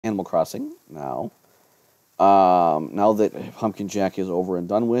Animal Crossing now. Now that Pumpkin Jack is over and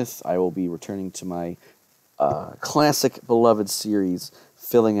done with, I will be returning to my classic beloved series,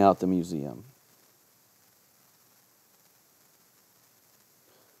 filling out the museum,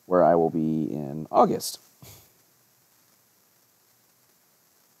 where I will be in August.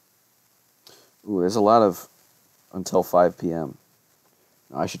 Ooh, there's a lot of until 5 p.m.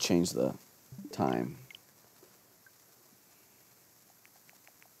 I should change the time.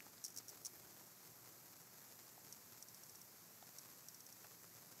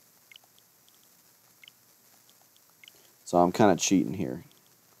 So I'm kind of cheating here.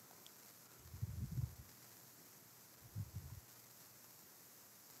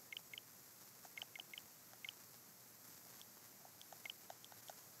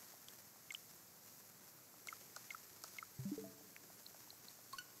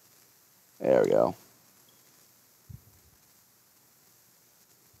 There we go.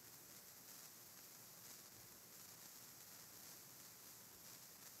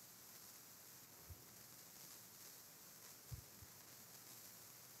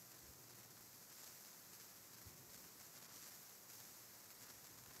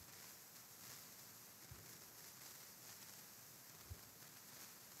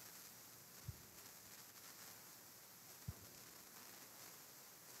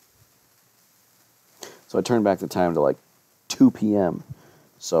 So I turned back the time to like 2 p.m.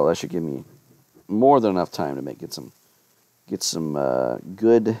 So that should give me more than enough time to get some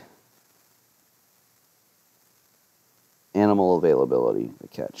good animal availability to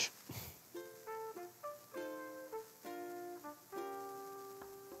catch.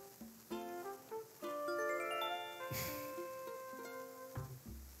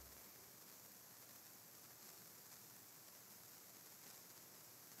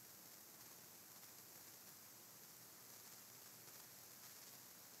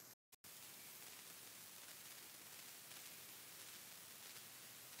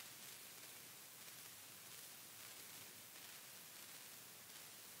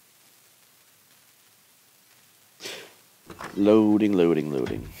 Loading, loading,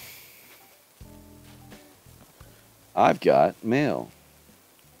 loading. I've got mail.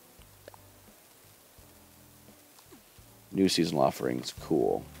 New seasonal offerings.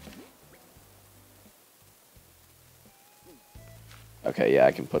 Cool. Okay, yeah,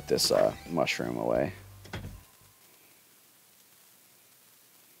 I can put this mushroom away.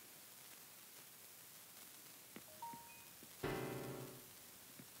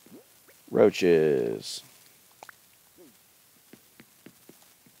 Roaches.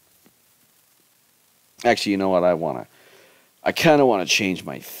 Actually, you know what? I kind of want to change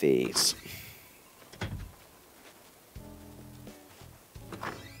my face.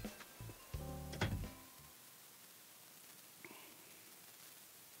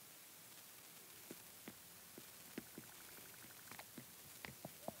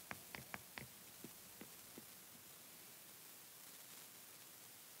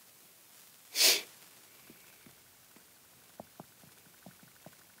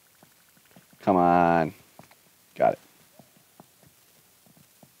 Come on. Got it.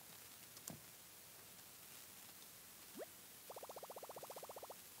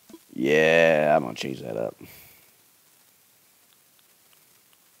 Yeah, I'm going to change that up.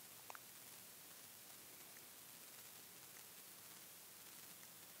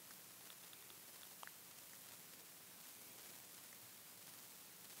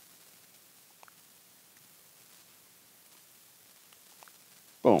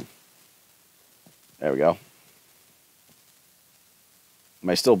 Boom. There we go. Am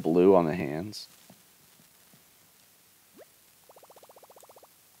I still blue on the hands?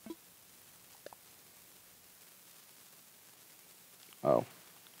 Oh.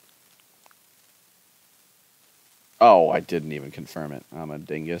 Oh, I didn't even confirm it. I'm a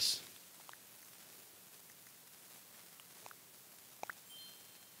dingus.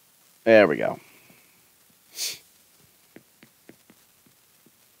 There we go.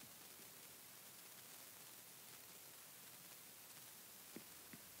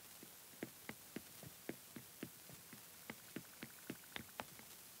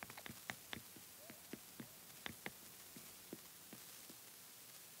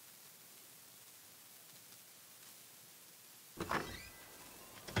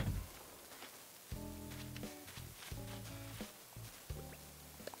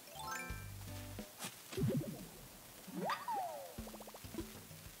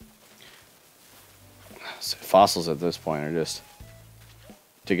 So fossils at this point are just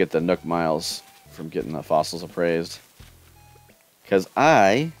to get the Nook Miles from getting the fossils appraised. Because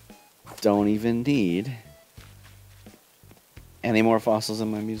I don't even need any more fossils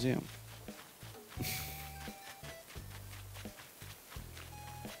in my museum.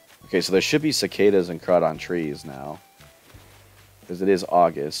 Okay, so there should be cicadas and crud on trees now. Because it is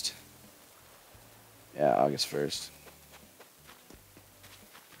August. Yeah, August 1st.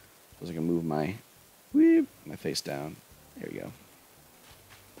 So I can move my face down. There we go.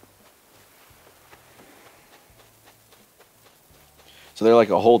 So they're like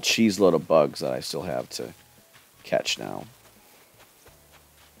a whole cheese load of bugs that I still have to catch now.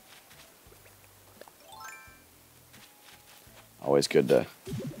 Always good to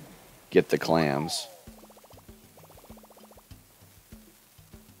get the clams.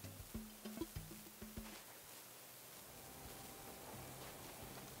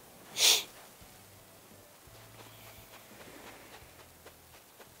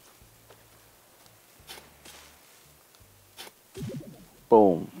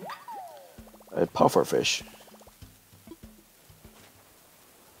 Boom. A pufferfish.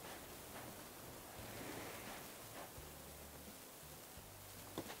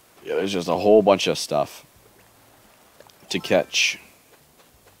 Yeah, there's just a whole bunch of stuff to catch.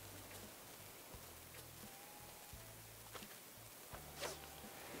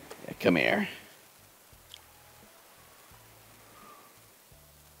 Yeah, come here.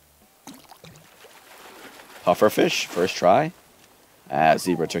 Pufferfish, first try. Ah,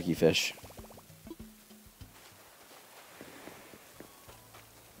 zebra turkey fish.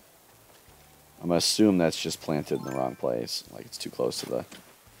 I'm gonna assume that's just planted in the wrong place. Like it's too close to the...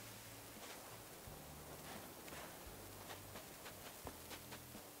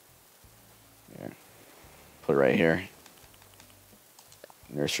 Here. Put it right here.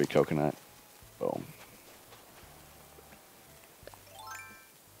 Nursery coconut. Boom.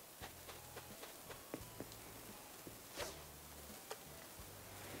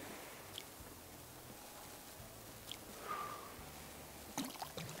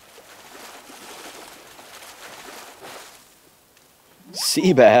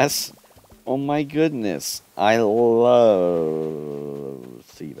 Sea bass. Oh my goodness. I love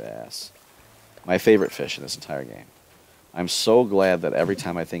sea bass. My favorite fish in this entire game. I'm so glad that every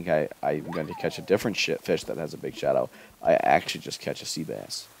time I think I'm going to catch a different fish that has a big shadow, I actually just catch a sea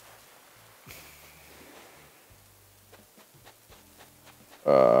bass.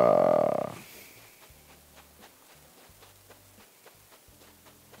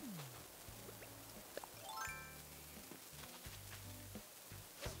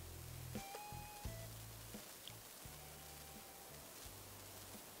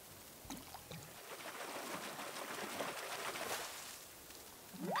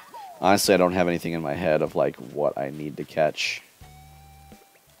 Honestly, I don't have anything in my head of like what I need to catch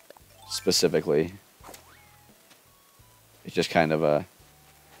specifically. It's just kind of a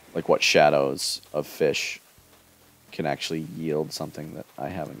like what shadows of fish can actually yield something that I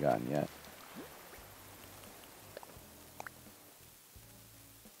haven't gotten yet.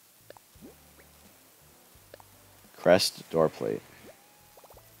 Crest door plate.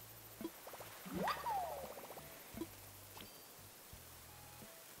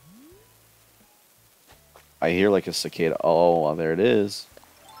 I hear like a cicada. Oh, well, there it is.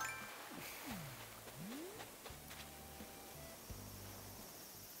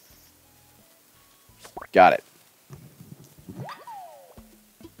 Got it.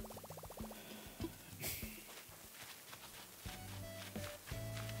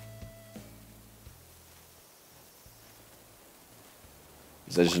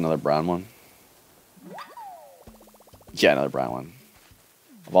 Is that just another brown one? Yeah, another brown one.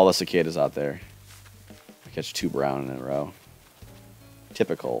 Of all the cicadas out there, I catch 2 brown in a row.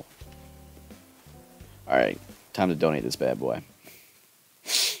 Typical. Alright, time to donate this bad boy.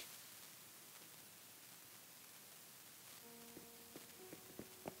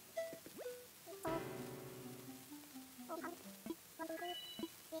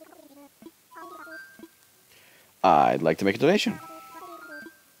 I'd like to make a donation.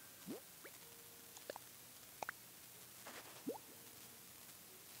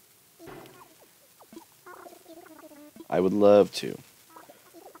 I would love to.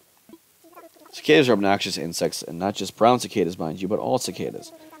 Cicadas are obnoxious insects, and not just brown cicadas, mind you, but all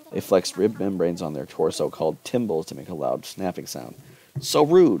cicadas. They flex rib membranes on their torso called tymbals to make a loud snapping sound. So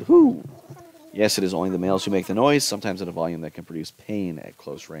rude. Who? Yes, it is only the males who make the noise, sometimes at a volume that can produce pain at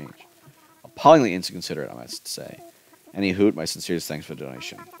close range. Appallingly inconsiderate, I must say. Any hoot, my sincerest thanks for the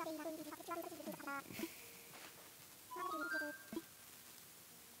donation.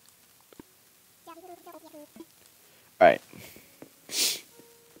 Alright.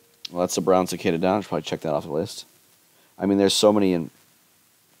 Well, that's a brown cicada down. I should probably check that off the list. I mean, there's so many you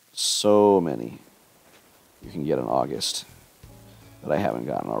can get in August. that I haven't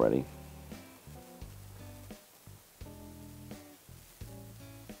gotten already.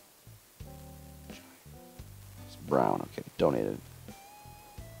 It's brown. Okay, donated.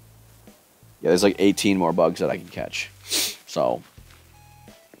 Yeah, there's like 18 more bugs that I can catch. So.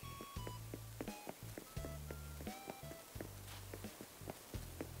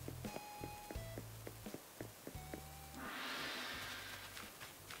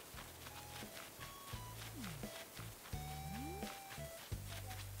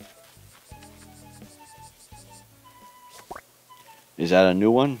 Is that a new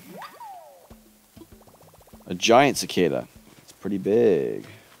one? A giant cicada. It's pretty big.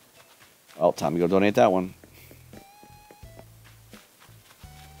 Oh, time to go donate that one.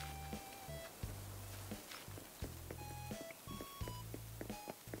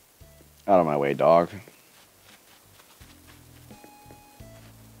 Out of my way, dog.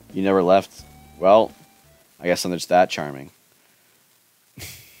 You never left? Well, I guess I'm just that charming. But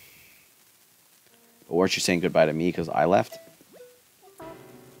weren't you saying goodbye to me because I left?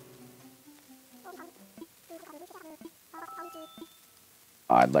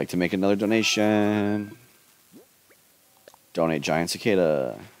 I'd like to make another donation. Donate giant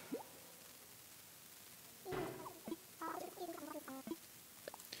cicada.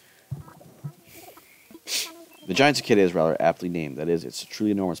 The giant cicada is rather aptly named. That is, it's a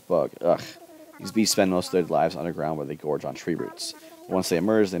truly enormous bug. Ugh. These beasts spend most of their lives underground where they gorge on tree roots. But once they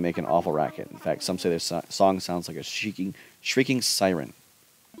emerge, they make an awful racket. In fact, some say their song sounds like a shrieking siren.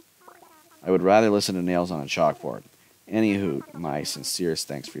 I would rather listen to nails on a chalkboard. Anywho, my sincerest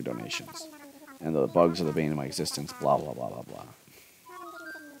thanks for your donations. And the bugs are the bane of my existence, blah, blah, blah, blah, blah.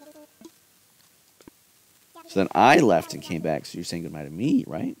 So then I left and came back, so you're saying goodbye to me,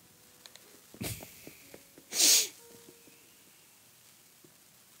 right?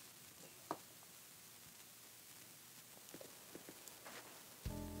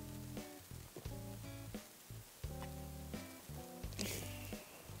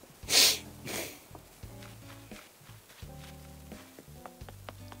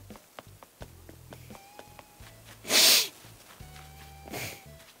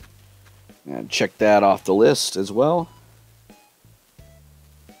 And check that off the list as well.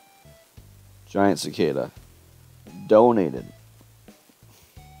 Giant cicada. Donated.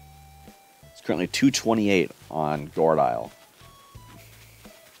 It's currently $2.28 on Gourd Isle.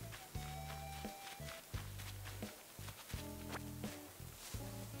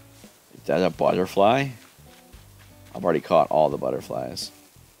 Is that a butterfly? I've already caught all the butterflies.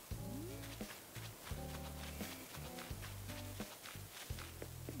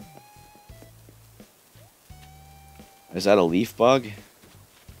 Is that a leaf bug?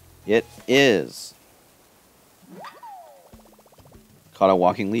 It is. Caught a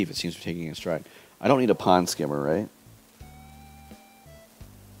walking leaf. It seems to be taking a stride. I don't need a pond skimmer, right?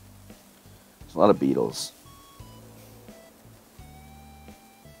 There's a lot of beetles.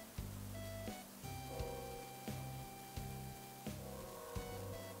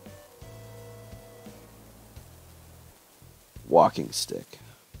 Walking stick.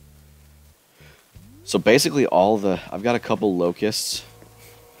 So basically I've got a couple locusts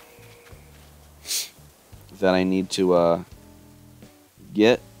that I need to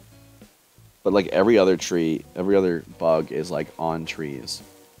get, but like every other bug is like on trees.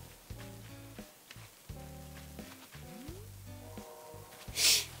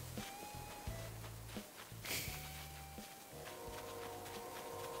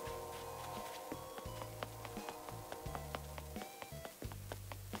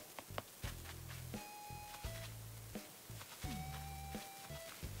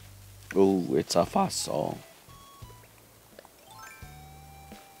 Oh, it's a fossil.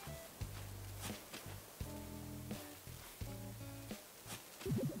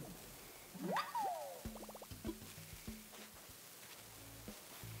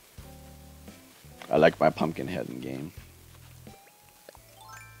 I like my pumpkin head in game.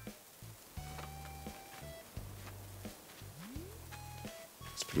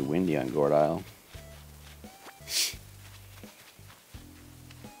 It's pretty windy on Gourd Isle.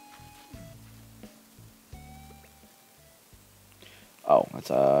 Oh, that's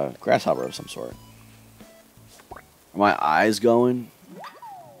a grasshopper of some sort. Are my eyes going?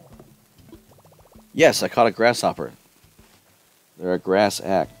 Yes, I caught a grasshopper. They're a grass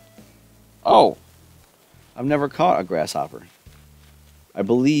act. Oh! I've never caught a grasshopper. I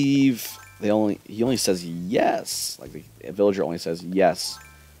believe he only says yes. Like the villager only says yes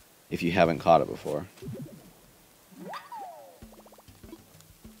if you haven't caught it before.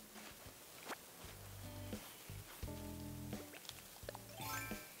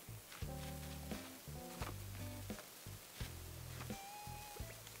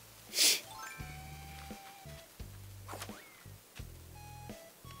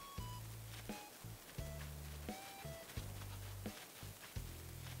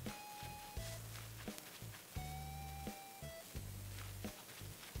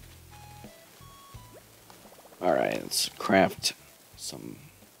 Alright, let's craft some.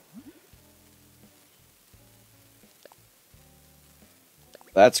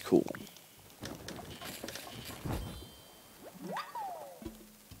 That's cool.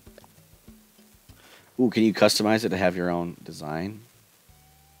 Ooh, can you customize it to have your own design?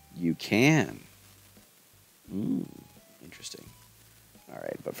 You can. Interesting.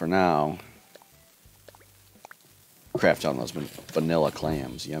 Alright, but for now, craft on those vanilla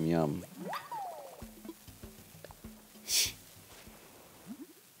clams. Yum, yum.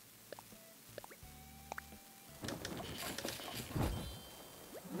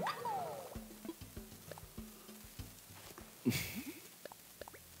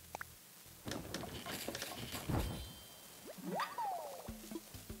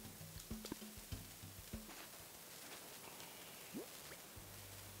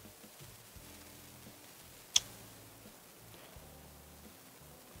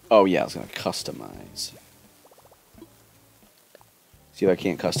 Oh yeah, I was gonna customize. See if I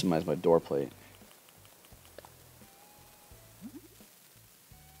can't customize my door plate.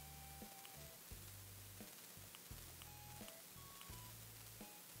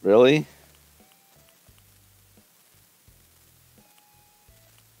 Really?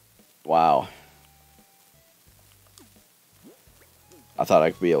 Wow. I thought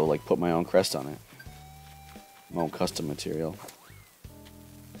I could be able to like put my own crest on it. My own custom material.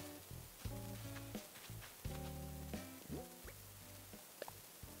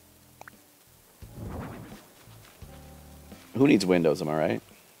 Who needs windows, am I right?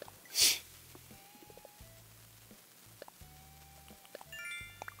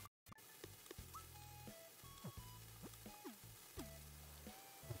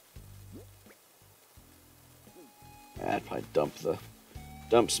 I'd probably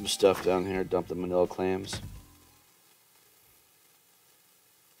dump some stuff down here, dump the manila clams.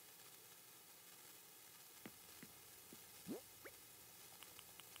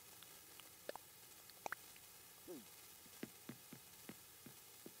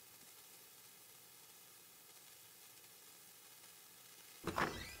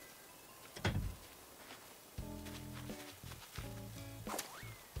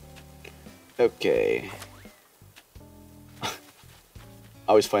 Okay. I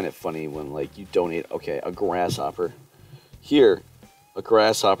always find it funny when like you donate, okay, a grasshopper. Here, a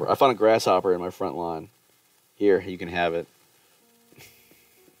grasshopper. I found a grasshopper in my front lawn. Here, you can have it.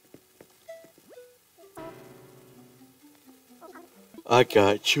 I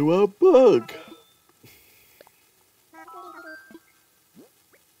got you a bug.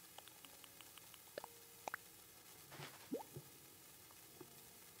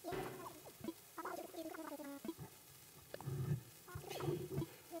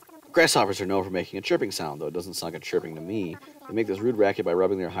 Grasshoppers are known for making a chirping sound, though it doesn't sound like a chirping to me. They make this rude racket by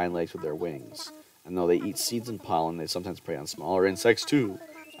rubbing their hind legs with their wings. And though they eat seeds and pollen, they sometimes prey on smaller insects too.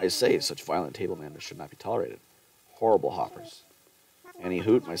 I say, such violent table manners should not be tolerated. Horrible hoppers. Annie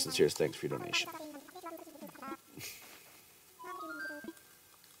Hoot, my sincerest thanks for your donation.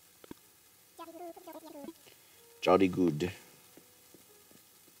 Jolly good.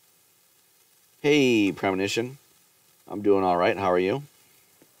 Hey, Premonition. I'm doing alright. How are you?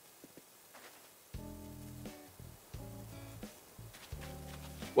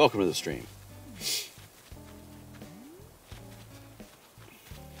 Welcome to the stream.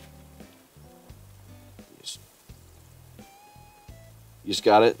 You just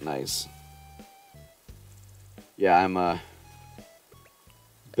got it? Nice. Yeah, I'm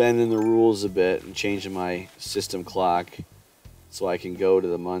bending the rules a bit and changing my system clock so I can go to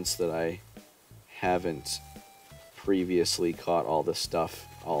the months that I haven't previously caught all the stuff,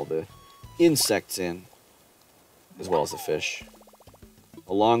 all the insects in, as well as the fish.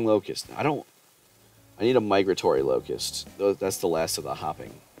 A long locust. I need a migratory locust. That's the last of the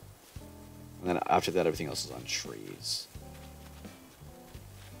hopping. And then after that, everything else is on trees.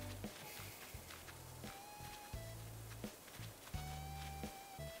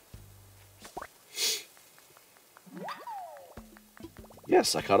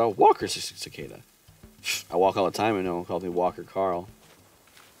 Yes, I caught a walker cicada. I walk all the time and no one calls me Walker Carl.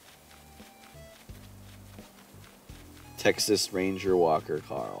 Texas Ranger Walker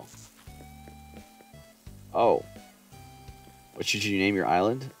Carl. Oh. What should you name your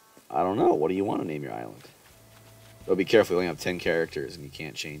island? I don't know. What do you want to name your island? But be careful, you only have 10 characters and you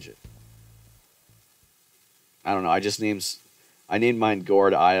can't change it. I don't know. I named mine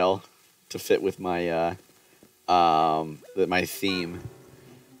Gourd Isle to fit with my my theme.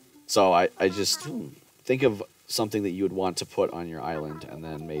 So I just think of something that you would want to put on your island and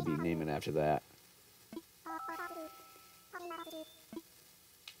then maybe name it after that.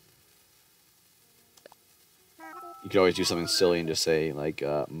 You could always do something silly and just say, like,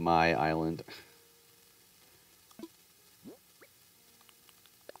 my island.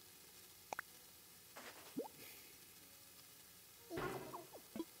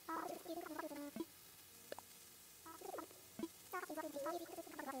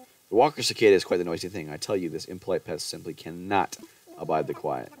 The walker cicada is quite the noisy thing. I tell you, this impolite pest simply cannot abide the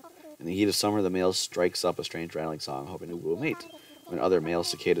quiet. In the heat of summer, the male strikes up a strange rattling song, hoping to woo a mate. When other male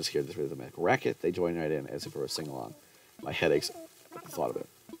cicadas hear this rhythmic racket, they join right in, as if it were a sing-along. My head aches at the thought of it.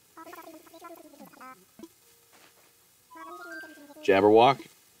 Jabberwock?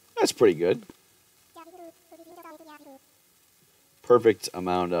 That's pretty good. Perfect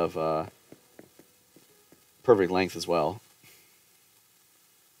amount of, perfect length as well.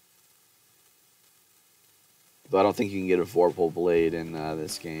 Though I don't think you can get a Vorpal blade in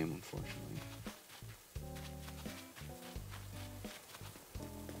this game, unfortunately.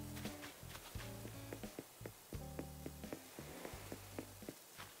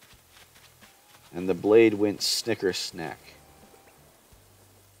 And the blade went snicker snack.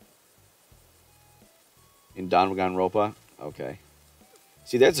 In Danganronpa? Okay.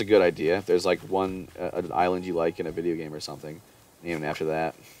 See, that's a good idea. If there's like an island you like in a video game or something, name it after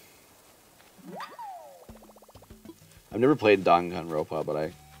that. I've never played Danganronpa, but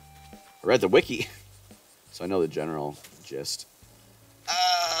I read the wiki, so I know the general gist.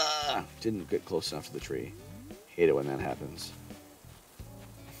 Didn't get close enough to the tree. Hate it when that happens.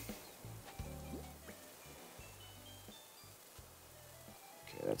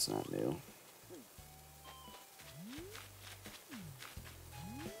 Okay, that's not new.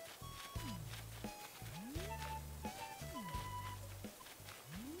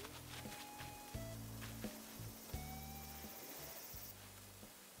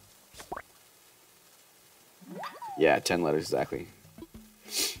 Yeah, 10 letters exactly.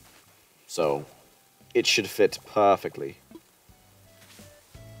 So, it should fit perfectly.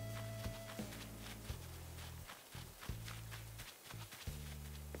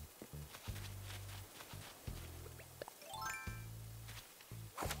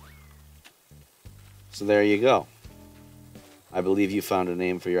 So there you go. I believe you found a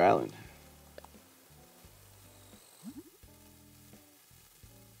name for your island.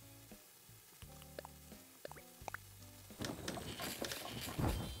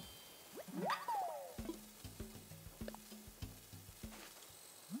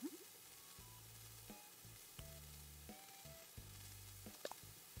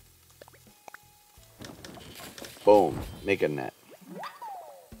 Boom. Make a net.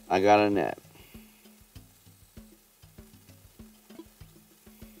 I got a net.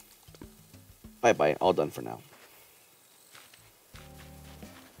 Bye-bye. All done for now.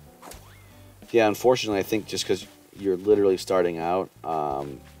 Yeah, unfortunately, I think just because you're literally starting out,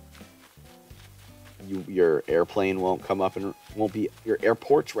 your airplane won't come up and won't be, your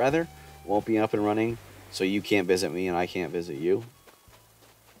airport rather won't be up and running, so you can't visit me and I can't visit you.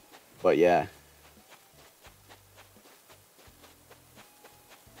 But yeah.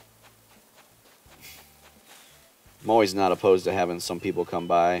 I'm always not opposed to having some people come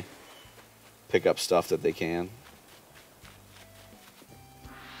by, pick up stuff that they can.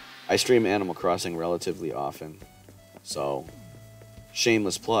 I stream Animal Crossing relatively often, so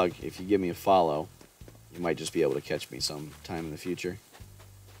shameless plug, if you give me a follow, you might just be able to catch me sometime in the future.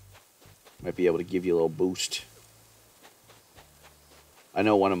 Might be able to give you a little boost. I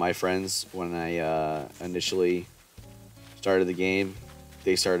know one of my friends, when I initially started the game,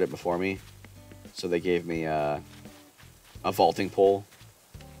 they started it before me, so they gave me a vaulting pole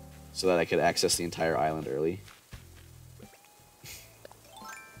so that I could access the entire island early.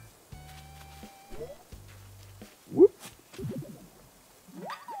 Whoop.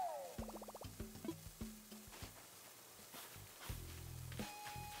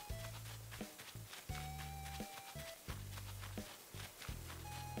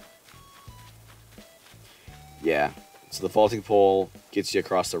 Yeah, so the vaulting pole gets you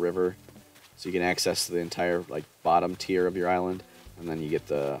across the river, so you can access the entire like bottom tier of your island, and then you get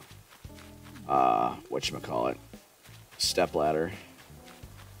the whatchamacallit, step ladder,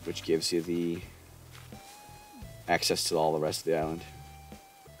 which gives you the access to all the rest of the island.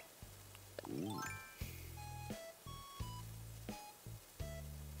 Ooh.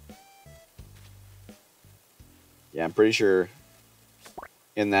 Yeah, I'm pretty sure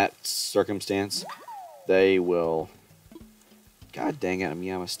in that circumstance they will. God dang it, I'm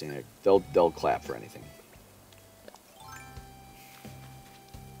Yamastanic. They'll clap for anything.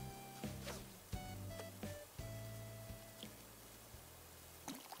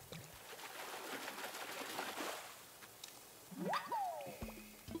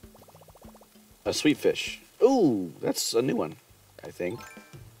 A sweet fish. Ooh, that's a new one, I think.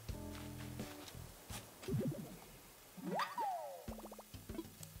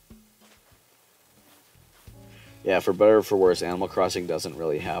 Yeah, for better or for worse, Animal Crossing doesn't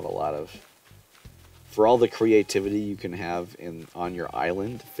really have a lot of... For all the creativity you can have on your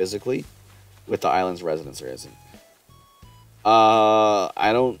island, physically, with the island's residents, there isn't. I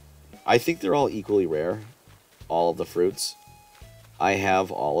don't... I think they're all equally rare, all of the fruits. I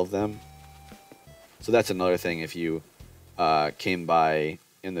have all of them. So that's another thing, if you came by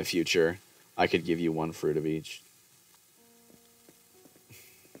in the future, I could give you one fruit of each.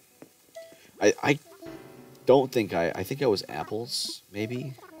 I don't think I think I was apples,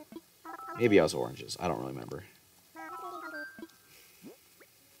 maybe? Maybe I was oranges. I don't really remember.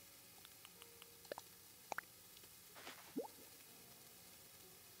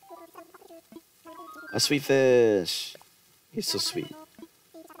 A sweet fish. He's so sweet.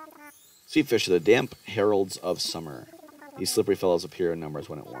 Sweet fish are the damp heralds of summer. These slippery fellows appear in numbers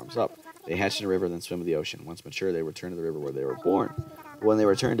when it warms up. They hatch in a river, then swim to the ocean. Once mature, they return to the river where they were born. But when they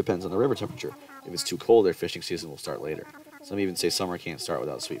return depends on the river temperature. If it's too cold, their fishing season will start later. Some even say summer can't start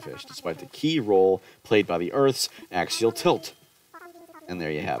without sweet fish, despite the key role played by the Earth's axial tilt. And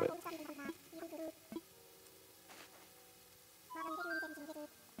there you have it.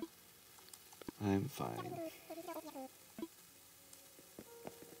 I'm fine.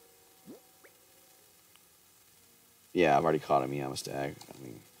 Yeah, I've already caught a Meow Stag. Let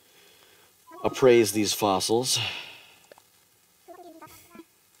me appraise these fossils.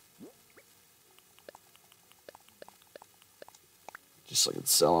 Just so I can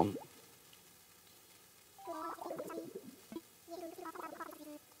sell them.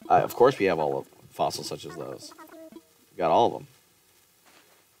 Of course we have all of fossils such as those. We got all of them.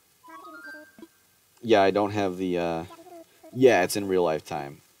 Yeah, I don't have the... Yeah, it's in real life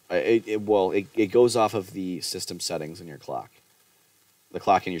time. It goes off of the system settings in your clock. The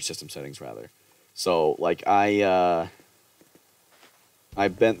clock in your system settings, rather. So, like, I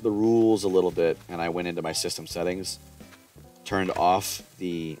bent the rules a little bit, and I went into my system settings, turned off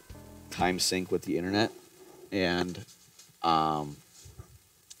the time sync with the internet, and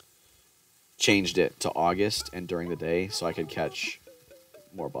changed it to August and during the day so I could catch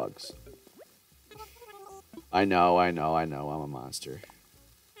more bugs. I know, I'm a monster.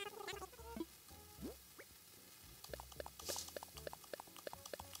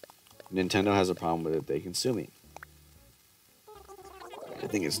 Nintendo has a problem with it, they can sue me. I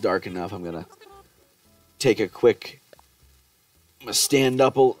think it's dark enough, I'm gonna take a quick... I'm gonna stand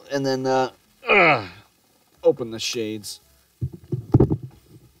up and then open the shades.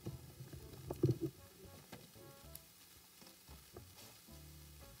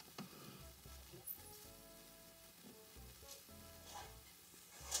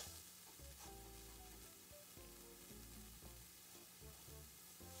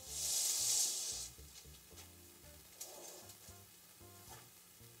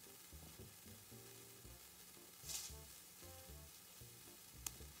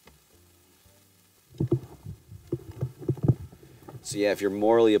 So yeah, if you're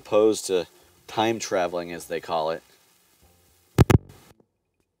morally opposed to time traveling, as they call it,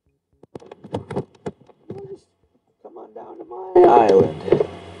 just come on down to my island.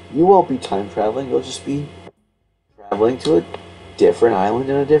 You won't be time traveling, you'll just be traveling to a different island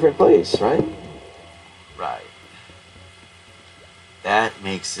in a different place, right? Right. That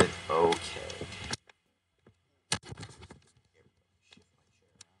makes it okay.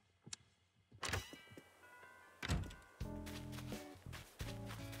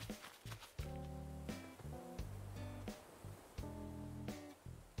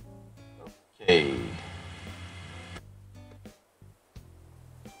 Okay.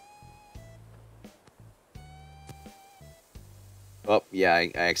 Oh, yeah,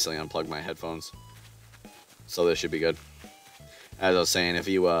 I accidentally unplugged my headphones. So this should be good. As I was saying, if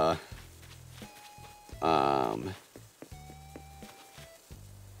you, yeah.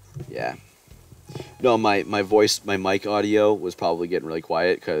 No, my voice, my mic audio was probably getting really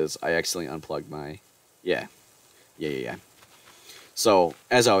quiet because I accidentally unplugged my, yeah. So,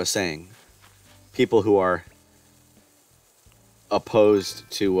 as I was saying, people who are opposed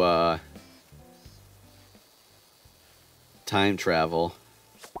to, time travel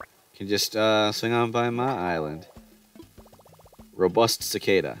can just, swing on by my island. Robust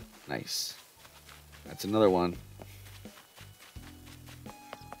cicada. Nice. That's another one.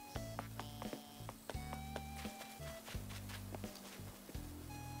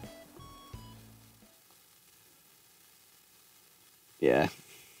 Yeah.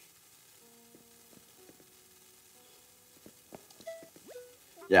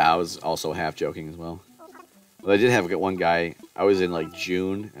 Yeah, I was also half joking as well. Well, I did have one guy. I was in like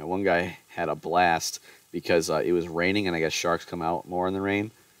June, and one guy had a blast because it was raining, and I guess sharks come out more in the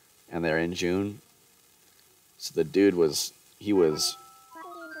rain, and they're in June. So the dude was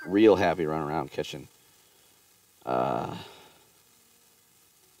real happy running around uh,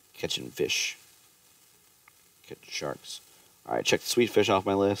 catching fish, catching sharks. All right, check the sweet fish off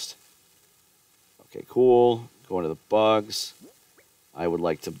my list. Okay, cool. Going to the bugs. I would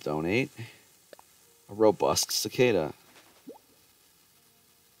like to donate a robust cicada.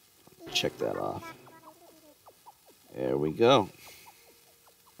 Check that off. There we go.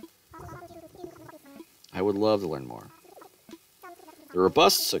 I would love to learn more. The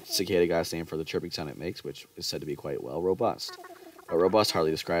robust cicada got its name for the chirping sound it makes, which is said to be quite well robust. But robust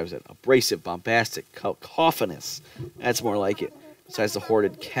hardly describes it. Abrasive, bombastic, cacophonous. That's more like it. Besides the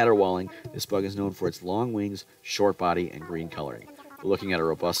hoarded caterwauling, this bug is known for its long wings, short body, and green coloring. But looking at a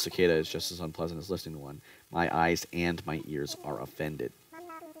robust cicada is just as unpleasant as listening to one. My eyes and my ears are offended.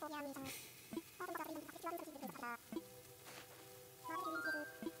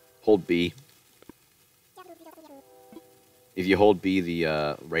 Hold B. If you hold B,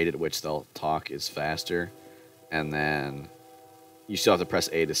 the rate at which they'll talk is faster, and then you still have to press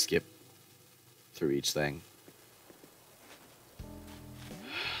A to skip through each thing.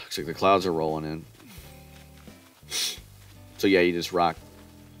 Looks like the clouds are rolling in. So yeah, you just rock.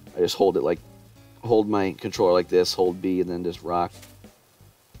 I just hold my controller like this, hold B, and then just rock,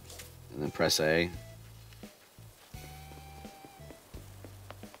 and then press A.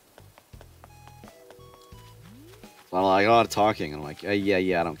 A lot of talking. I'm like,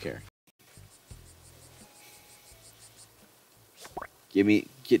 yeah, I don't care.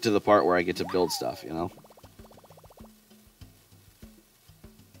 Get to the part where I get to build stuff, you know?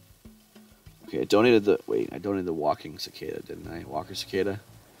 Okay, I donated the walking cicada, didn't I? Walker cicada?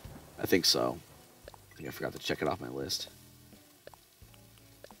 I think so. I think I forgot to check it off my list.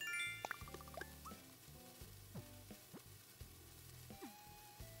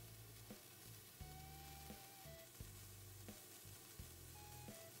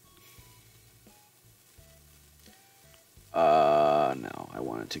 No, I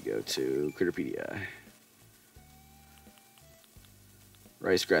wanted to go to Critterpedia.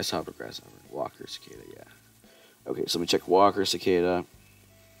 Rice, grasshopper, Walker cicada, yeah. Okay, so let me check Walker cicada.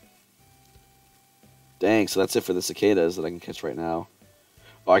 Dang, so that's it for the cicadas that I can catch right now.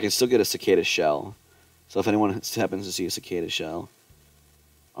 Oh, I can still get a cicada shell. So if anyone happens to see a cicada shell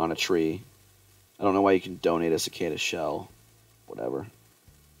on a tree, I don't know why you can donate a cicada shell. Whatever.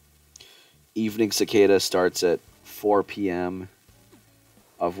 Evening cicada starts at 4 p.m.,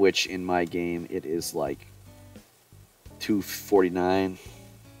 of which in my game it is like 2:49.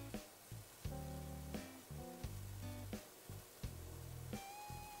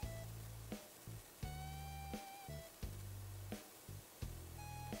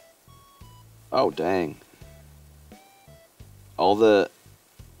 Oh, dang. All the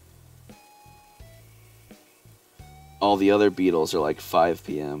other beetles are like 5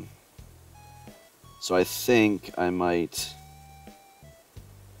 p.m. So I think I might...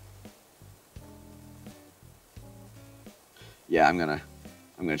 Yeah, I'm gonna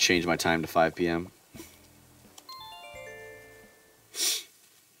change my time to 5 p.m.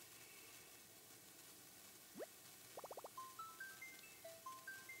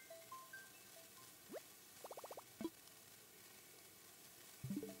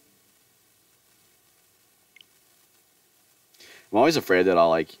 I'm always afraid that I'll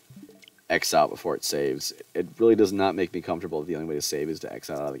like X out before it saves. It really does not make me comfortable if the only way to save is to X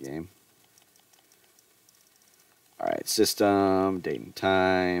out of the game. Alright, system, date and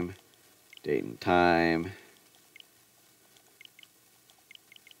time, 5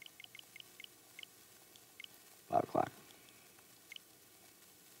 o'clock.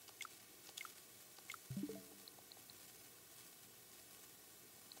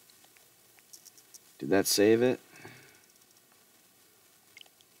 Did that save it?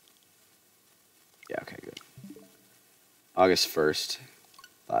 Yeah, okay, good. August 1st,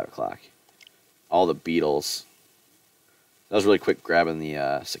 5 o'clock. All the beetles. That was really quick grabbing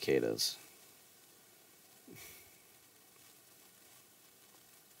the cicadas.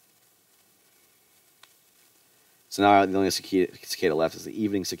 So now the only cicada left is the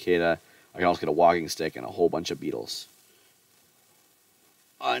evening cicada. I can also get a walking stick and a whole bunch of beetles.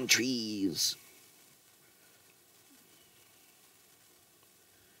 On trees.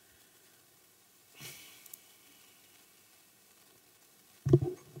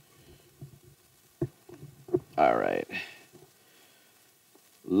 All right.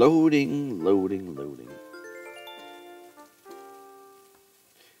 Loading.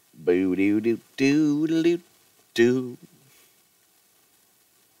 Boo doo doo doo doo. do.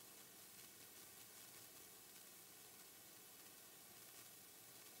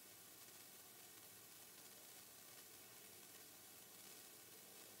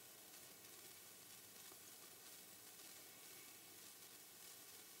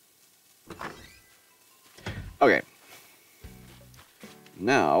 Okay.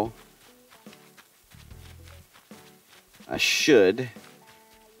 Now, I should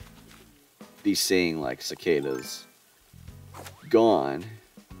be seeing like cicadas gone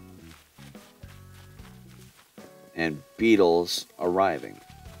and beetles arriving.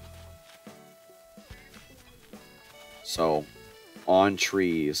 So, on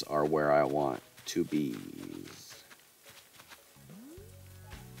trees are where I want to be.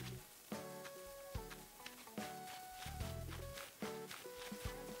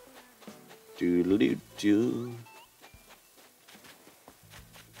 Doodle-doo-doo.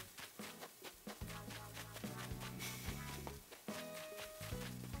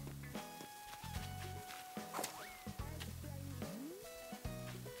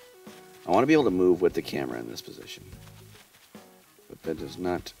 I want to be able to move with the camera in this position. But that is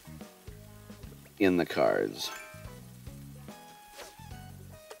not in the cards.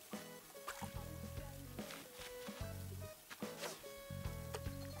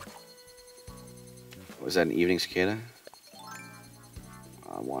 Was that an evening cicada?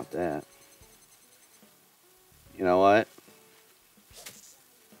 I want that. You know what?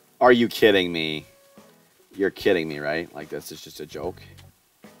 Are you kidding me? You're kidding me, right? Like this is just a joke?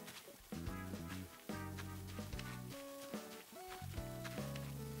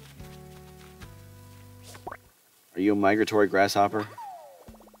 Are you a migratory grasshopper?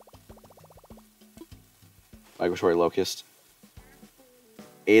 Migratory locust?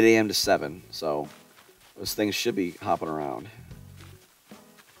 8 a.m. to 7, so those things should be hopping around.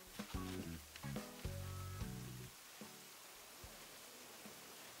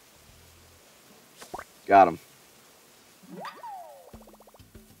 Got him.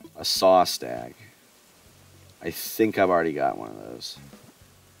 A saw stag. I think I've already got one of those.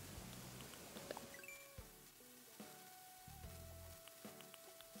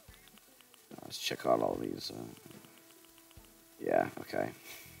 Let's check out all these. Yeah, okay.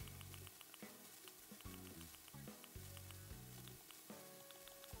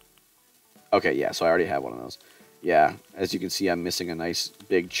 Okay, yeah, so I already have one of those. Yeah, as you can see, I'm missing a nice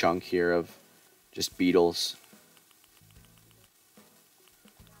big chunk here of just beetles.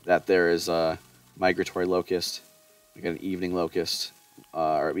 That there is a migratory locust. We got an evening locust,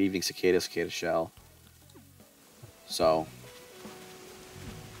 or evening cicada shell. So,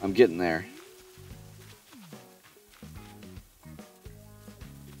 I'm getting there.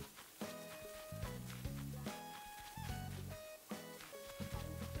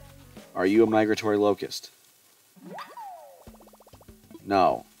 Are you a migratory locust?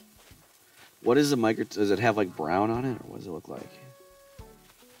 No. What is a migratory? Does it have like brown on it, or what does it look like?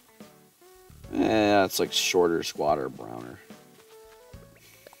 Yeah, it's like shorter, squatter, browner.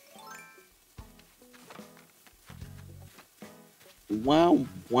 Wow,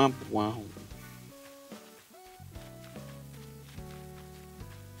 womp, wow.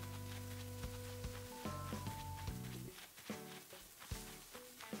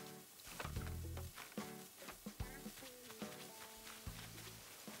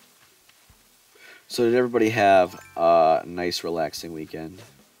 So did everybody have a nice, relaxing weekend?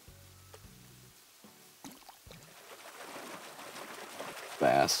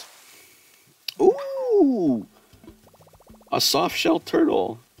 Bass. Ooh! A soft-shell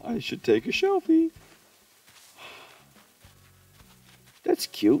turtle. I should take a selfie. That's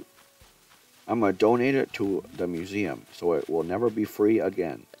cute. I'm going to donate it to the museum, so it will never be free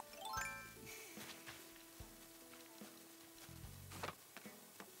again.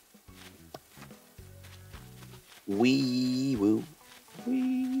 Wee woo.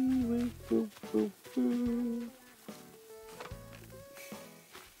 Wee woo woo woo woo.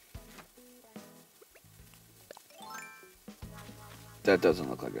 That doesn't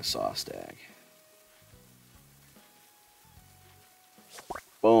look like a saw stag.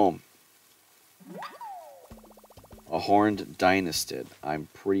 Boom. A horned dynastid. I'm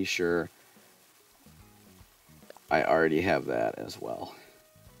pretty sure I already have that as well.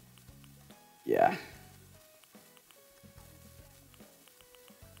 Yeah.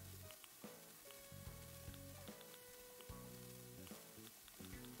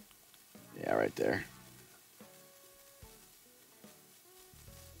 Yeah, right there.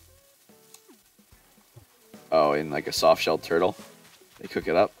 Oh, in like a soft-shelled turtle. They cook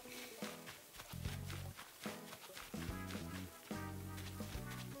it up.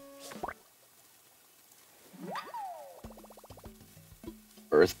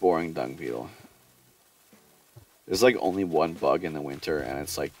 Earth boring dung beetle. There's like only one bug in the winter, and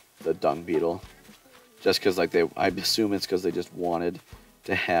it's like the dung beetle. Just because like I assume it's because they just wanted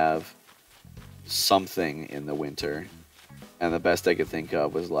to have something in the winter, and the best they could think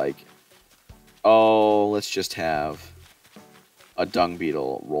of was like, oh, let's just have a dung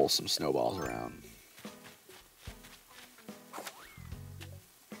beetle roll some snowballs around.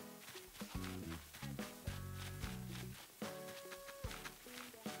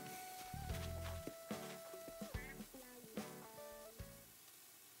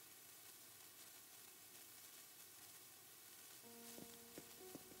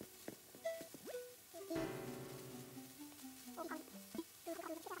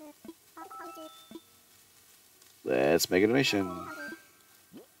 Let's make a donation.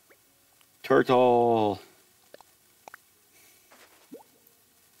 Turtle.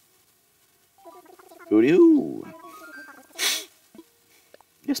 Hooty hoo.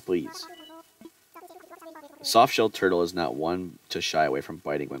 Yes, please. A soft-shelled turtle is not one to shy away from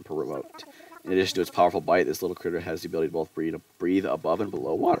biting when provoked. In addition to its powerful bite, this little critter has the ability to both breathe above and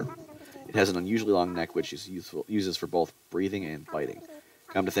below water. It has an unusually long neck, which is uses for both breathing and biting.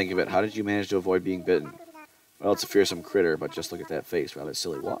 Come to think of it, how did you manage to avoid being bitten? Well, it's a fearsome critter, but just look at that face, rather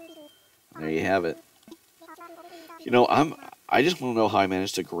silly walk. And there you have it. You know, I just want to know how I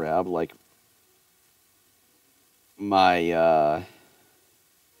managed to grab like my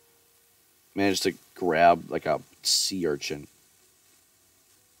managed to grab like a sea urchin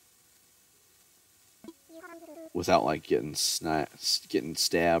without like getting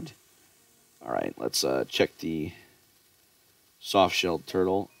stabbed. All right, let's check the soft-shelled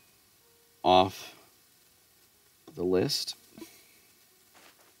turtle off the list.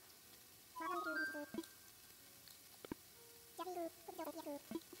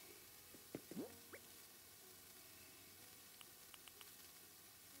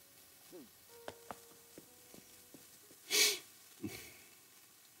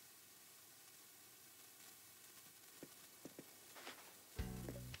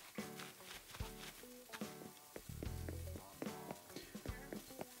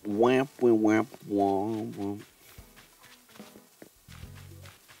 Wamp, wamp, wamp, wamp.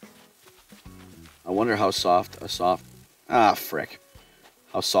 I wonder how soft how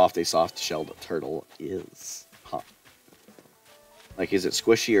soft a soft-shelled turtle is. Huh. Like, is it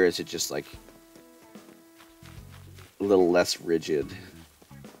squishy or is it just like a little less rigid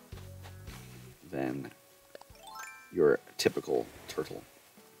than your typical turtle?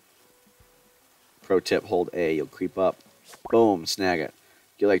 Pro tip, hold A, you'll creep up. Boom, snag it.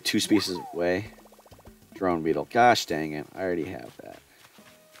 Get like 2 species away. Drone beetle. Gosh dang it, I already have that.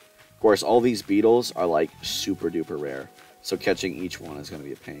 Of course, all these beetles are like super duper rare, so catching each one is going to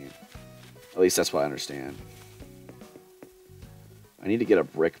be a pain. At least that's what I understand. I need to get a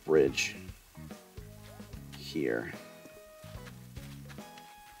brick bridge here.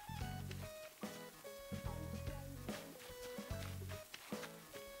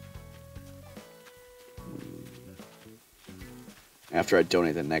 After I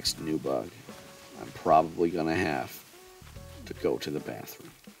donate the next new bug, I'm probably going to have to go to the bathroom.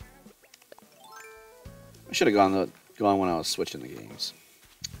 I should have gone when I was switching the games.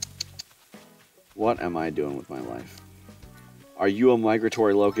 What am I doing with my life? Are you a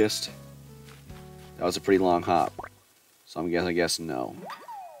migratory locust? That was a pretty long hop. So I guess no.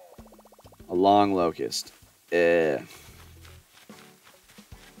 A long locust. Yeah.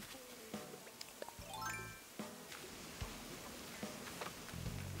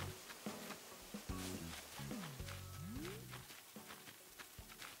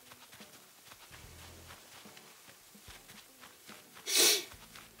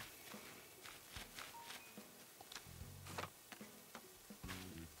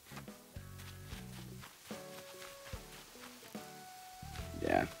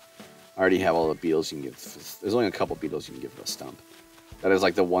 I already have all the beetles you can give. There's only a couple beetles you can give a stump. That is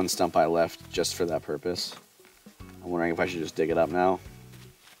like the one stump I left just for that purpose. I'm wondering if I should just dig it up now.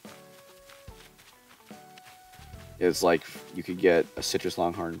 It's like you could get a citrus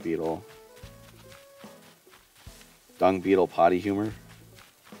longhorn beetle, dung beetle potty humor.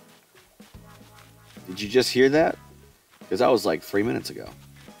 Did you just hear that? Because that was like 3 minutes ago.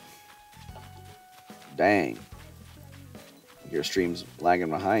 Dang. Your stream's lagging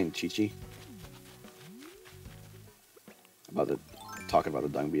behind, Chi-Chi. Talking about the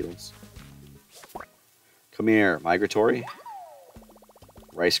dung beetles. Come here, migratory.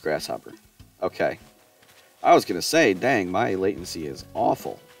 Rice grasshopper. Okay. I was gonna say, dang, my latency is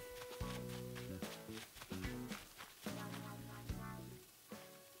awful.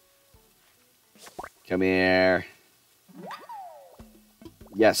 Come here.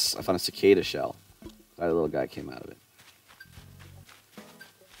 Yes, I found a cicada shell. That little guy came out of it.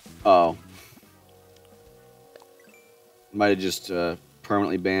 Oh. Might have just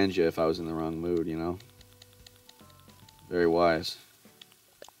permanently banned you if I was in the wrong mood, you know? Very wise.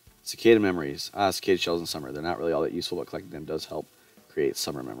 Cicada memories. Cicada shells in summer. They're not really all that useful, but collecting them does help create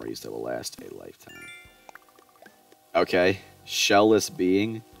summer memories that will last a lifetime. Okay. Shellless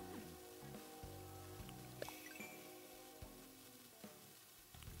being.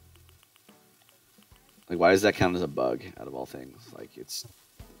 Like, why does that count as a bug, out of all things? Like, it's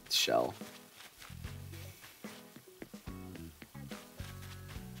shell.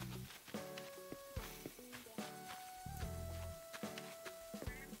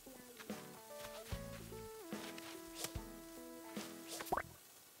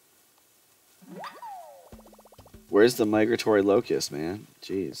 Where's the migratory locust, man?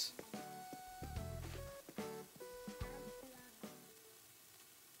 Jeez.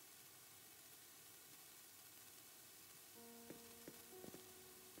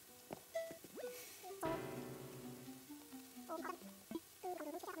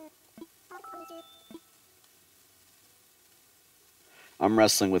 I'm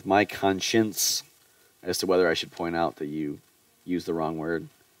wrestling with my conscience as to whether I should point out that you used the wrong word.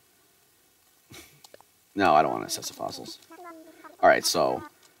 No, I don't want to assess the fossils. Alright, so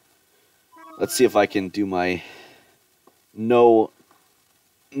let's see if I can do my no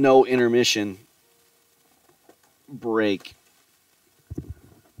intermission break.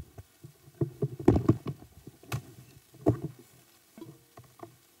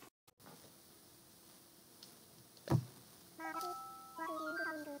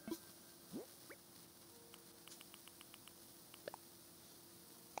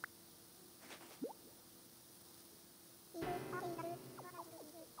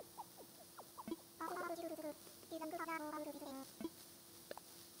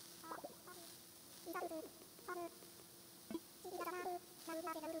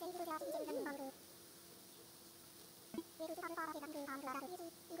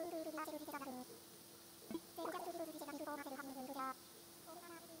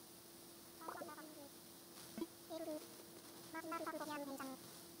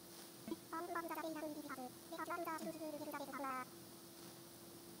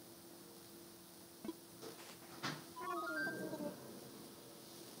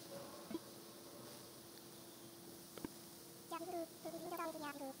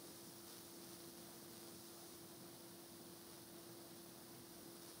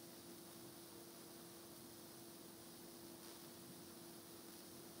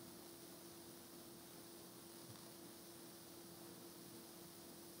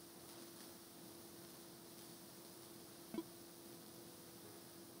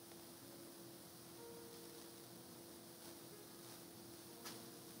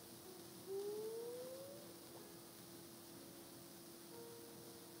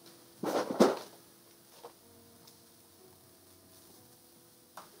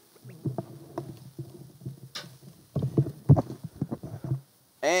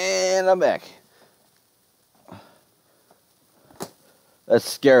 And I'm back. Let's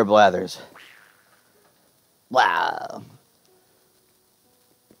scare Blathers. Wow.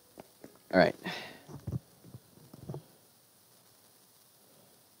 Alright.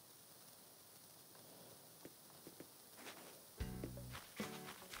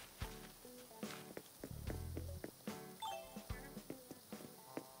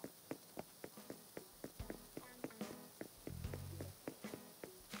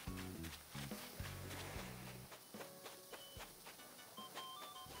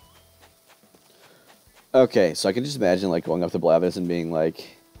 Okay, so I can just imagine like going up to Blathers and being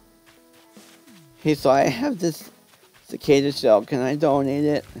like, "Hey, so I have this cicada shell. Can I donate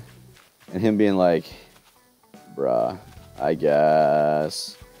it?" And him being like, "Bruh, I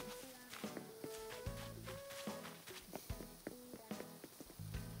guess."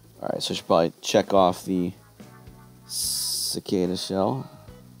 Alright, so I should probably check off the cicada shell.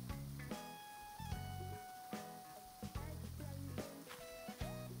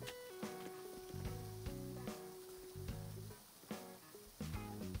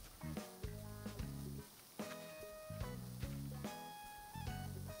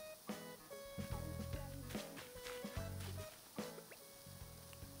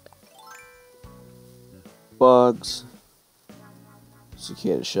 Bugs.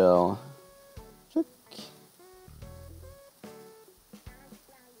 Cicada shell. Check.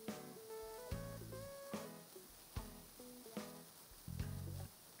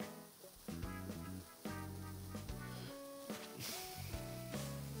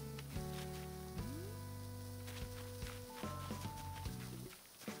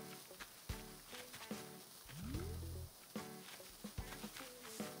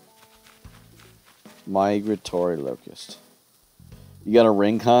 Migratory locust. You got a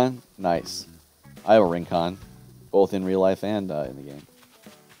Rincon? Nice. I have a Rincon, both in real life and in the game.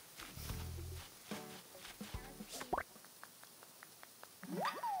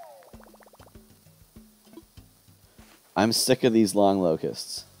 I'm sick of these long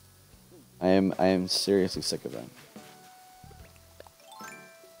locusts. I am seriously sick of them.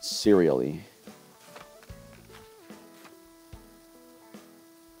 Serially.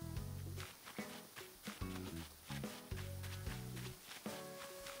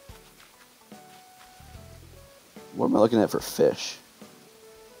 What am I looking at for fish?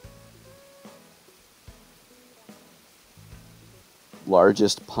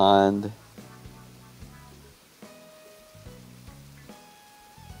 Largest pond.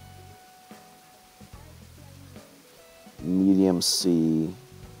 Medium sea.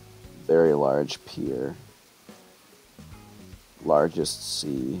 Very large pier. Largest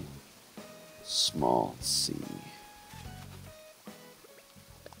sea. Small sea.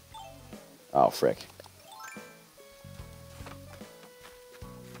 Oh, frick.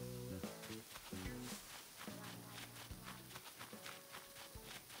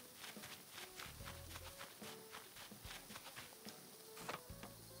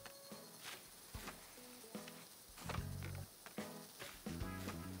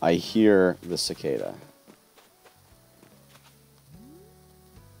 I hear the cicada.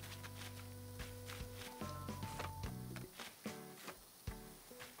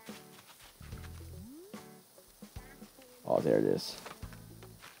 Oh, there it is.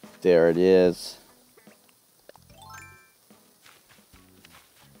 There it is.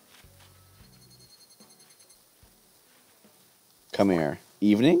 Come here.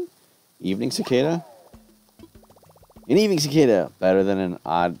 Evening? Evening cicada? An evening cicada. Better than an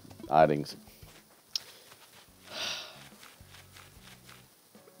odding.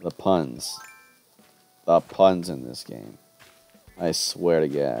 The puns. The puns in this game. I swear to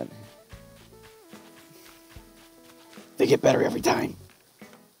God. They get better every time.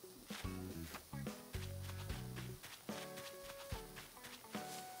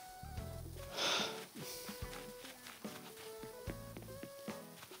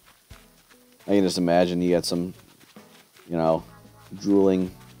 I can just imagine you get some, you know,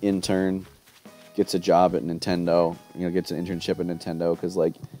 drooling intern gets a job at Nintendo, you know, gets an internship at Nintendo because,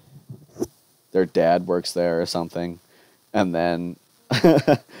 like, their dad works there or something. And then,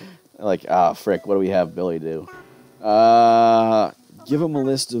 like, frick, what do we have Billy do? Give him a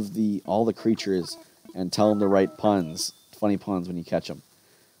list of all the creatures and tell him to write puns, funny puns when you catch them.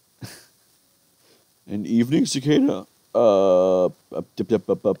 An evening cicada. What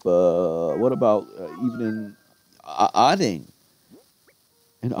about evening odding?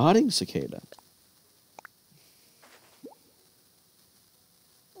 An odding cicada.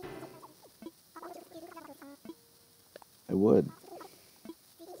 I would.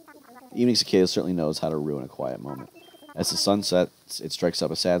 Evening cicada certainly knows how to ruin a quiet moment. As the sun sets, it strikes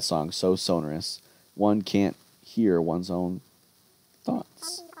up a sad song so sonorous, one can't hear one's own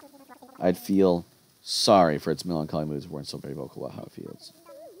thoughts. I'd feel sorry for its melancholy moods weren't so very vocal about how it feels.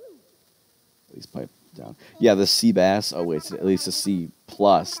 At least pipe down. Yeah, the sea bass. Oh, wait, it's at least a C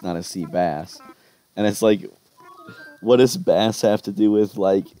plus, not a sea bass. And it's like, what does bass have to do with,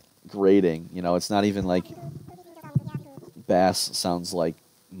 like, grading? You know, it's not even like bass sounds like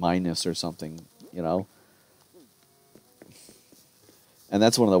minus or something, you know? And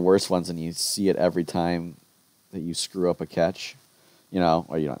that's one of the worst ones, and you see it every time that you screw up a catch. You know,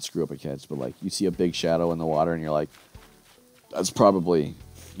 or you not screw up a catch, but, like, you see a big shadow in the water, and you're like, that's probably,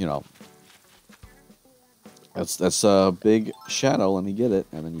 you know, that's a big shadow, let me get it.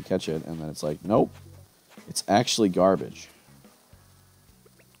 And then you catch it, and then it's like, nope, it's actually garbage.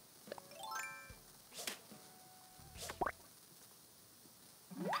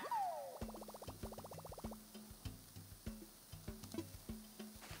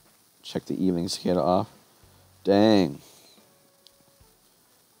 Check the evening cicada off. Dang.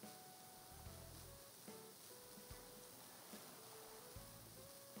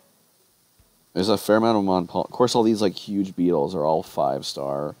 There's a fair amount of them on. Of course, all these, like, huge beetles are all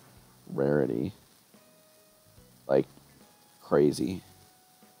 5-star rarity. Like, crazy.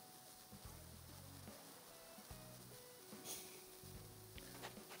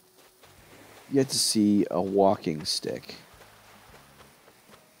 You get to see a walking stick.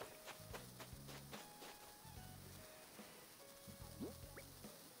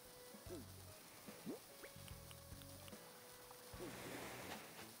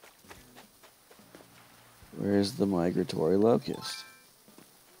 Where's the migratory locust?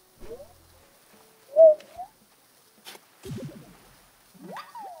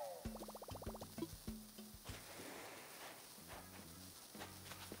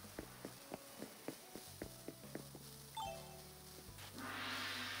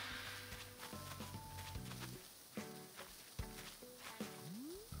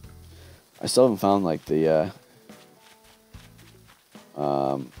 I still haven't found like the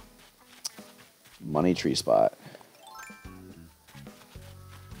money tree spot.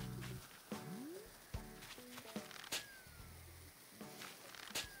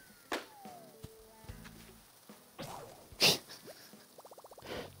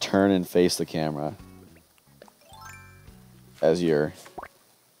 Turn and face the camera as your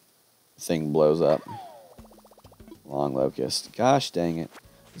thing blows up. Long locust. Gosh dang it.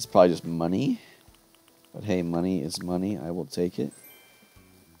 It's probably just money. But hey, money is money. I will take it.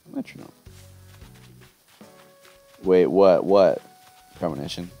 Metronome. Wait, what? What?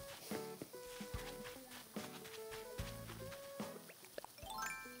 Premonition.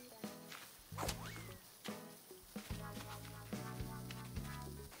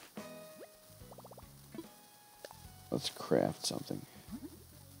 Let's craft something.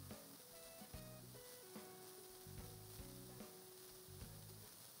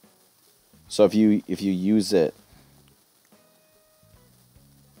 So if you use it,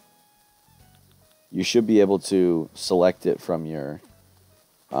 you should be able to select it from your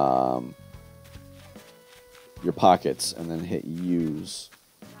pockets and then hit use.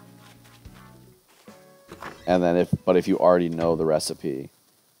 And then if you already know the recipe,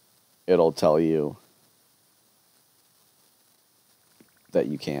 it'll tell you that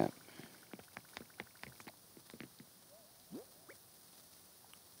you can't.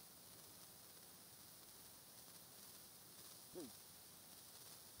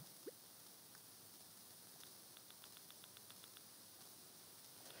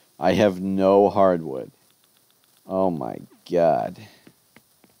 I have no hardwood. Oh my god.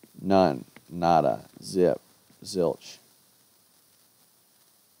 None. Nada. Zip. Zilch.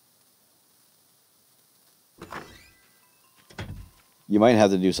 You might have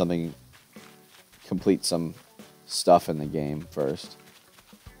to do something, complete some stuff in the game first.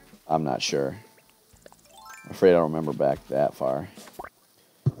 I'm not sure. I'm afraid I don't remember back that far.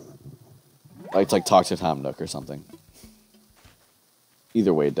 It's like talk to Tom Nook or something.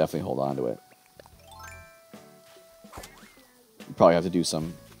 Either way, definitely hold on to it. You probably have to do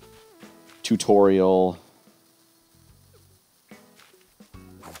some tutorial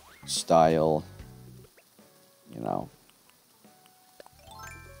style, you know,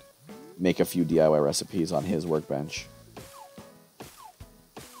 make a few DIY recipes on his workbench.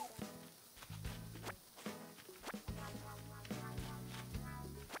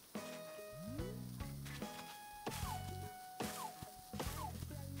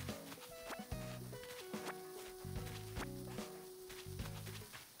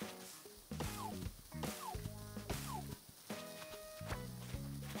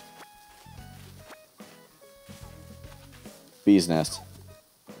 Bee's nest.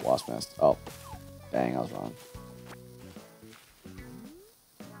 Wasp nest. Oh. Dang, I was wrong.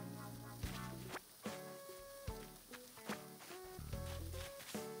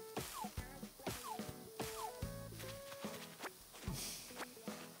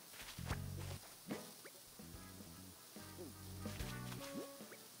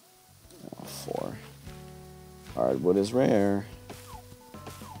 Oh, 4. Hardwood is rare.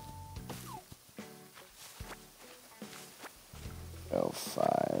 Oh,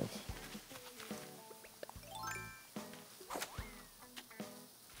 5.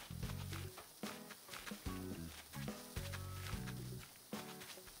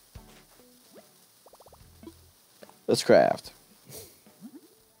 Let's craft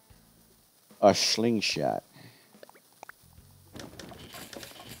a slingshot.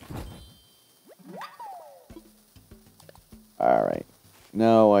 Alright.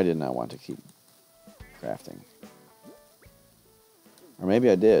 No, I did not want to keep crafting. Or maybe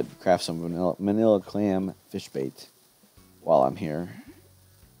I did. Craft some manila clam fish bait while I'm here.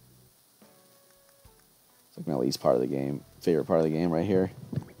 It's like my least part of the game. Favorite part of the game right here.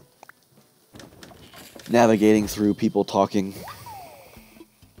 Navigating through people talking.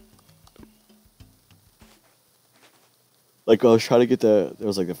 Like I was trying to get there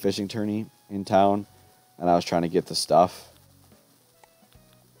was like a fishing tourney in town, and I was trying to get the stuff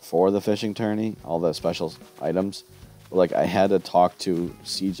for the fishing tourney, all the special items. But like I had to talk to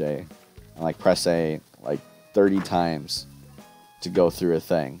CJ and like press A like 30 times to go through a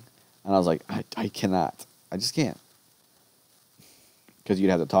thing. And I was like, I cannot. I just can't. Because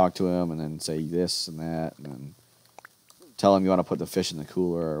you'd have to talk to him and then say this and that and then tell him you want to put the fish in the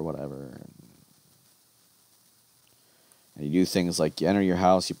cooler or whatever. And you do things like you enter your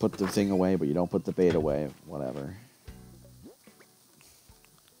house, you put the thing away, but you don't put the bait away, whatever.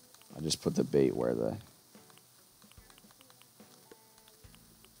 I just put the bait where the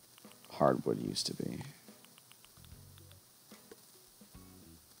hardwood used to be.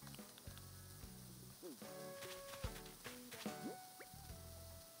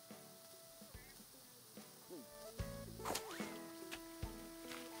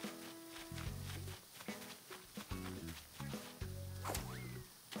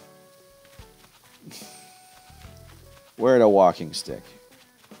 Where'd a walking stick?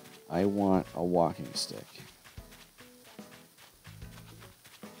 I want a walking stick.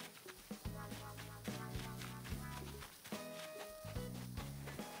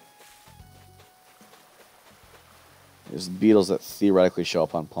 There's beetles that theoretically show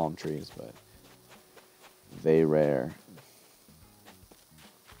up on palm trees, but they rare.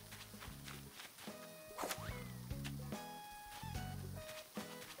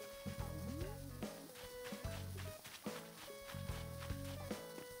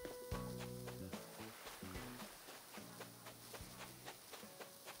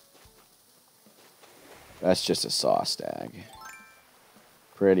 That's just a saw stag.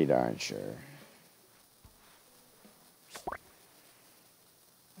 Pretty darn sure.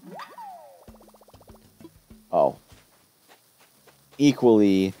 Oh.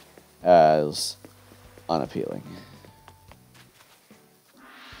 Equally as unappealing.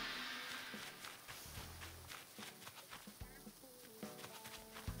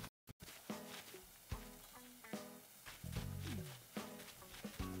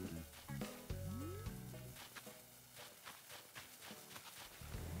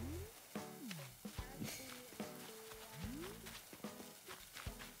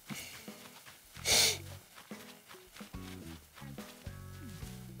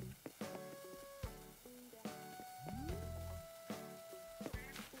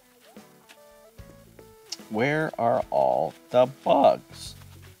 Where are all the bugs?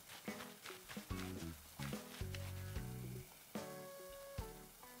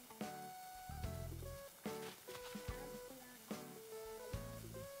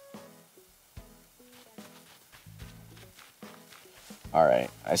 Alright,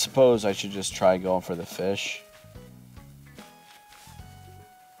 I suppose I should just try going for the fish.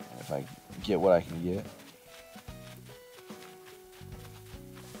 If I get what I can get.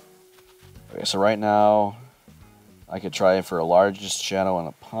 Okay, so right now, I could try for a largest shadow in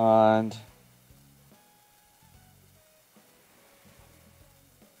a pond.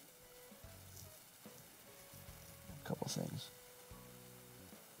 A couple things.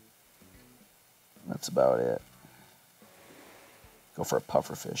 That's about it. Go for a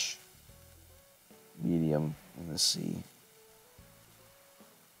pufferfish. Medium in the sea.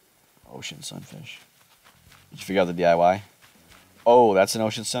 Ocean sunfish. Did you figure out the DIY? Oh, that's an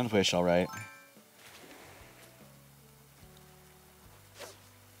ocean sunfish, all right.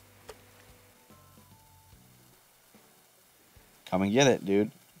 Come and get it,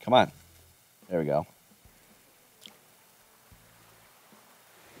 dude. Come on. There we go.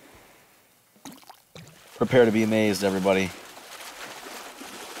 Prepare to be amazed, everybody.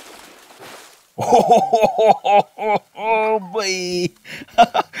 Oh, boy.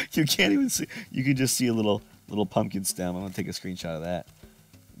 You can't even see. You can just see a little pumpkin stem. I'm going to take a screenshot of that.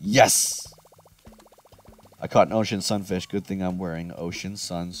 Yes! I caught an ocean sunfish. Good thing I'm wearing ocean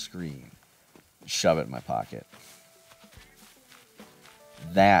sunscreen. Shove it in my pocket.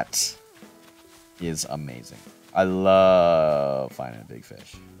 That is amazing. I love finding a big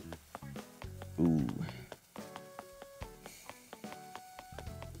fish. Ooh.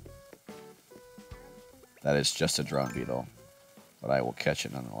 That is just a drone beetle, but I will catch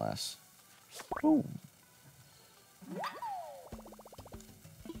it nonetheless. Ooh.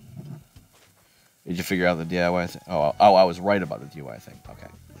 Did you figure out the DIY thing? Oh, I was right about the DIY thing. Okay.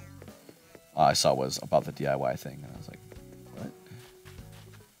 All I saw was about the DIY thing, and I was like, what?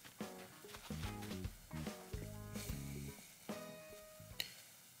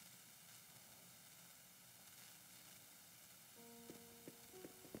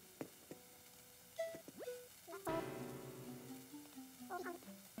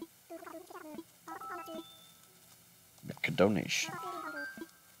 Make a donation.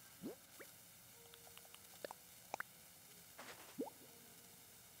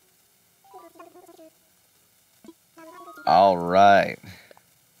 All right.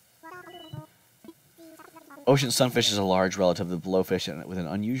 Ocean sunfish is a large relative of the blowfish with an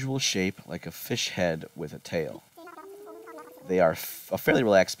unusual shape like a fish head with a tail. They are a fairly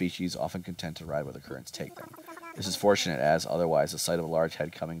relaxed species, often content to ride where the currents take them. This is fortunate as, otherwise, the sight of a large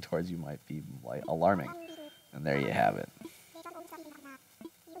head coming towards you might be alarming. And there you have it.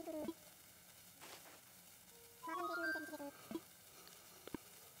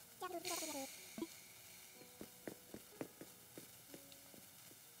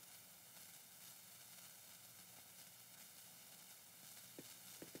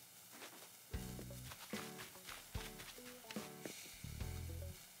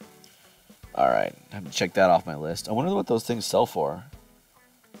 Alright, I have to check that off my list. I wonder what those things sell for.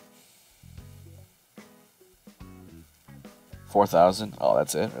 4,000? Oh,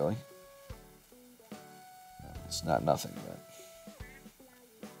 that's it, really? Let's It's not nothing, but...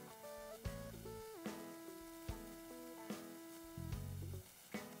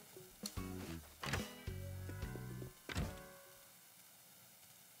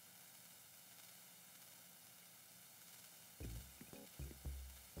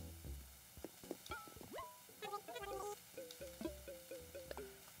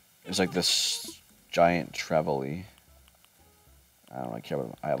 There's like this giant Trevally. I don't really care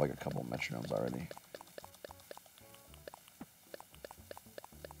about. I have like a couple metronomes already.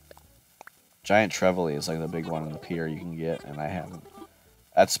 Giant Trevally is like the big one in the pier you can get, and I haven't.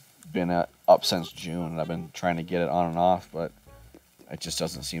 That's been up since June, and I've been trying to get it on and off, but it just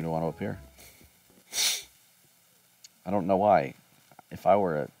doesn't seem to want to appear. I don't know why. If I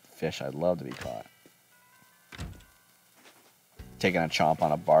were a fish, I'd love to be caught. Taking a chomp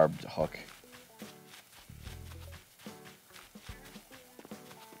on a barbed hook.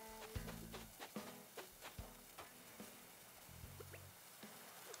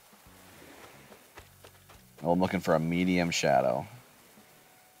 Oh, I'm looking for a medium shadow.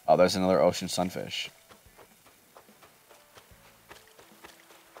 Oh, there's another ocean sunfish.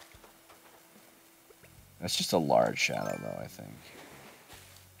 That's just a large shadow, though, I think.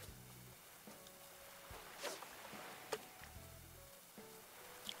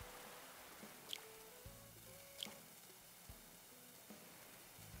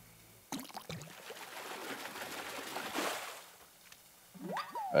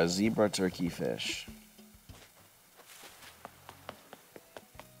 A zebra turkey fish.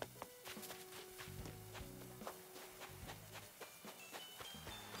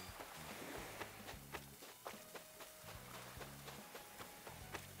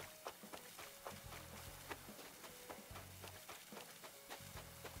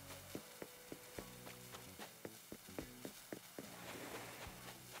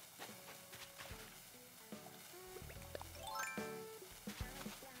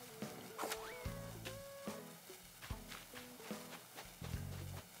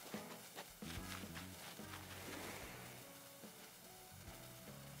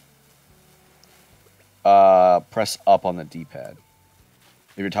 Press up on the D-pad.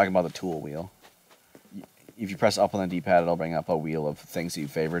 If you're talking about the tool wheel. If you press up on the D-pad, it'll bring up a wheel of things you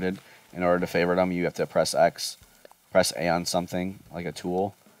favorited. In order to favorite them, you have to press X, press A on something, like a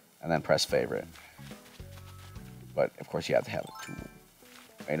tool, and then press favorite. But, of course, you have to have a tool.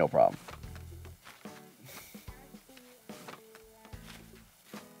 Ain't no problem.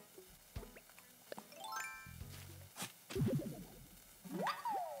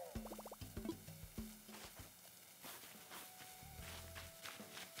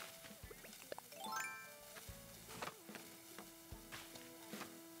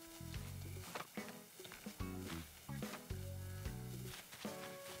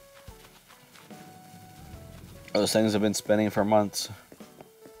 Those things have been spinning for months.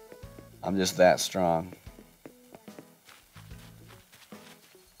 I'm just that strong.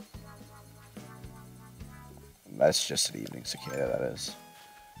 That's just an evening cicada, that is.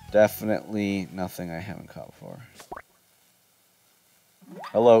 Definitely nothing I haven't caught before.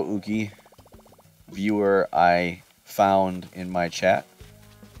 Hello, Uki. Viewer I found in my chat.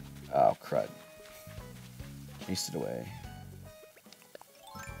 Oh, crud. Chased it away.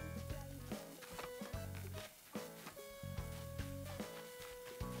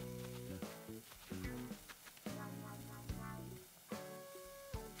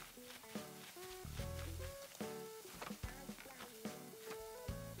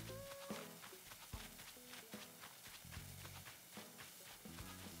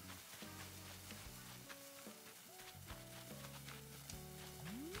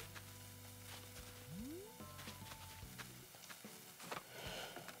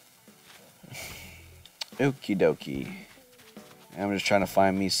 Okie dokie. I'm just trying to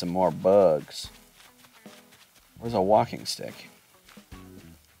find me some more bugs. Where's a walking stick?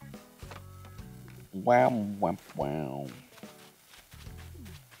 Wow, wow, wow.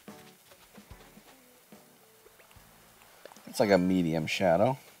 It's like a medium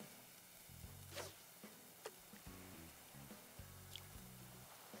shadow.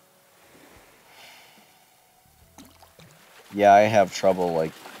 Yeah, I have trouble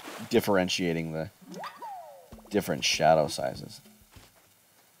like differentiating the different shadow sizes.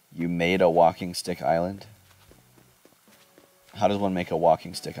 You made a walking stick island? How does one make a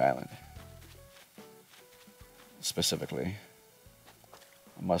walking stick island? Specifically.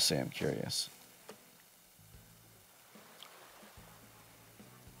 I must say I'm curious.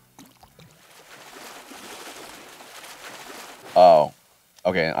 Oh.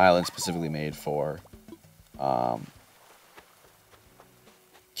 Okay, an island specifically made for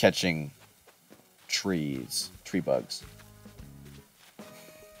catching trees, tree bugs.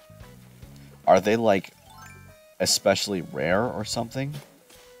 Are they like especially rare or something?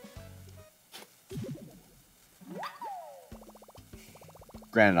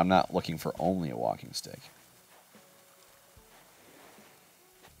 Granted, I'm not looking for only a walking stick.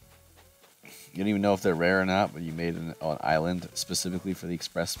 You don't even know if they're rare or not, but you made an island specifically for the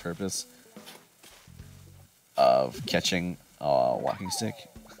express purpose of catching a walking stick.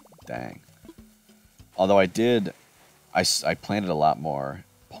 Dang. Although I planted a lot more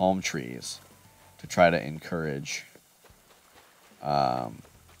palm trees to try to encourage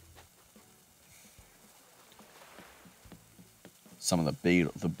some of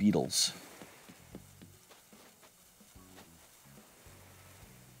the beetles.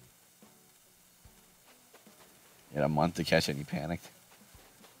 You had a month to catch it and you panicked?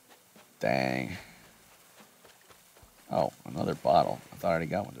 Dang. Oh, another bottle. I thought I already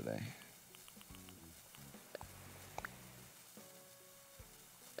got one today.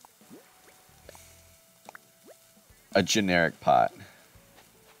 A generic pot.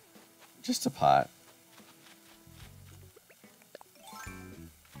 Just a pot.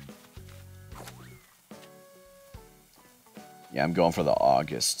 Yeah, I'm going for the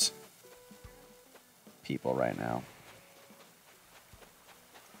August people right now.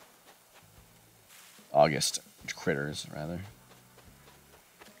 August critters, rather.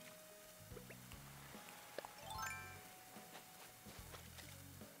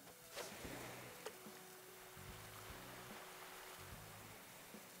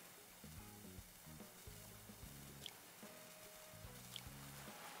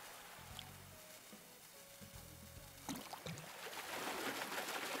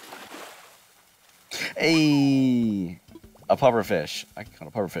 Hey, a pufferfish. I caught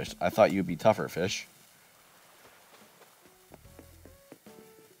a pufferfish. I thought you'd be tougher fish.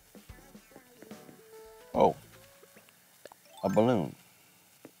 Oh, a balloon.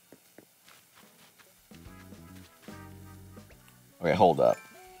 Okay, hold up.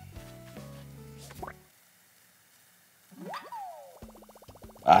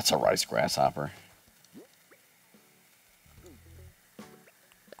 That's a rice grasshopper.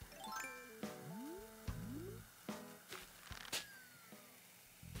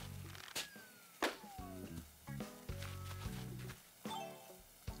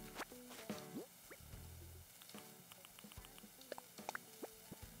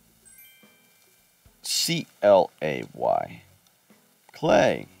 C-L-A-Y.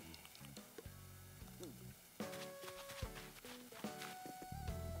 Clay.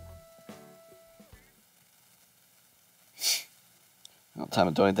 Well, time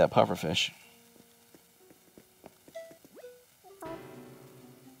to donate that pufferfish.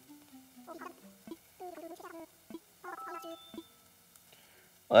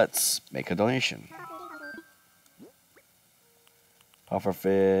 Let's make a donation.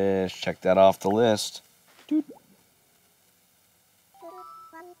 Pufferfish, check that off the list. Doot.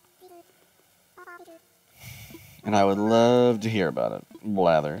 And I would love to hear about it.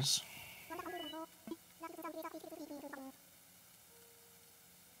 Blathers.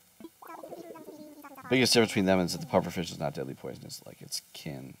 Biggest difference between them is that the pufferfish is not deadly poisonous, like its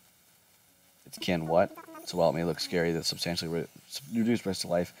kin. Its kin what? So while it may look scary, that substantially reduced risk to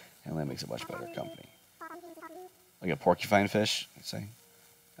life and that makes it much better company. Like a porcupine fish, I'd say.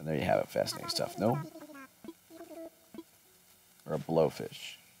 And there you have it, fascinating stuff. No? Or a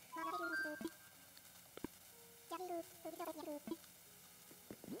blowfish.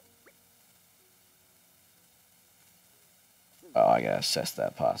 Oh, I gotta assess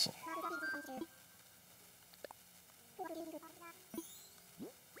that fossil.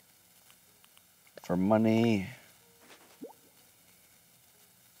 For money.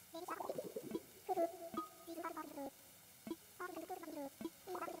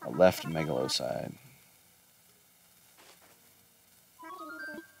 A left megalocide.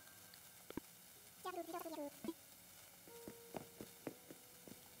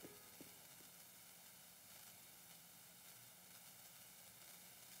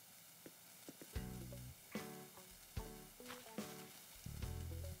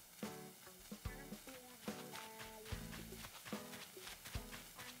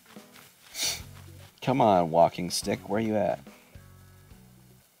 Come on, walking stick, where you at?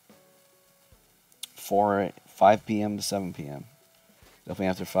 5 p.m. to 7 p.m. Definitely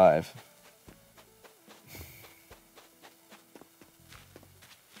after 5.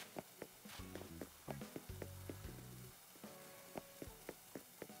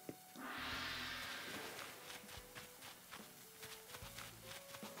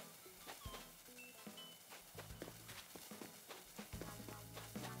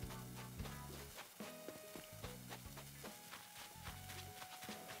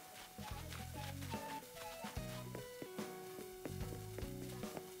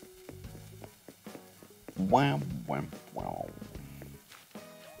 Wham, wham, wow.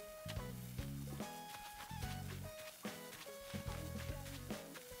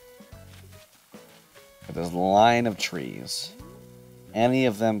 There's a line of trees. Any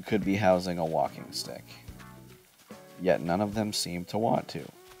of them could be housing a walking stick. Yet none of them seem to want to.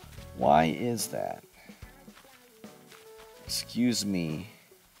 Why is that? Excuse me.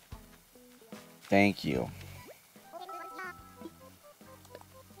 Thank you.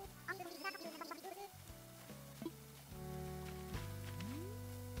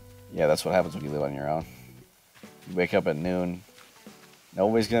 Yeah, that's what happens when you live on your own. You wake up at noon.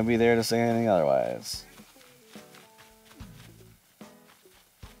 Nobody's gonna be there to say anything otherwise.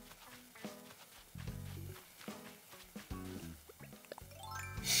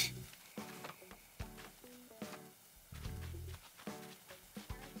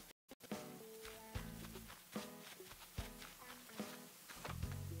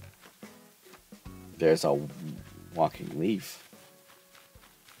 There's a walking leaf.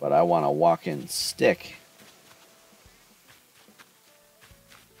 But I want a walking stick.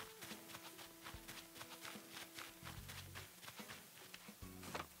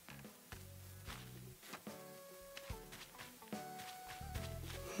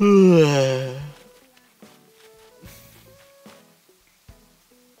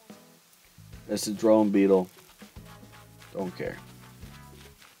 It's a drone beetle. Don't care.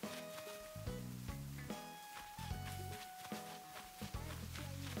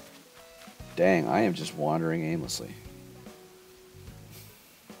 Dang, I am just wandering aimlessly.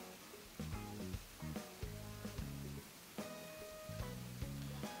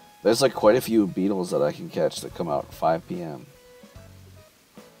 There's like quite a few beetles that I can catch that come out at 5 p.m.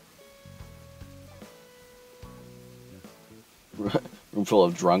 Room full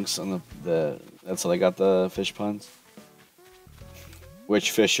of drunks on the that's how they got the fish puns.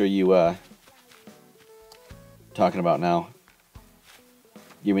 Which fish are you talking about now?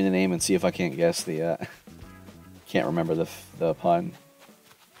 Give me the name and see if I can't guess the can't remember the pun.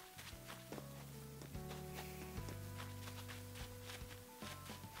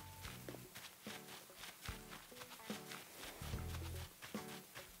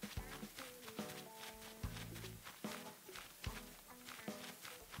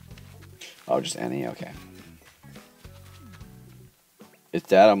 Oh, just any, okay. Is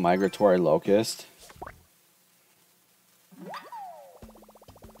that a migratory locust?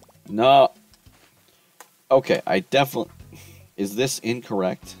 No. Okay, I definitely... Is this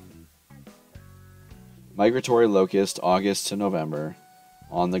incorrect? Migratory locust, August to November,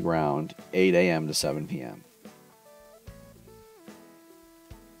 on the ground, 8 a.m. to 7 p.m.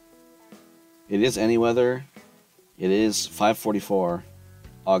 It is any weather. It is 5:44,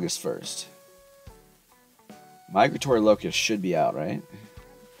 August 1st. Migratory locust should be out, right?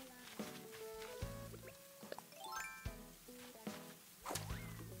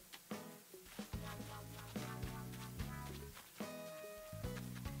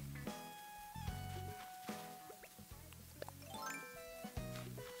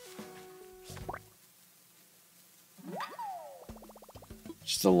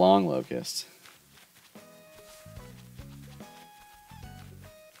 Just a long locust.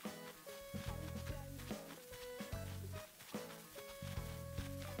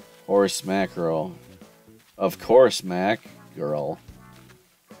 Horse mackerel. Of course, Mac girl.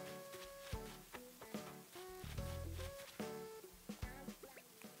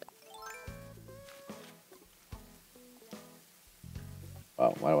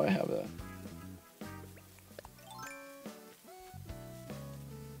 Wow, why do I have that?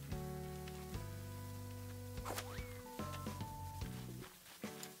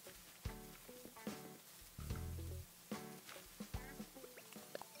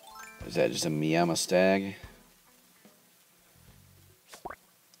 Is that just a Miyama stag?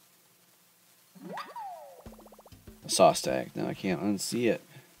 I saw a stag. Now I can't unsee it.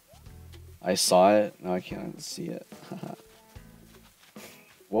 I saw it. Now I can't unsee it.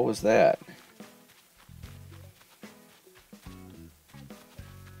 What was that?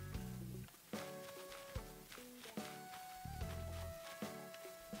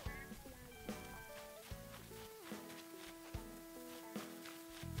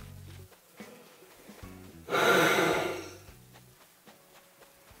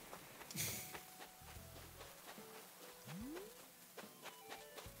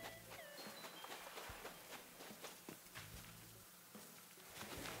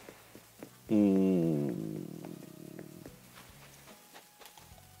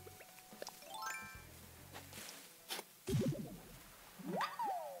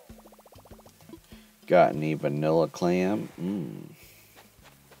 Got any vanilla clam?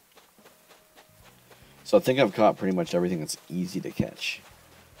 So I think I've caught pretty much everything that's easy to catch.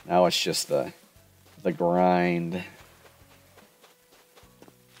 Now it's just the grind.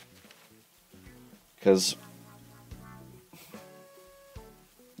 Because,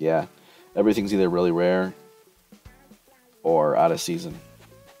 yeah, everything's either really rare or out of season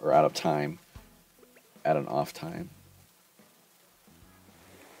or out of time at an off time.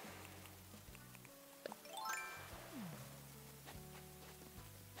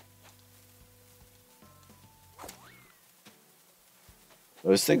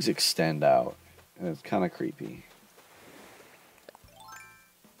 Those things extend out, and it's kind of creepy.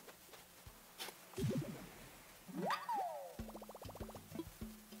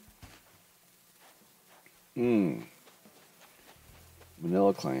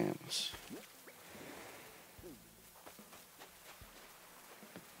 Vanilla clams.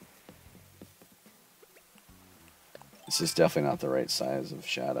 This is definitely not the right size of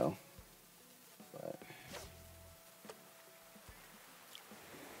shadow. But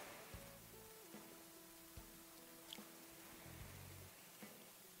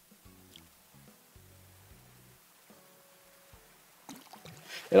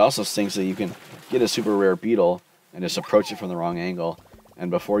it also stinks that you can get a super rare beetle and just approach it from the wrong angle,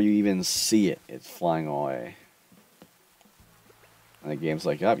 and before you even see it, it's flying away. And the game's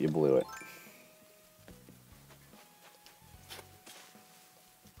like, oh, you blew it.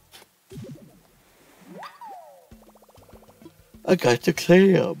 I got the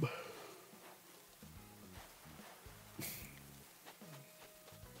clam.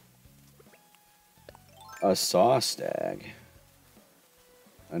 A saw stag.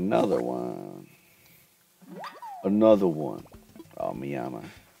 Another one. Another one. Oh, Miyama.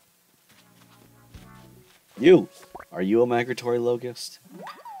 You! Are you a migratory locust?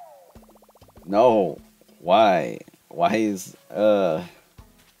 No. Why? Why is, How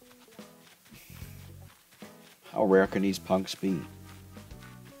rare can these punks be?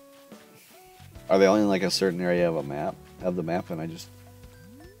 Are they only in like a certain area of the map, and I just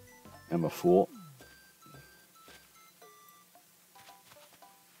am a fool?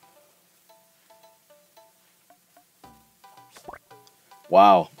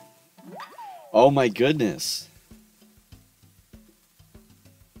 Wow. Oh my goodness.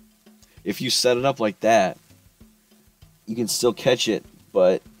 If you set it up like that, you can still catch it,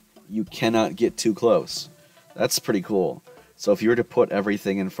 but you cannot get too close. That's pretty cool. So if you were to put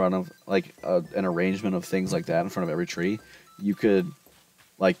everything in front of, like, an arrangement of things like that in front of every tree, you could,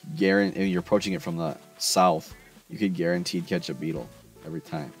 like, guarantee, you're approaching it from the south, you could guaranteed catch a beetle every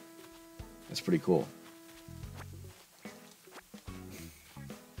time. That's pretty cool.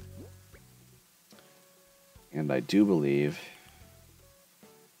 And I do believe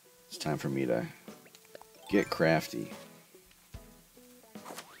it's time for me to get crafty.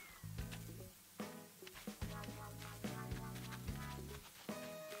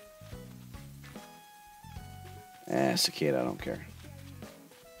 Cicada, I don't care.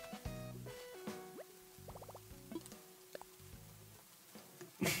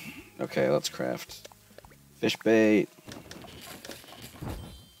 Okay, let's craft fish bait.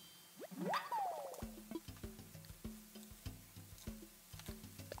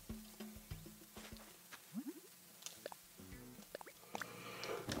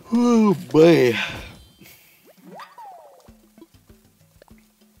 Oh boy.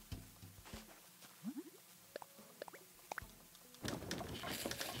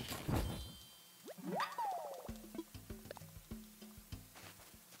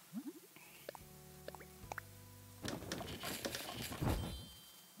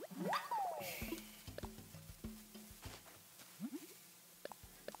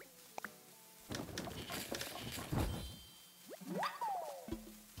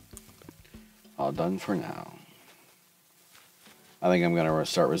 All done for now. I think I'm gonna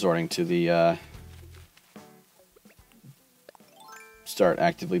start resorting to the start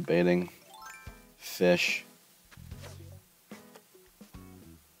actively baiting fish.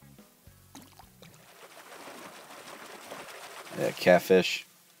 Yeah, catfish.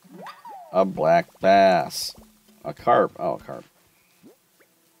 A black bass. A carp. Oh, a carp.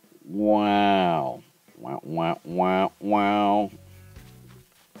 Wow. Wow, wow, wow, wow.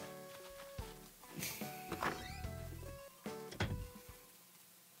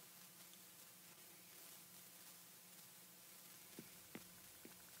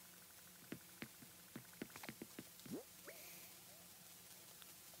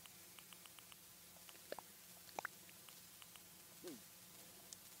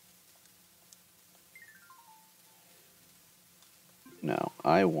 Now,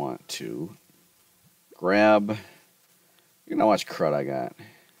 I want to grab... You know how much crud I got.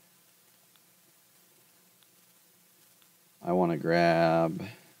 I want to grab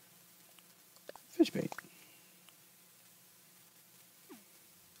fish bait.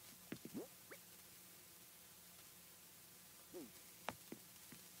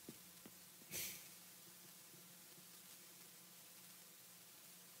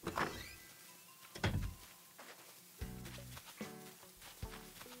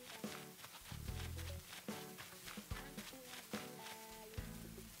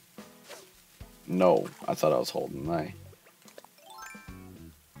 No, I thought I was holding my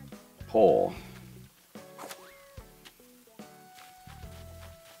pole.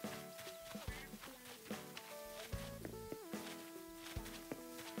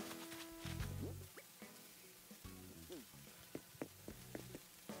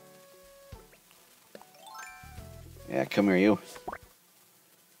 Yeah, come here, you.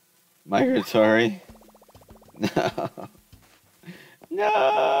 Migratory. No.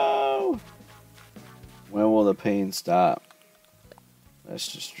 No! When will the pain stop? Let's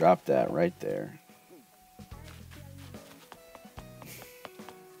just drop that right there.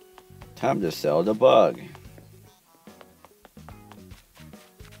 Time to sell the bug.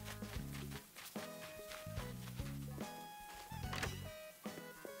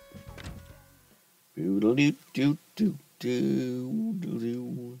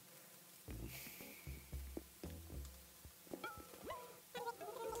 Doodle-doo-doo-doo-doo-doo-doo.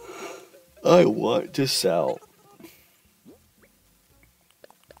 I want to sell.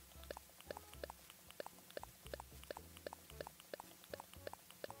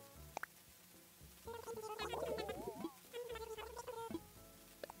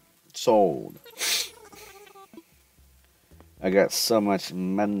 Sold. I got so much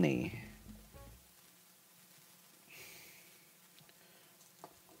money.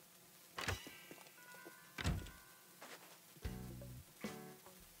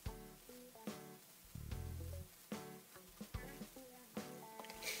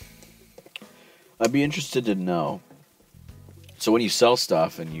 I'd be interested to know. So when you sell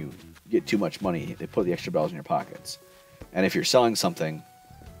stuff and you get too much money, they put the extra bells in your pockets. And if you're selling something,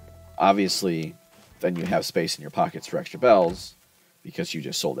 obviously, then you have space in your pockets for extra bells because you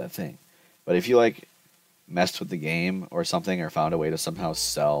just sold that thing. But if you like messed with the game or something or found a way to somehow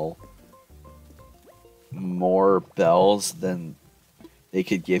sell more bells than they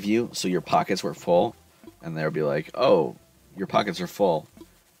could give you, so your pockets were full, and they'll be like, oh, your pockets are full,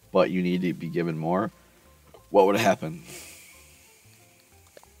 but you need to be given more, what would happen?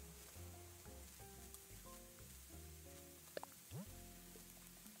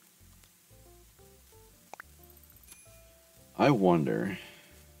 I wonder.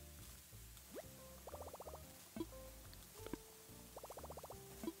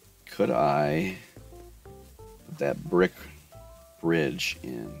 Could I put that brick bridge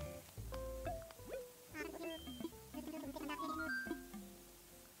in?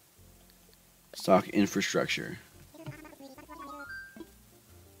 Stock infrastructure.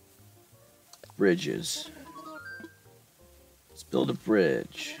 Bridges. Let's build a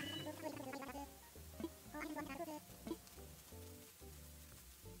bridge.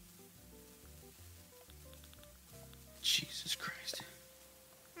 Jesus Christ.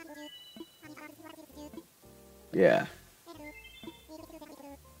 Yeah.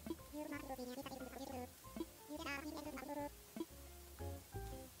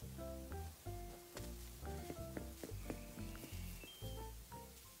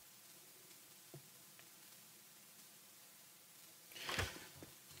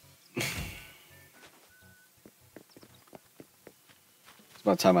 It's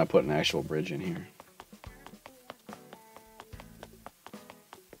about time I put an actual bridge in here.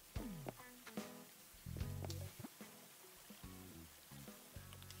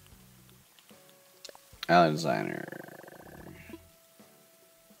 Island designer.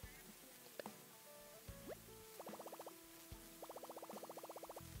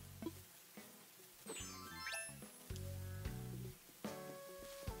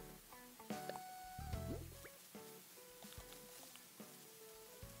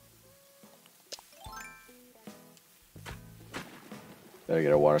 Better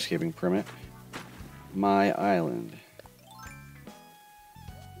get a waterscaping permit. My island.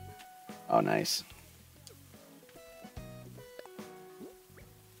 Oh, nice.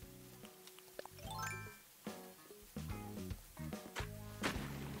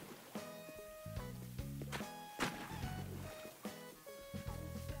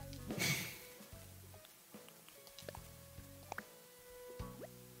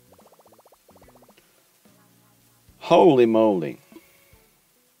 Holy moly.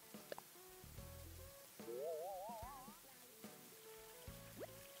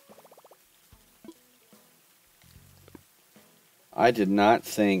 I did not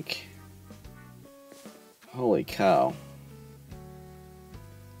think... Holy cow.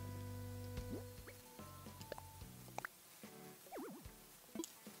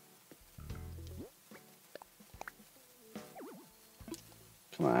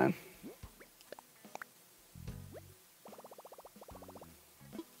 Come on.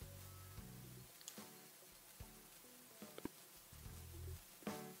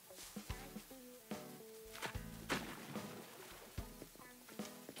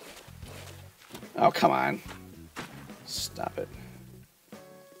 Oh, come on. Stop it.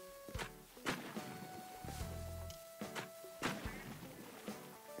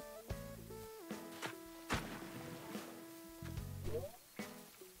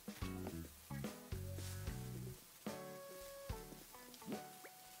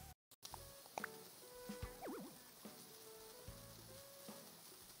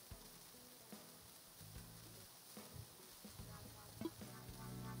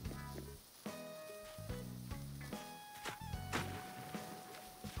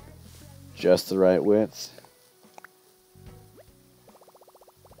 Just the right width.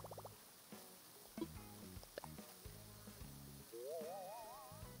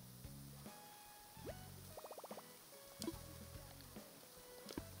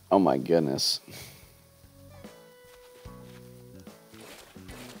 Oh my goodness.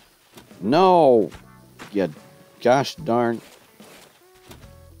 No! Yeah, gosh darn.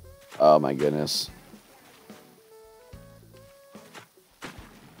 Oh my goodness.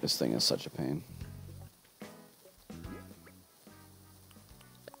 This thing is such a pain.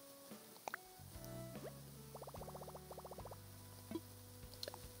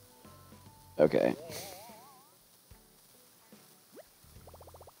 Okay.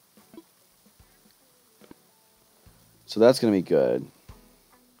 So that's going to be good.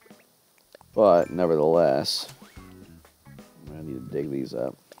 But, nevertheless, I'm going to need to dig these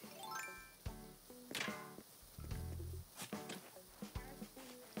up.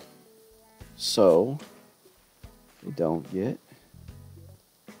 So, they don't get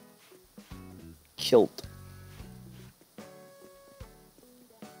kilt.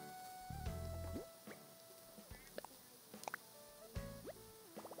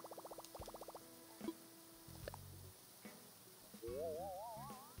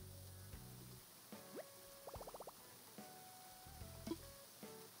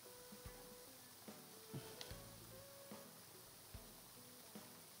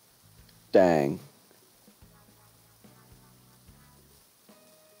 Dang.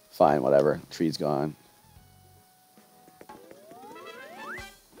 Fine, whatever. Tree's gone.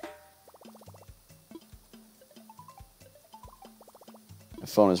 My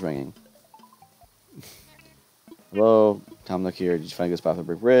phone is ringing. Hello, Tom Nook here. Did you find a good spot for the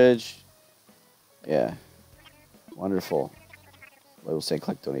brick bridge? Yeah. Wonderful. I will say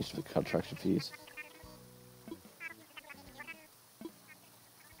collect donations for construction fees.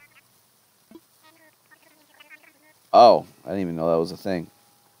 Oh, I didn't even know that was a thing.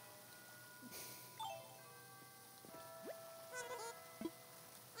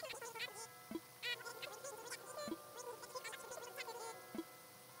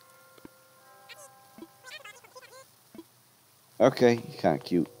 Okay, kind of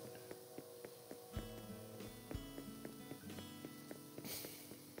cute.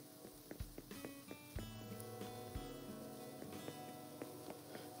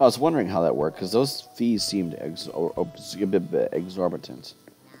 I was wondering how that worked, because those fees seemed a bit exorbitant.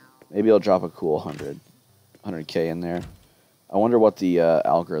 Maybe I'll drop a cool 100K in there. I wonder what the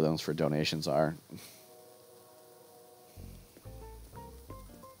algorithms for donations are.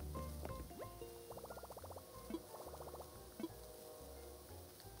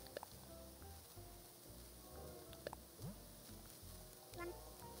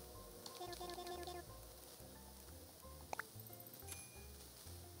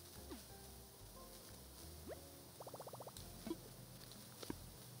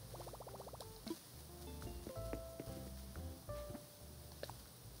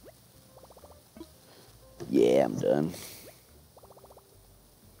 Yeah, I'm done.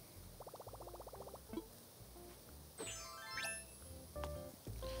 I'm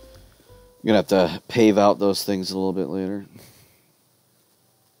gonna have to pave out those things a little bit later.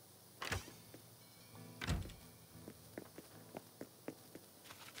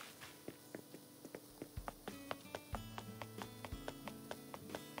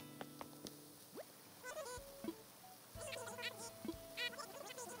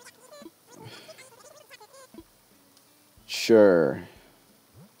 Sure.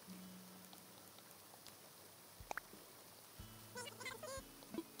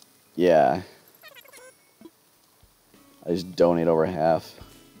 Yeah. I I just donate over half.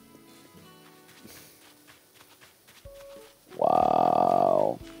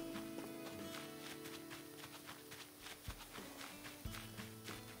 Wow.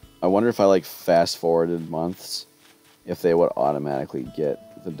 I wonder if I like fast forwarded months, if they would automatically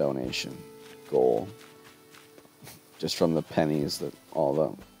get the donation goal. Just from the pennies that all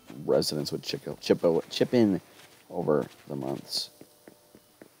the residents would chip in over the months.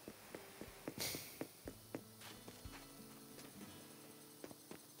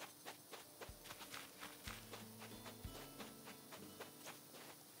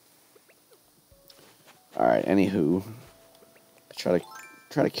 All right. Anywho, try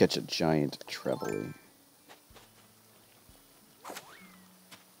to catch a giant Trevally.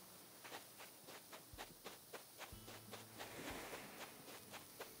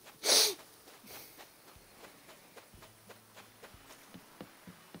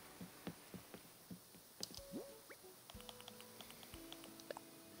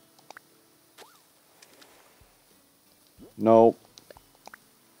 Nope.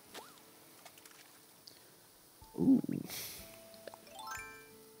 Ooh.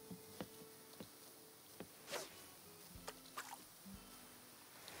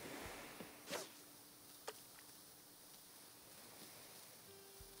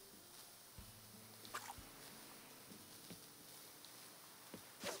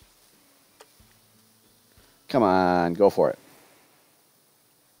 Come on, go for it.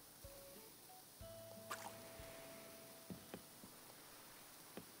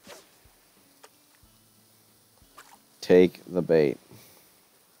 Take the bait.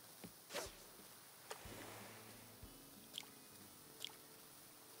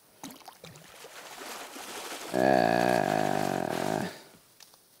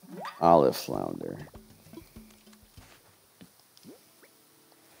 Olive flounder.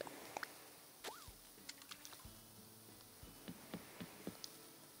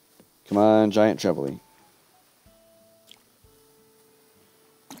 Come on, giant Trevally.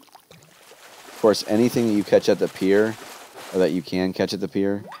 Of course, anything that you catch at the pier, or that you can catch at the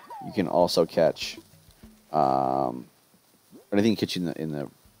pier, you can also catch. Anything you catch in the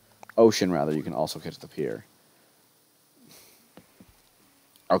ocean, rather, you can also catch at the pier.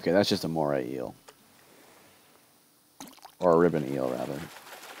 Okay, that's just a moray eel. Or a ribbon eel, rather.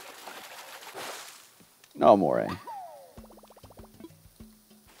 No, moray.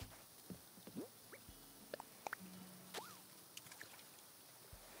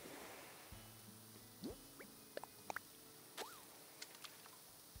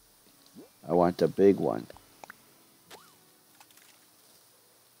 I want a big one.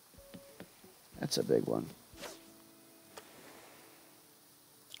 That's a big one.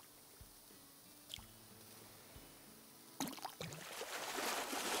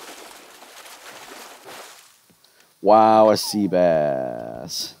 Wow, a sea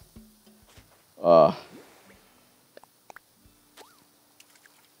bass.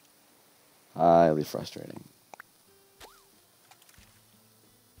 Highly frustrating.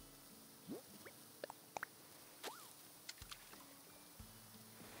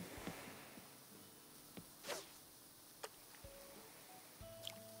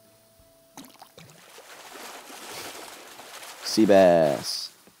 Sea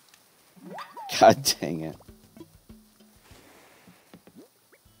bass. God dang it.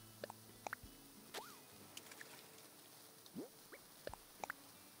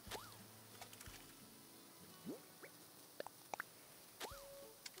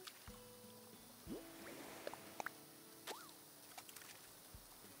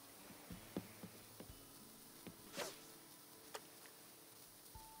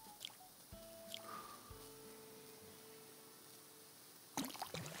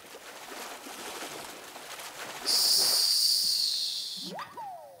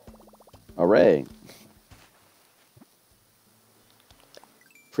 Hooray.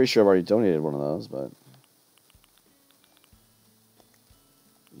 Pretty sure I've already donated one of those, but...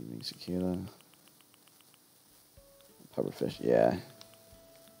 Evening cicada. Pufferfish, yeah.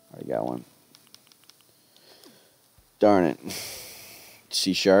 Already got one. Darn it.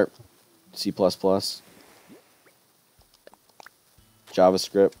 C#, C++,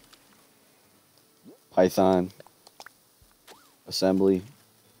 JavaScript, Python, assembly.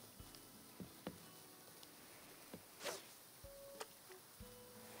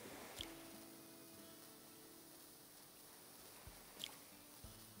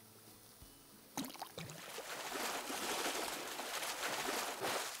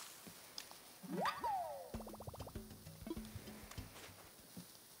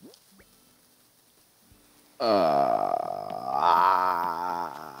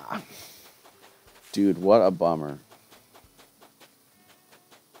 Dude, what a bummer.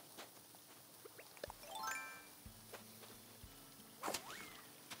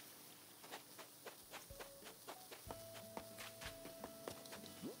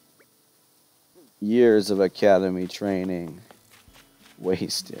 Years of academy training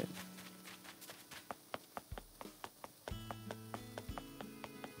wasted.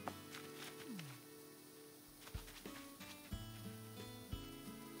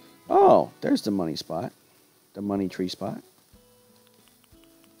 Oh, there's the money spot. The money tree spot.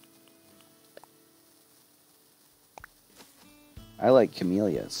 I like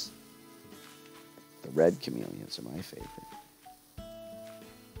camellias. The red camellias are my favorite.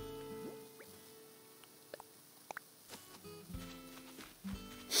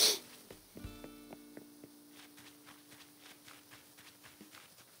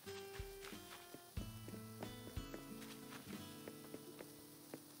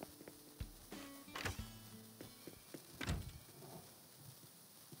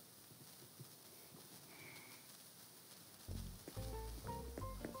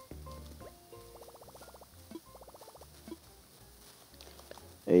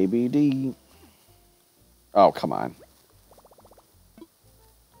 ABD. Oh, come on.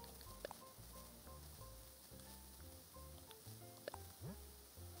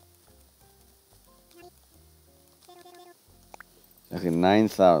 Okay,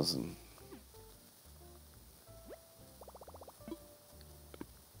 9,000.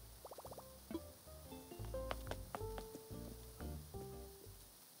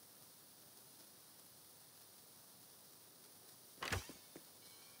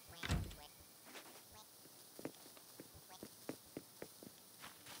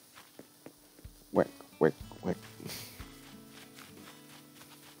 Wick, wick, wick.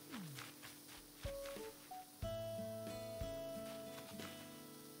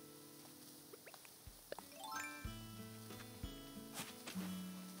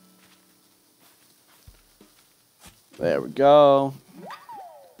 There we go.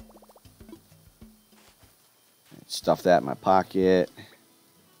 Stuff that in my pocket.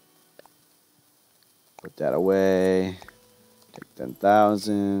 Put that away. Take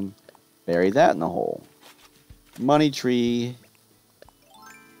 10,000. Bury that in the hole. Money tree.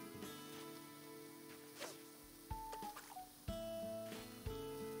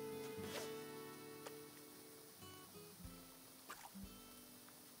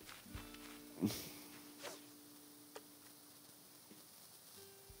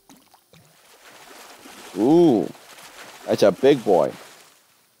 Ooh, that's a big boy.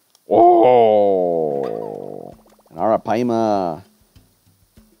 Oh, an Arapaima.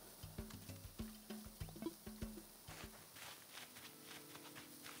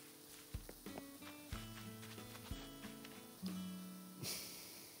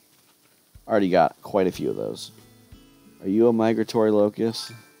 Already got quite a few of those. Are you a migratory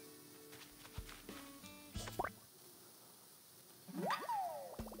locust?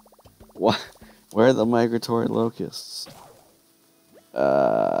 What? Where are the migratory locusts? They're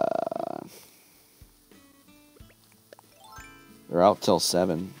out till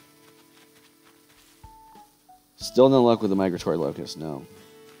 7. Still no luck with the migratory locust, no.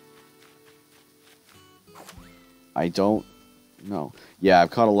 I don't know. Yeah,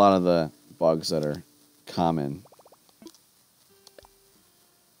 I've caught a lot of the bugs that are common.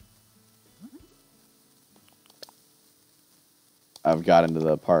 I've gotten to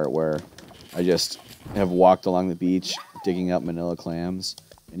the part where I just have walked along the beach digging up manila clams,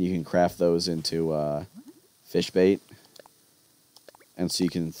 and you can craft those into fish bait. And so you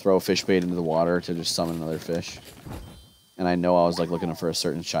can throw fish bait into the water to just summon another fish. And I know I was like looking for a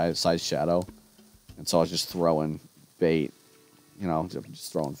certain size shadow, and so I was just throwing bait, you know,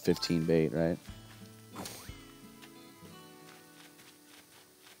 just throwing 15 bait, right?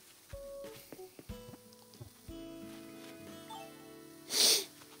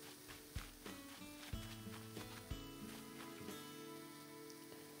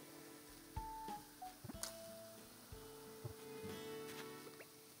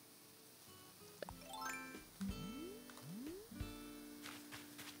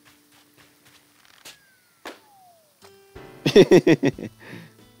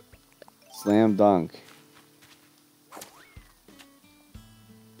 Slam dunk.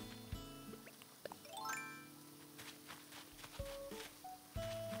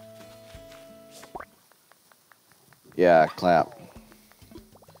 Yeah, clap.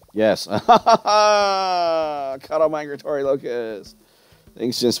 Yes. Caught a migratory locust.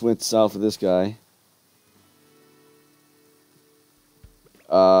 Things just went south with this guy.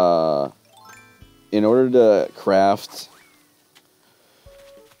 In order to craft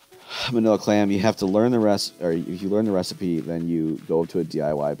manila clam, you have to learn the or if you learn the recipe, then you go to a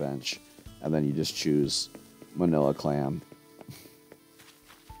DIY bench, and then you just choose manila clam.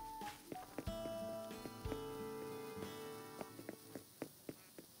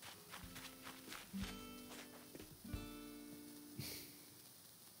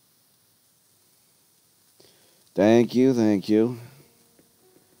 Thank you, thank you.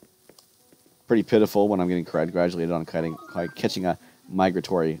 Pretty pitiful when I'm getting congratulated on catching a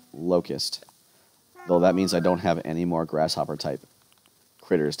migratory locust. Though that means I don't have any more grasshopper type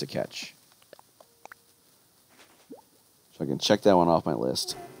critters to catch. So I can check that one off my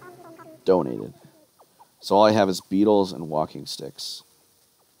list. Donated. So all I have is beetles and walking sticks.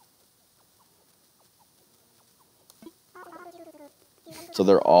 So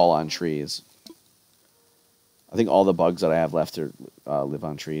they're all on trees. I think all the bugs that I have left live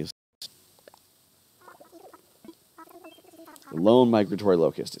on trees. The lone migratory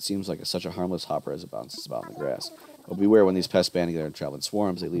locust. It seems like such a harmless hopper as it bounces about in the grass. But beware, when these pests band together and travel in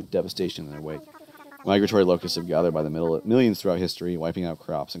swarms, they leave devastation in their wake. Migratory locusts have gathered by the millions throughout history, wiping out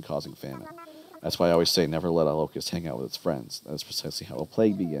crops and causing famine. That's why I always say never let a locust hang out with its friends. That's precisely how a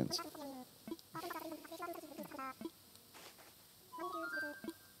plague begins.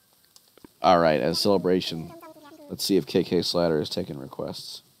 Alright, as a celebration, let's see if KK Slider has taken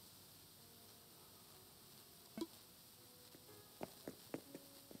requests.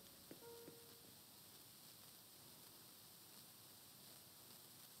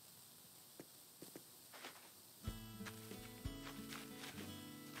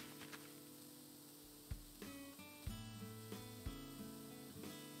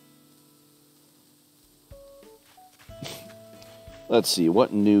 Let's see,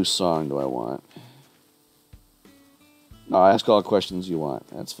 what new song do I want? No, ask all questions you want.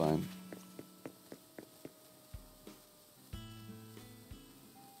 That's fine.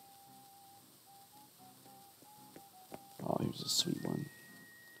 Oh, here's a sweet one.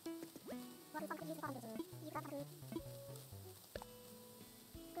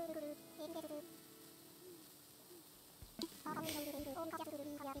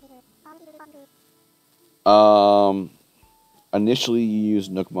 Initially you use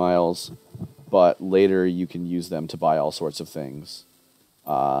Nook Miles, but later you can use them to buy all sorts of things.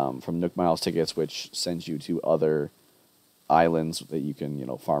 From Nook Miles tickets, which sends you to other islands that you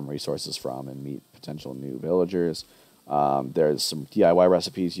can, farm resources from and meet potential new villagers. There's some DIY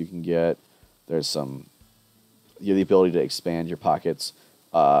recipes you can get. There's the ability to expand your pockets.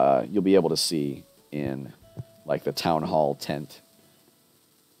 You'll be able to see in, like, the town hall tent.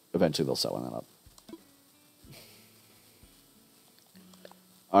 Eventually they'll set one up.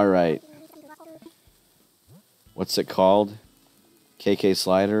 Alright. What's it called? KK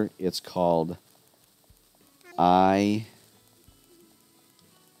Slider. It's called I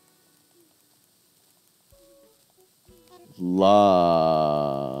Love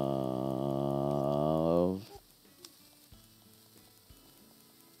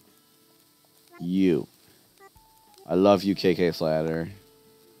You. I love you, KK Slider.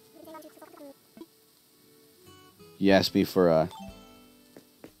 You asked me for a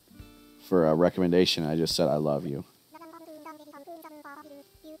recommendation. I just said I love you.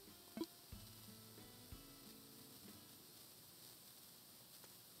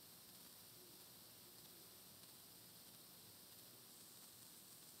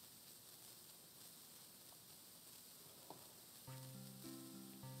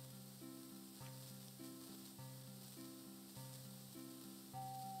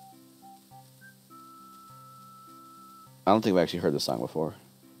 I don't think I've actually heard this song before.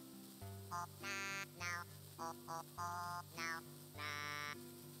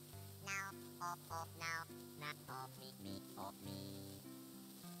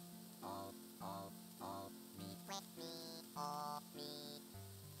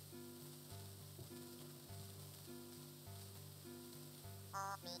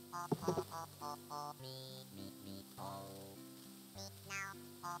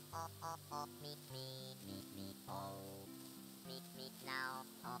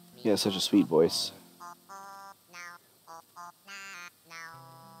 Yeah, such a sweet voice.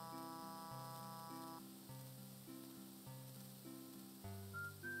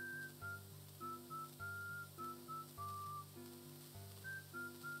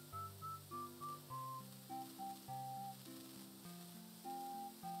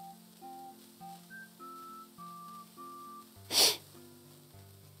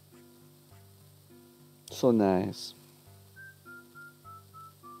 So nice.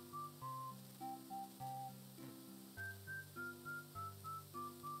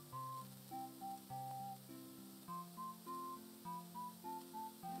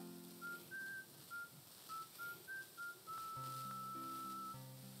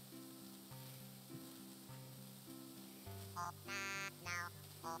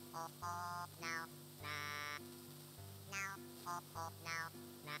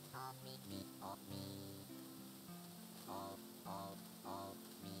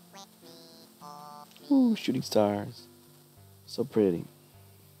 Ooh, shooting stars. So pretty.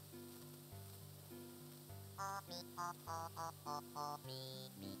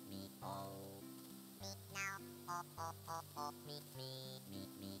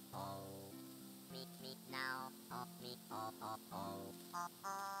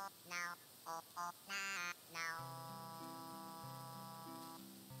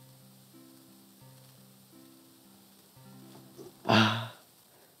 Ah,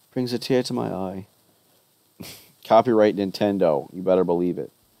 brings a tear to my eye. Copyright Nintendo. You better believe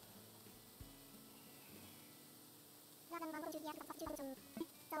it.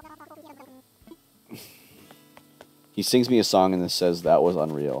 He sings me a song and this says that was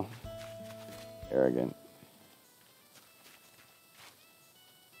unreal. Arrogant.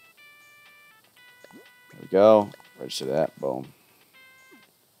 There we go. Register that. Boom.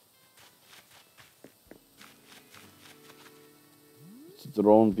 It's a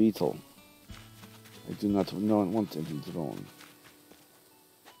drone beetle. I do not want any drone.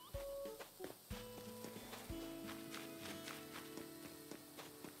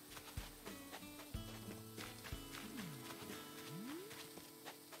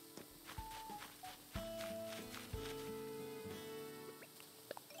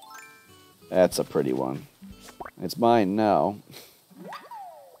 That's a pretty one. It's mine now.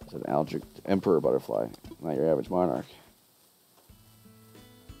 It's an Aldrich Emperor butterfly, not your average monarch.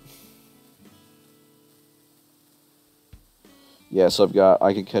 Yeah, so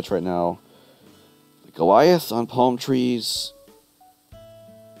I can catch right now the Goliath on palm trees,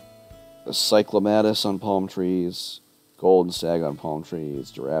 the Cyclomatus on palm trees, Golden Stag on palm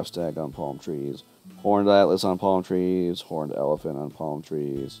trees, Giraffe Stag on palm trees, Horned Atlas on palm trees, Horned Elephant on palm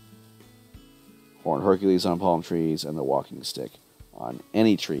trees, Horned Hercules on palm trees, and the Walking Stick on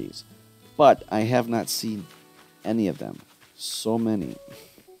any trees. But I have not seen any of them. So many.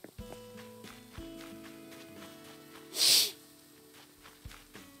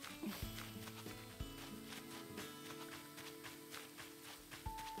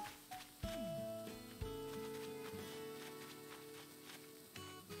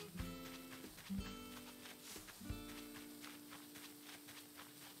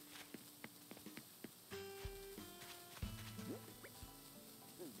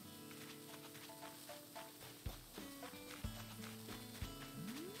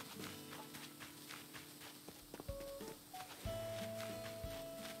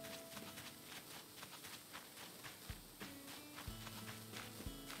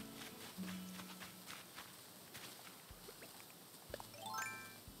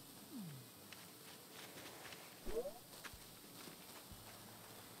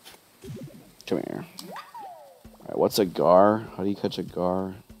 Come here. Alright, what's a gar? How do you catch a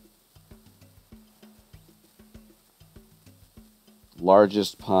gar?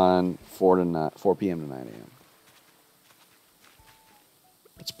 Largest pond, 4 p.m. to 9 a.m.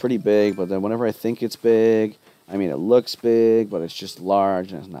 It's pretty big, but then whenever I think it's big, I mean, it looks big, but it's just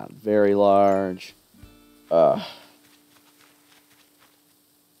large, and it's not very large.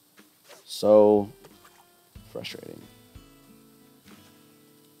 So frustrating.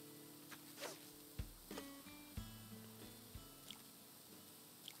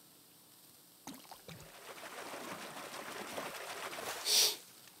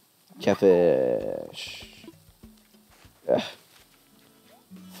 Catfish.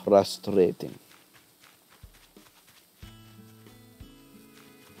 Frustrating.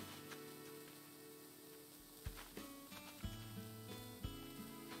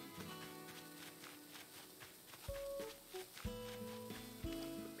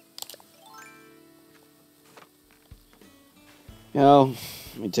 You know,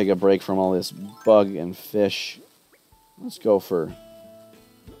 let me take a break from all this bug and fish. Let's go for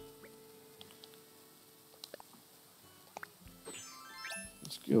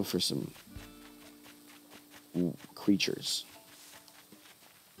some creatures.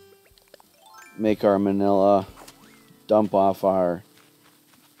 Make our manila, dump off our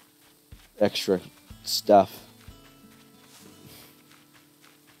extra stuff.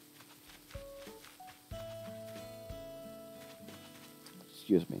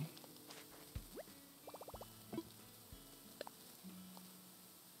 Excuse me.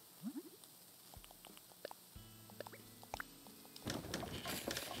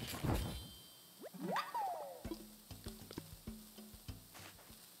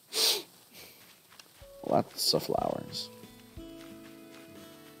 Lots of flowers.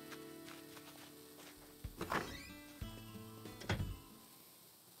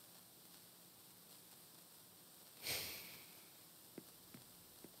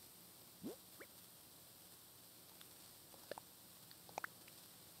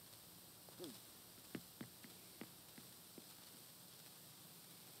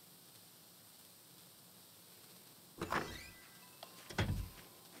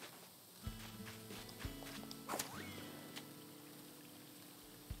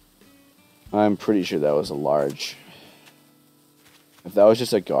 I'm pretty sure that was a large. If that was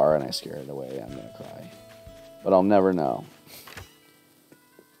just a Gar and I scared it away, I'm gonna cry. But I'll never know.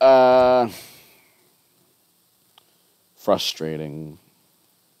 Frustrating.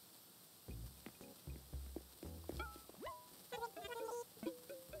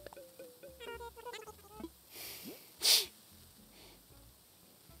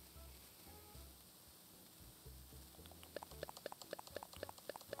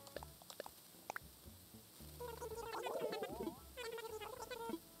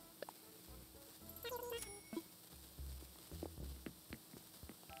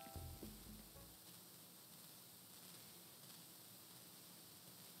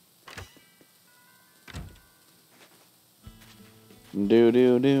 Do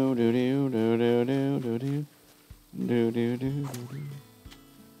do do do do do do do do do do do do do.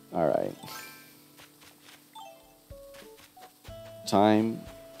 All right. Time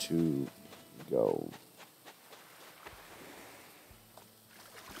to go.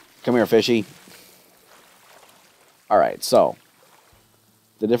 Come here, fishy. All right, so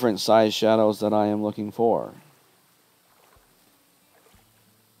the different size shadows that I am looking for.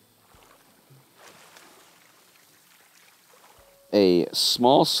 A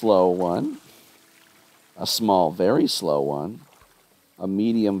small, slow one, a small, very slow one, a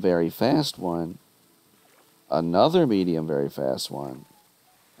medium, very fast one, another medium, very fast one,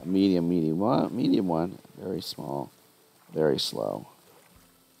 a medium one, very small, very slow.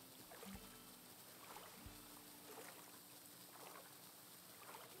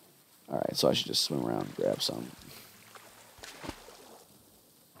 All right, so I should just swim around and grab some.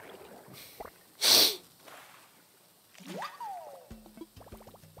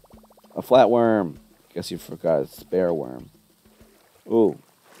 A flatworm. Guess you forgot a spare worm. Ooh,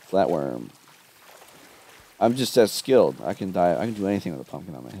 flatworm. I'm just that skilled. I can do anything with a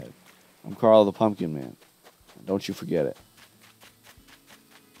pumpkin on my head. I'm Carl the Pumpkin Man. Don't you forget it.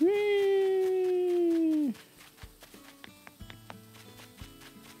 Whee!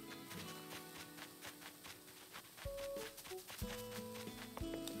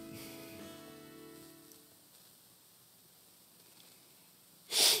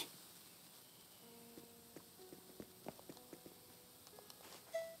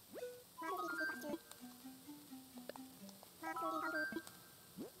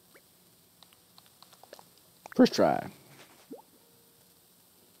 First try.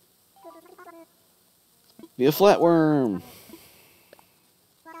 Be a flatworm.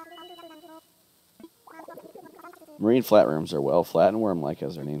 Marine flatworms are well flat and worm-like,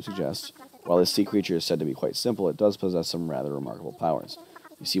 as their name suggests. While this sea creature is said to be quite simple, it does possess some rather remarkable powers.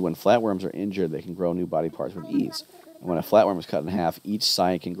 You see, when flatworms are injured, they can grow new body parts with ease. And when a flatworm is cut in half, each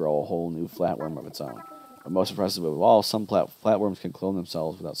side can grow a whole new flatworm of its own. But most impressive of all, some flatworms can clone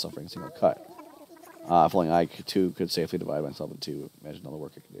themselves without suffering a single cut. If only I, too, could safely divide myself in two. Imagine all the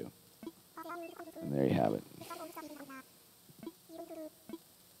work I could do. And there you have it.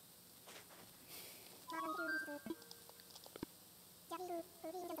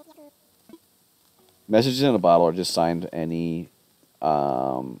 Messages in a bottle are just signed any...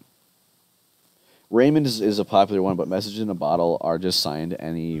 Raymond is a popular one, but messages in a bottle are just signed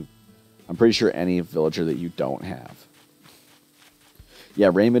any... I'm pretty sure any villager that you don't have. Yeah,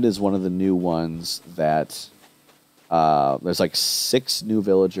 Raymond is one of the new ones that... there's like 6 new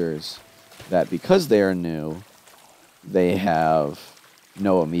villagers that, because they are new, they have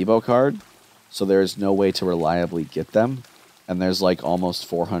no amiibo card, so there's no way to reliably get them. And there's like almost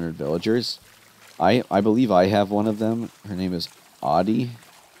 400 villagers. I believe I have one of them. Her name is Audie.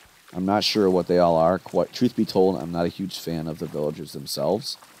 I'm not sure what they all are. Truth be told, I'm not a huge fan of the villagers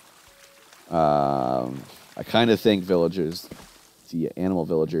themselves. I kind of think villagers, the animal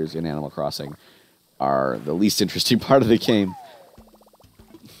villagers in Animal Crossing, are the least interesting part of the game.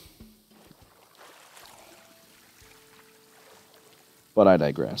 But I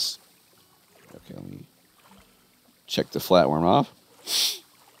digress. Okay, let me check the flatworm off.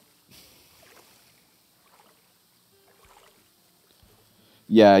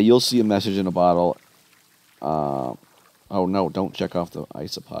 Yeah, you'll see a message in a bottle. Oh no, don't check off the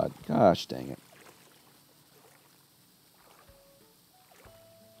isopod. Gosh dang it.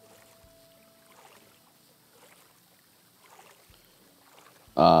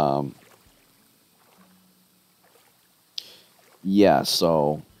 Yeah,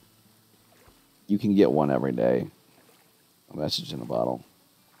 so you can get one every day. A message in a bottle.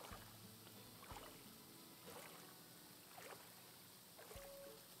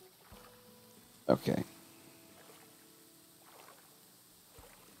 Okay.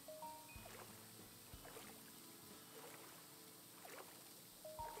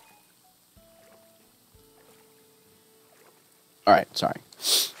 All right, sorry.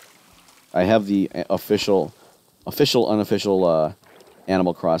 I have the unofficial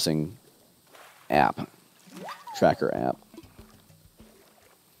Animal Crossing app, tracker app.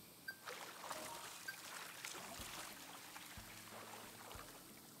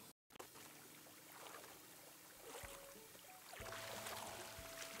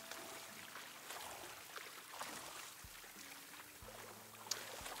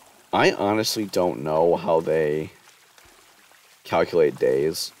 I honestly don't know how they calculate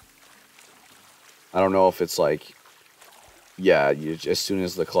days. I don't know if it's like, yeah, as soon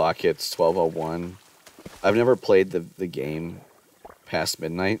as the clock hits 12:01. I've never played the game past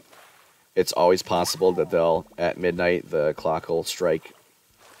midnight. It's always possible that at midnight the clock will strike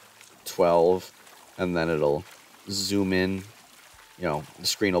 12, and then it'll zoom in. The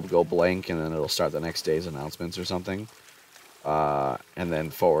screen will go blank, and then it'll start the next day's announcements or something. And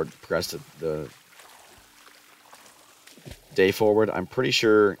then progress to the day forward. I'm pretty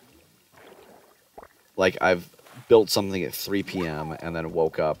sure, like, I've built something at 3 p.m. and then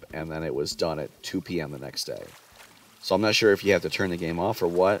woke up, and then it was done at 2 p.m. the next day. So I'm not sure if you have to turn the game off or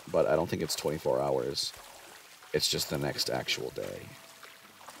what, but I don't think it's 24 hours. It's just the next actual day.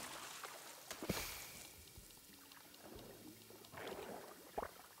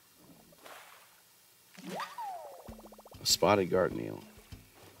 A spotted garden eel.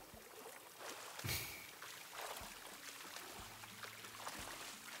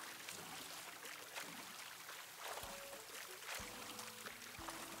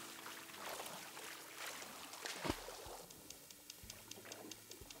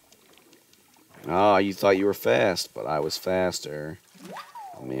 Ah, you thought you were fast, but I was faster.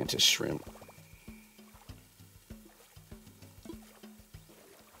 A mantis shrimp.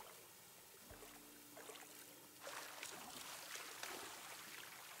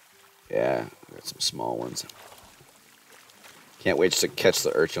 Yeah, I got some small ones. Can't wait to catch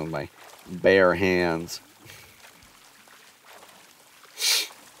the urchin with my bare hands.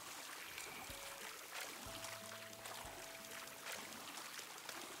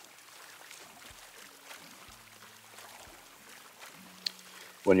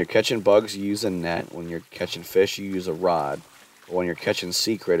 When you're catching bugs, you use a net. When you're catching fish, you use a rod. But when you're catching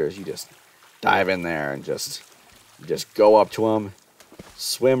sea critters, you just dive in there and just go up to them,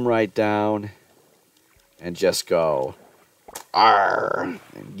 swim right down, and just go, arr,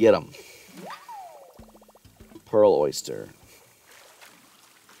 and get them. Pearl oyster.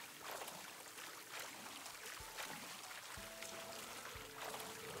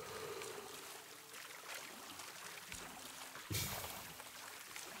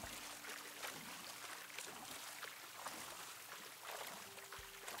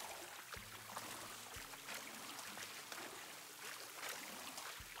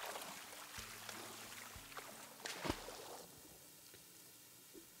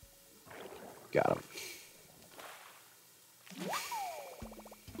 Got him.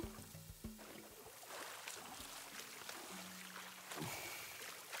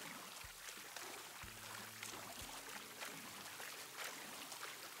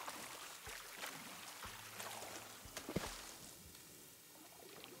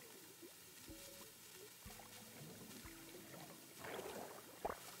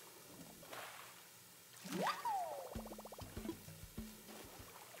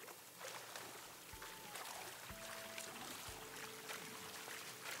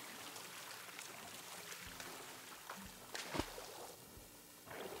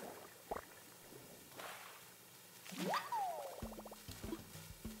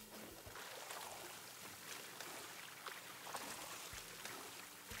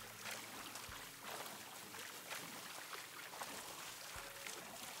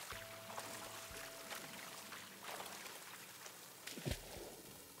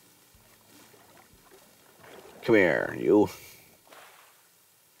 Come here, you.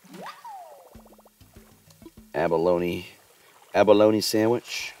 Abalone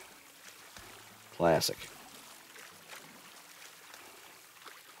sandwich. Classic.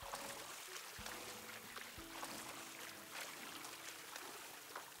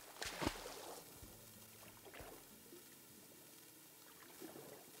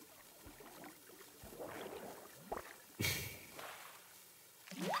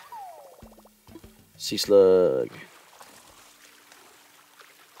 Sea slug.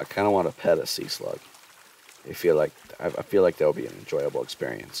 I kind of want to pet a sea slug. I feel like that would be an enjoyable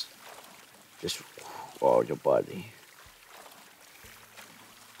experience. Just, oh, your buddy.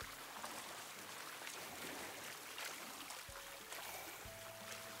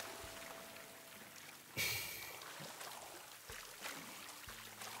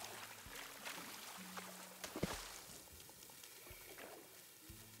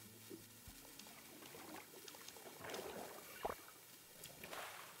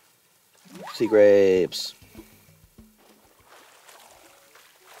 Sea grapes.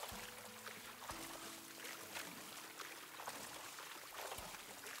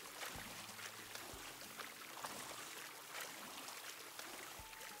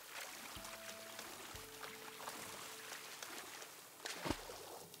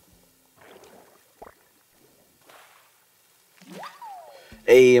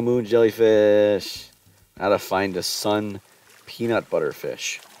 Hey, a moon jellyfish. How to find a sun peanut butter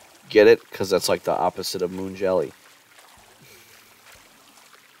fish. Get it? Because that's like the opposite of moon jelly.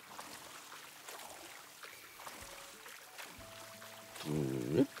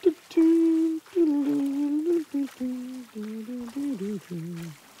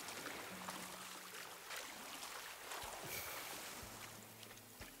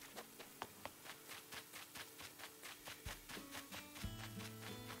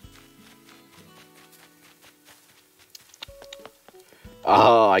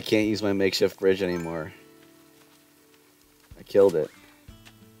 Oh, I can't use my makeshift bridge anymore. I killed it.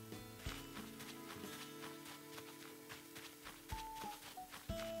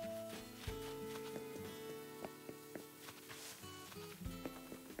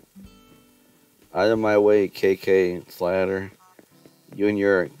 Out of my way, KK Flatter. You and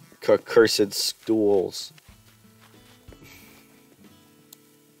your cursed stools.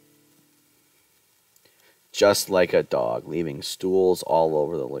 Just like a dog, leaving stools all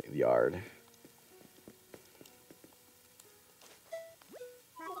over the yard.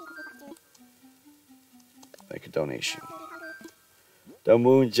 Make a donation. The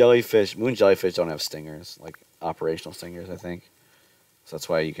moon jellyfish. Moon jellyfish don't have stingers, like operational stingers, I think. So that's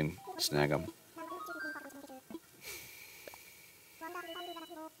why you can snag them.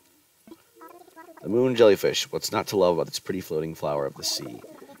 The moon jellyfish. What's not to love about this pretty floating flower of the sea?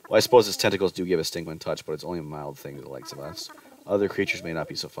 Well, I suppose its tentacles do give a sting when touched, but it's only a mild thing to the likes of us. Other creatures may not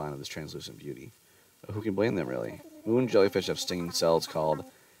be so fond of this translucent beauty. But who can blame them, really? Moon jellyfish have stinging cells called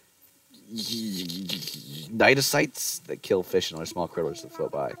cnidocytes that kill fish and other small critters that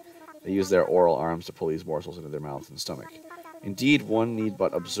float by. They use their oral arms to pull these morsels into their mouth and stomach. Indeed, one need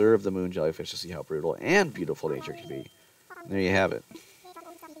but observe the moon jellyfish to see how brutal and beautiful nature can be. And there you have it.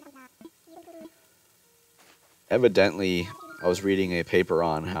 Evidently, I was reading a paper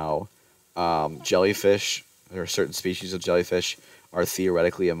on how jellyfish, there are certain species of jellyfish, are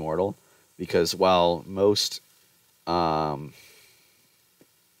theoretically immortal, because while most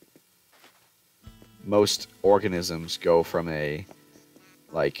organisms go from a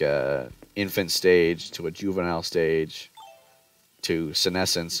infant stage to a juvenile stage to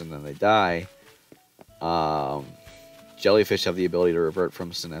senescence and then they die, jellyfish have the ability to revert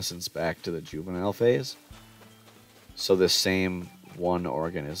from senescence back to the juvenile phase. So this same one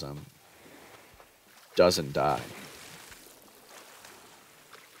organism doesn't die.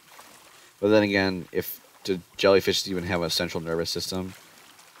 But then again, do jellyfish even have a central nervous system?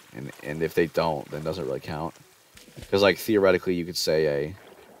 And if they don't, then does it really count? Because like theoretically you could say a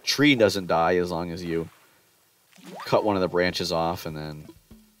tree doesn't die as long as you cut one of the branches off and then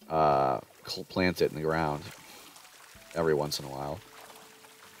plant it in the ground every once in a while.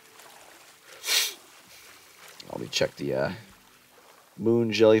 Let me check the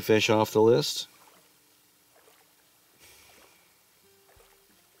moon jellyfish off the list.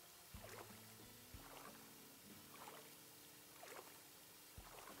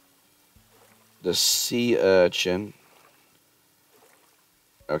 The sea urchin.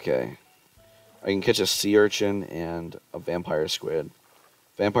 Okay. I can catch a sea urchin and a vampire squid.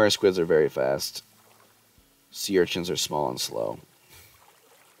 Vampire squids are very fast. Sea urchins are small and slow.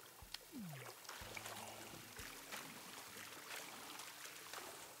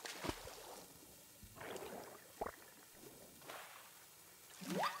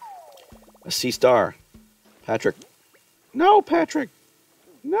 A sea star. Patrick. No, Patrick.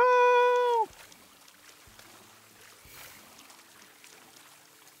 No.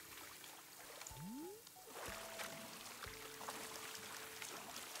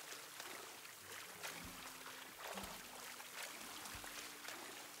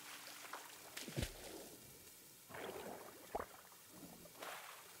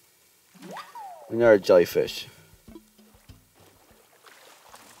 Another jellyfish.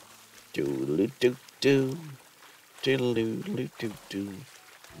 Doodle-doo-doo-doo. Doodle-doo-doo-doo-doo.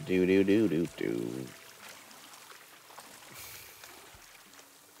 Do-do-do-do-do.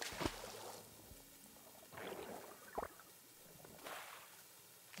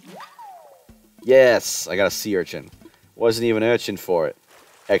 Yes, I got a sea urchin. Wasn't even urchin for it.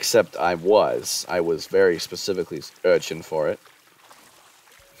 Except I was. I was very specifically urchin for it.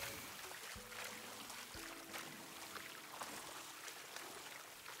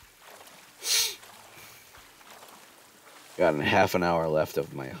 Got half an hour left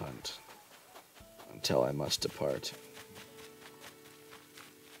of my hunt until I must depart.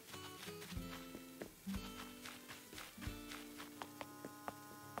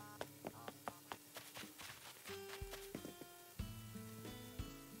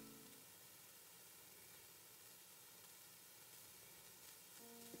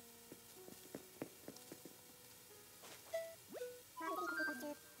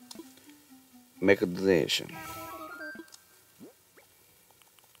 Make a donation.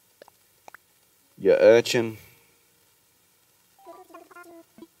 You urchin.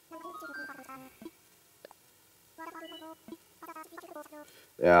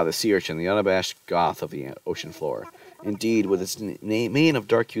 Yeah, the sea urchin, the unabashed goth of the ocean floor. Indeed, with its mane of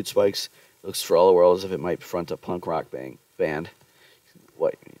dark hued spikes, it looks for all the world as if it might front a punk rock band.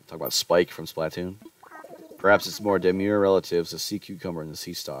 What, talk about Spike from Splatoon? Perhaps its more demure relatives, the sea cucumber and the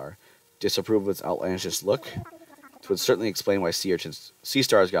sea star, disapprove of its outlandish look. It would certainly explain why sea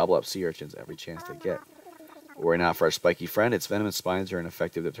stars gobble up sea urchins every chance they get. Were it not for our spiky friend, its venomous spines are an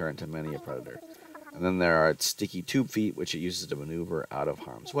effective deterrent to many a predator. And then there are its sticky tube feet, which it uses to maneuver out of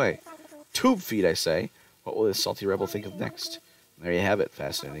harm's way. Tube feet, I say. What will this salty rebel think of next? There you have it.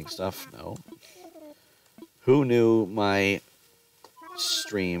 Fascinating stuff. No. Who knew my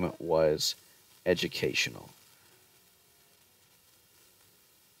stream was educational?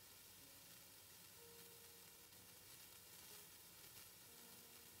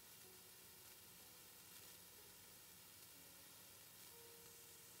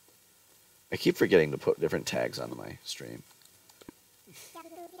 I keep forgetting to put different tags on my stream.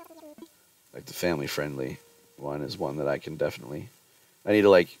 Like the family-friendly one is one that I can definitely... I need to,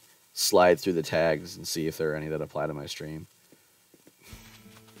 like, slide through the tags and see if there are any that apply to my stream.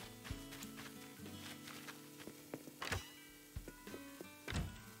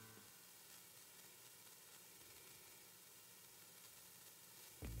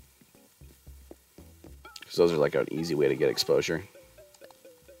 Because those are, like, an easy way to get exposure.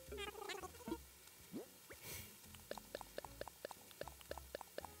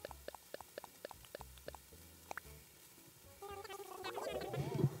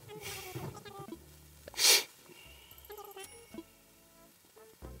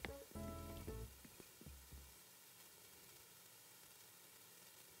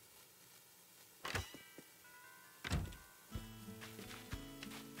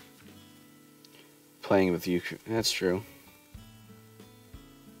 Playing with you, that's true.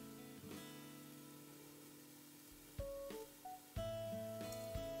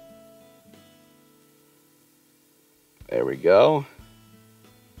 There we go.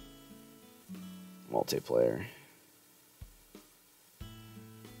 Multiplayer.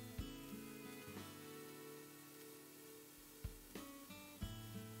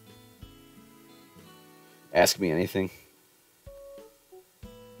 Ask me anything.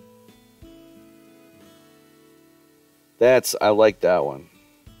 I like that one.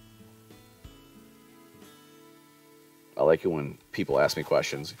 I like it when people ask me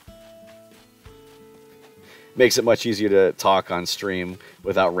questions. Makes it much easier to talk on stream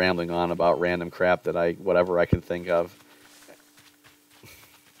without rambling on about random crap that whatever I can think of.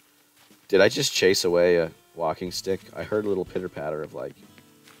 Did I just chase away a walking stick? I heard a little pitter-patter of, like,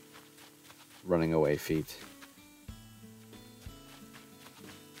 running away feet.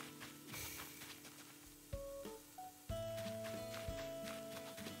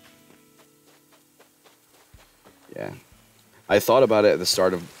 Yeah. I thought about it at the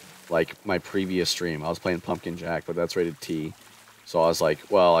start of, like, my previous stream. I was playing Pumpkin Jack, but that's rated T. So I was like,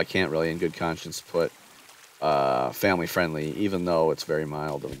 well, I can't really in good conscience put family friendly, even though it's very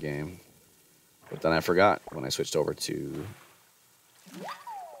mild of a game. But then I forgot when I switched over to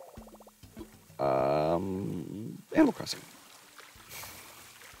Animal Crossing.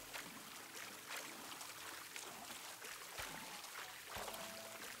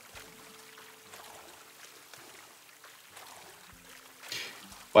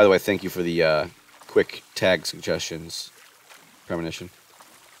 By the way, thank you for the quick tag suggestions, Premonition.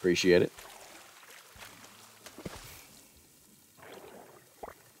 Appreciate it.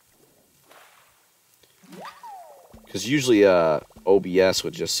 Because usually OBS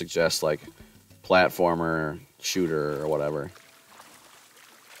would just suggest, like, platformer, shooter, or whatever.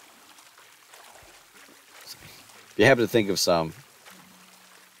 If you happen to think of some,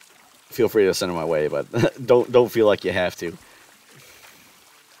 feel free to send them my way, but don't feel like you have to.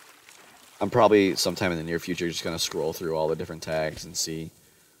 I'm probably sometime in the near future just going to scroll through all the different tags and see.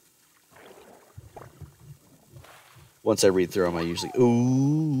 Once I read through them, I usually...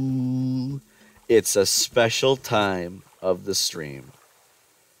 Ooh, it's a special time of the stream.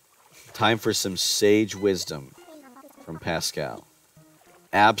 Time for some sage wisdom from Pascal.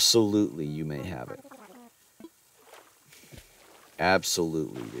 Absolutely, you may have it.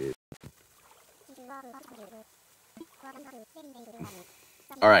 Absolutely, dude.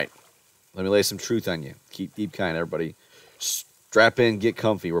 Alright, let me lay some truth on you. Keep kind, everybody. Strap in, get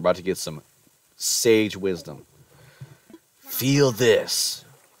comfy. We're about to get some sage wisdom. Feel this.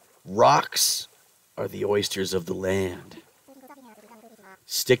 Rocks are the oysters of the land.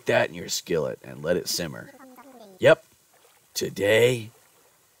 Stick that in your skillet and let it simmer. Yep, today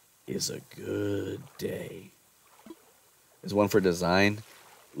is a good day. Is one for design?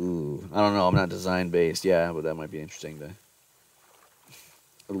 Ooh, I don't know. I'm not design based. Yeah, but that might be interesting to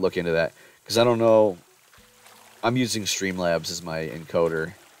look into that. Because I don't know. I'm using Streamlabs as my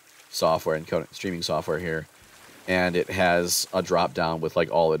encoder software, streaming software here. And it has a drop down with like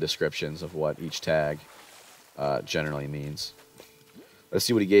all the descriptions of what each tag generally means. Let's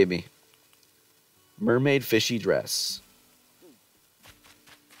see what he gave me. Mermaid fishy dress.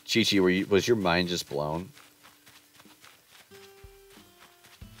 Chi-Chi, was your mind just blown?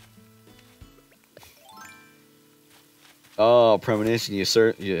 Oh, premonition, you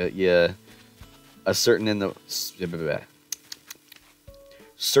asserting in the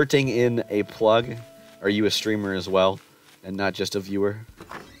certing in a plug. Are you a streamer as well, and not just a viewer?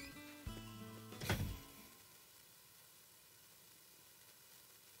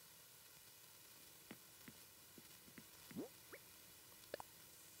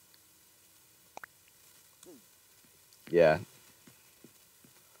 Yeah.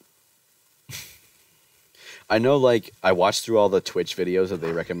 I know, like, I watched through all the Twitch videos that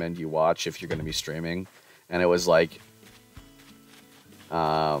they recommend you watch if you're going to be streaming, and it was like,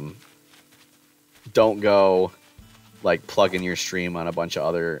 don't go, like, plugging your stream on a bunch of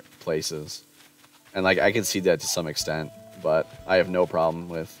other places. And, like, I can see that to some extent, but I have no problem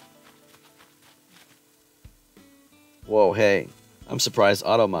with... Whoa, hey. I'm surprised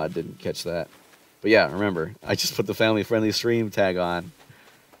Automod didn't catch that. But yeah, remember, I just put the family-friendly stream tag on.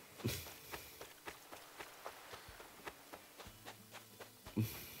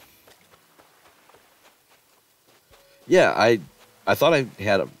 Yeah, I thought I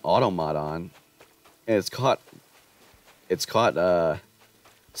had an Automod on, and it's caught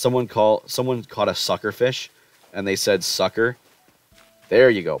someone caught a suckerfish, and they said sucker. There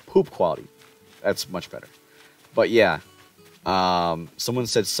you go, poop quality. That's much better. But yeah, someone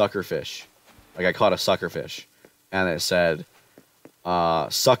said suckerfish. Like, I caught a suckerfish, and it said,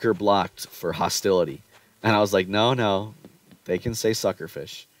 sucker blocked for hostility. And I was like, no, they can say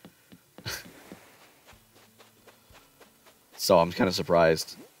suckerfish. So I'm kind of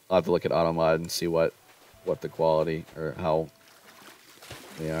surprised. I'll have to look at Automod and see what the quality, or how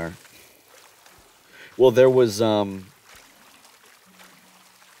they are. Well, there was,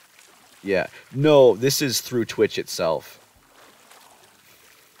 yeah. No, this is through Twitch itself.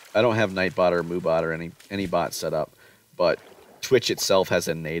 I don't have Nightbot or MooBot or any bot set up, but Twitch itself has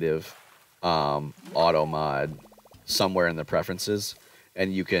a native auto mod somewhere in the preferences,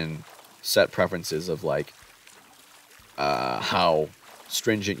 and you can set preferences of like how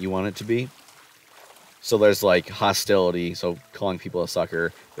stringent you want it to be. So there's like hostility, so calling people a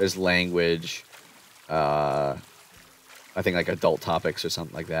sucker. There's language, I think like adult topics or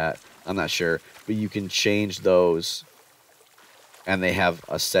something like that. I'm not sure, but you can change those. And they have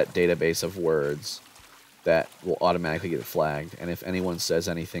a set database of words that will automatically get flagged. And if anyone says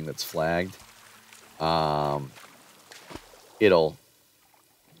anything that's flagged, it'll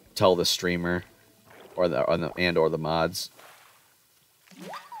tell the streamer or the mods,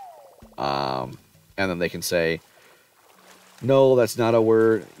 and then they can say, "No, that's not a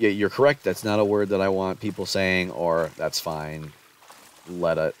word. Yeah, you're correct. That's not a word that I want people saying," or "That's fine.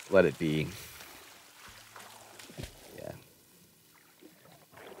 Let it be."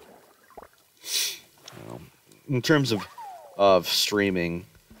 In terms of streaming,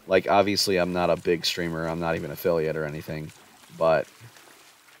 like, obviously I'm not a big streamer, I'm not even affiliate or anything, but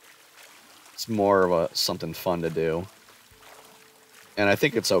it's more of something fun to do. And I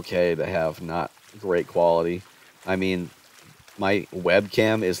think it's okay to have not great quality. I mean, my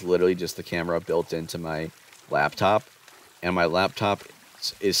webcam is literally just the camera built into my laptop, and my laptop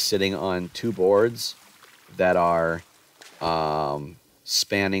is sitting on two boards that are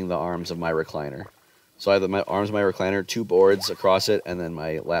spanning the arms of my recliner. So I have my arms of my recliner, two boards across it, and then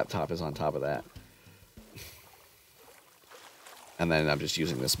my laptop is on top of that. And then I'm just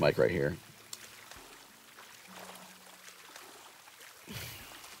using this mic right here.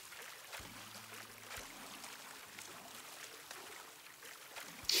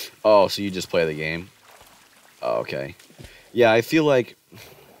 Oh, so you just play the game? Oh, okay. Yeah, I feel like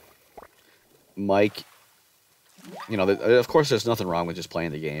Mike You know, of course, there's nothing wrong with just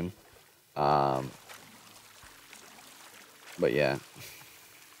playing the game. Um, but yeah,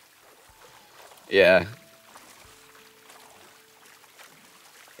 yeah,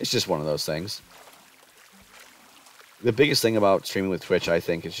 it's just one of those things. The biggest thing about streaming with Twitch, I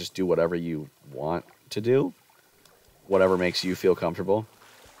think, is just do whatever you want to do, whatever makes you feel comfortable.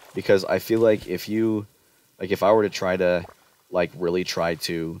 Because I feel like if I were to try to, like, really try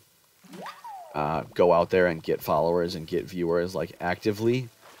to go out there and get followers and get viewers, like, actively,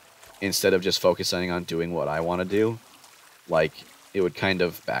 instead of just focusing on doing what I want to do, like, it would kind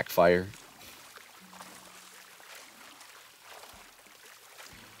of backfire.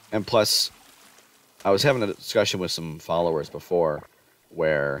 And plus, I was having a discussion with some followers before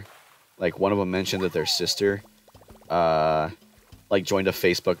where, like, one of them mentioned that their sister, like, joined a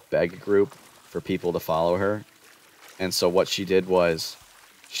Facebook beg group for people to follow her. And so what she did was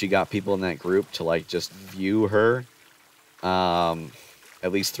she got people in that group to, like, just view her,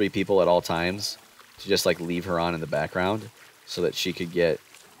 at least 3 people at all times, to just, like, leave her on in the background so that she could get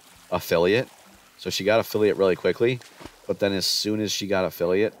affiliate. So she got affiliate really quickly, but then as soon as she got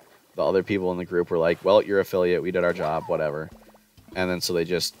affiliate, the other people in the group were like, well, you're affiliate, we did our job, whatever. And then so they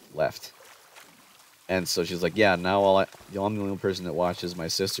just left. And so she's like, yeah, now I'm the only person that watches my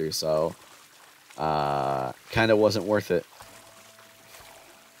sister, so kind of wasn't worth it.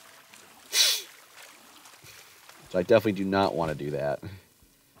 So I definitely do not want to do that.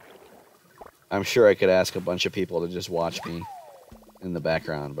 I'm sure I could ask a bunch of people to just watch me in the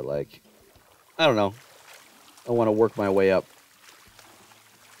background, but, like, I don't know. I want to work my way up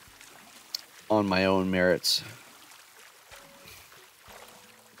on my own merits.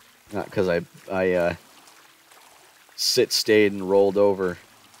 Not because I stayed, and rolled over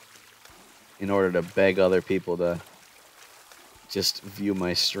in order to beg other people to just view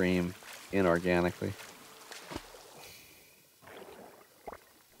my stream inorganically.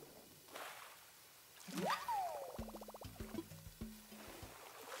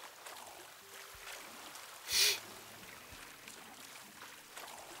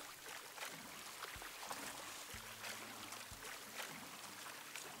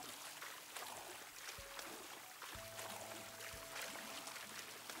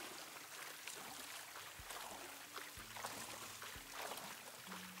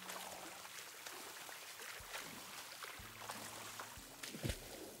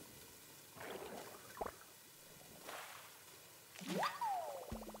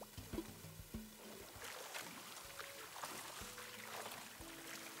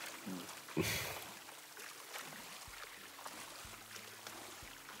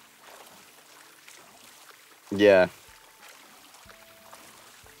 Yeah.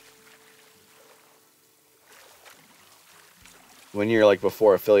 When you're, like,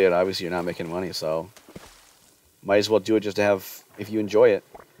 before affiliate, obviously you're not making money, so might as well do it just to have, if you enjoy it.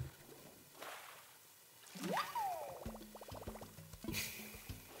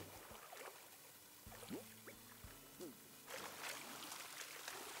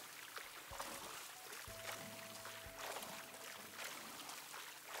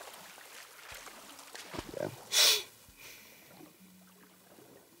 Yeah.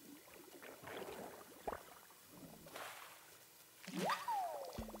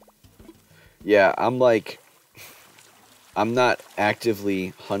 Yeah, I'm not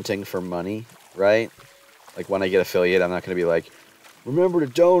actively hunting for money, right? Like, when I get affiliate, I'm not going to be like, remember to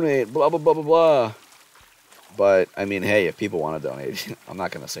donate, blah, blah, blah, blah, blah. But, I mean, hey, if people want to donate, I'm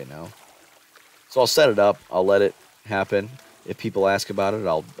not going to say no. So I'll set it up. I'll let it happen. If people ask about it,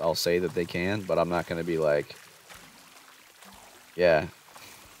 I'll say that they can, but I'm not going to be like, yeah.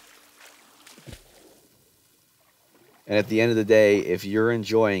 And at the end of the day, if you're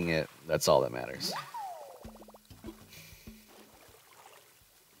enjoying it, that's all that matters.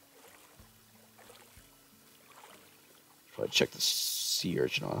 Try to check the sea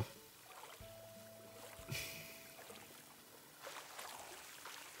urchin off.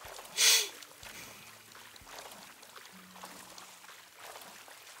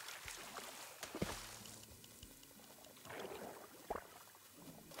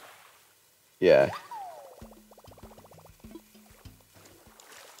 Yeah.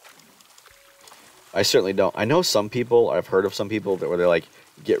 I certainly don't. I know some people, I've heard of some people where they're like,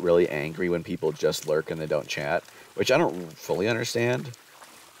 get really angry when people just lurk and they don't chat, which I don't fully understand.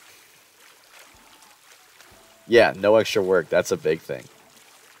 Yeah, no extra work. That's a big thing.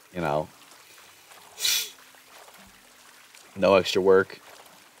 You know, no extra work.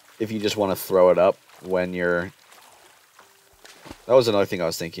 If you just want to throw it up when you're... That was another thing I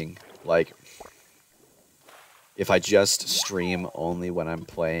was thinking. Like, if I just stream only when I'm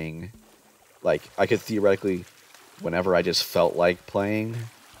playing, like, I could theoretically whenever I just felt like playing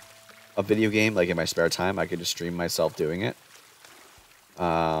a video game, like in my spare time, I could just stream myself doing it.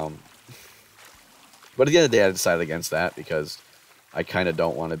 But at the end of the day, I decided against that because I kind of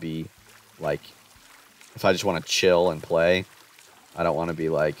don't want to be like, if I just want to chill and play, I don't want to be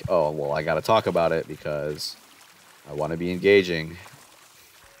like, oh, well, I got to talk about it because I want to be engaging.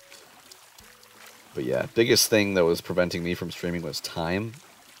 But yeah, biggest thing that was preventing me from streaming was time.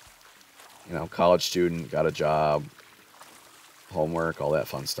 You know, college student, got a job, homework, all that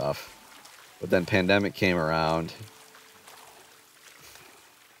fun stuff. But then pandemic came around.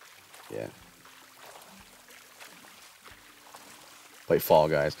 Yeah. Play Fall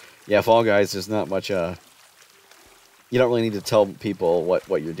Guys. Yeah, Fall Guys is not much, you don't really need to tell people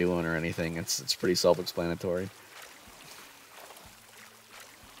what you're doing or anything. It's pretty self-explanatory.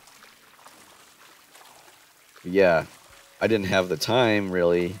 Yeah, I didn't have the time,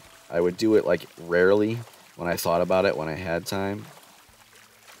 really. I would do it, like, rarely when I thought about it, when I had time.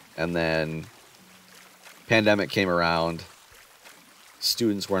 And then pandemic came around.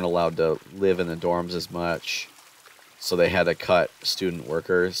 Students weren't allowed to live in the dorms as much, so they had to cut student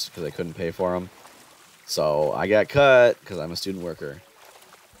workers because they couldn't pay for them. So I got cut because I'm a student worker.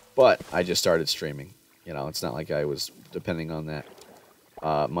 But I just started streaming. You know, it's not like I was depending on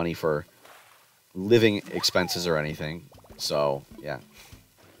that money for living expenses or anything. So, yeah.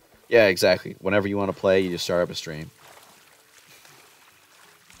 Yeah, exactly. Whenever you want to play, you just start up a stream.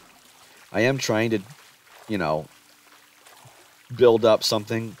 I am trying to, you know, build up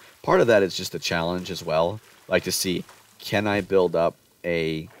something. Part of that is just a challenge as well. Like to see, can I build up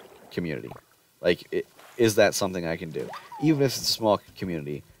a community? Like, is that something I can do? Even if it's a small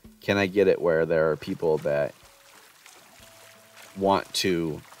community, can I get it where there are people that want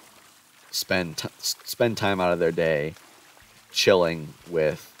to spend time out of their day chilling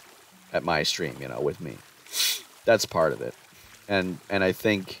at my stream, you know, with me. That's part of it. And I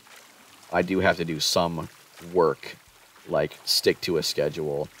think I do have to do some work, like stick to a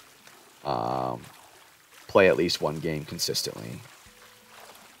schedule, play at least one game consistently.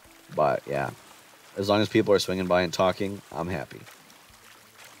 But yeah, as long as people are swinging by and talking, I'm happy.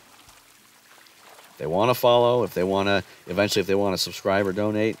 If they want to follow, if they want to subscribe or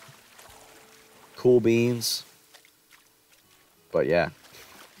donate, cool beans. But yeah,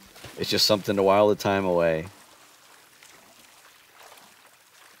 it's just something to while the time away.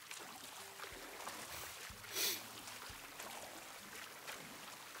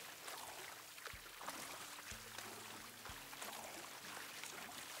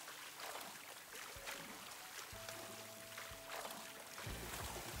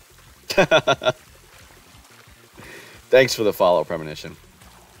 Thanks for the follow, Premonition.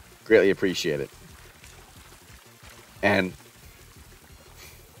 Greatly appreciate it. And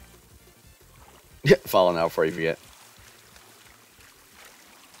follow now before you forget.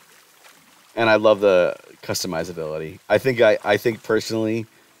 And I love the customizability. I think personally,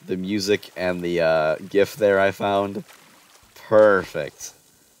 the music and the GIF there I found perfect.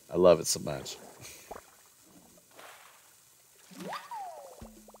 I love it so much.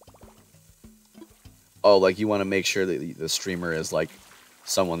 Oh, like you want to make sure that the streamer is like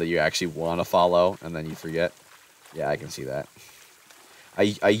someone that you actually want to follow, and then you forget. Yeah, I can see that.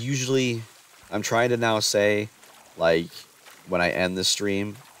 I usually, I'm trying to now say, like, when I end the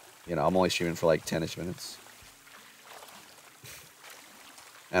stream, you know, I'm only streaming for like 10-ish minutes.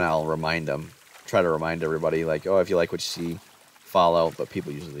 And I'll remind them, try to remind everybody, like, oh, if you like what you see, follow, but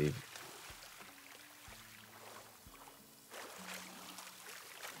people usually leave.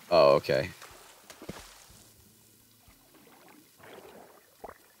 Oh, okay.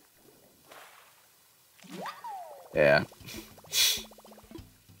 Yeah.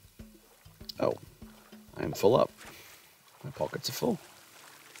 Oh, I'm full up. My pockets are full.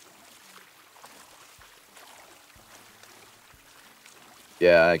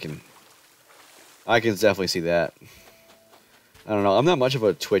 Yeah, I can definitely see that. I don't know. I'm not much of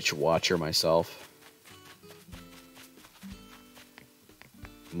a Twitch watcher myself.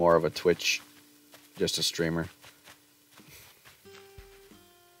 More of a Twitch, just a streamer.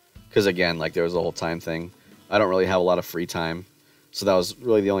 Because again, like there was the whole time thing. I don't really have a lot of free time. So that was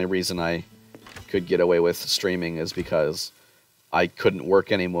really the only reason I could get away with streaming is because I couldn't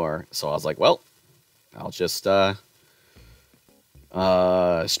work anymore. So I was like, well, I'll just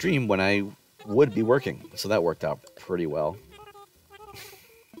stream when I would be working. So that worked out pretty well.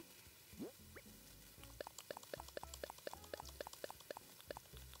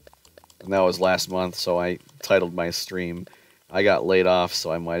 And that was last month, so I titled my stream, I got laid off, so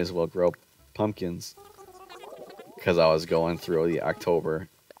I might as well grow pumpkins. Because I was going through the October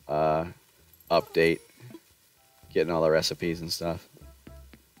update. getting all the recipes and stuff.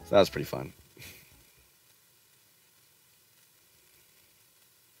 So that was pretty fun.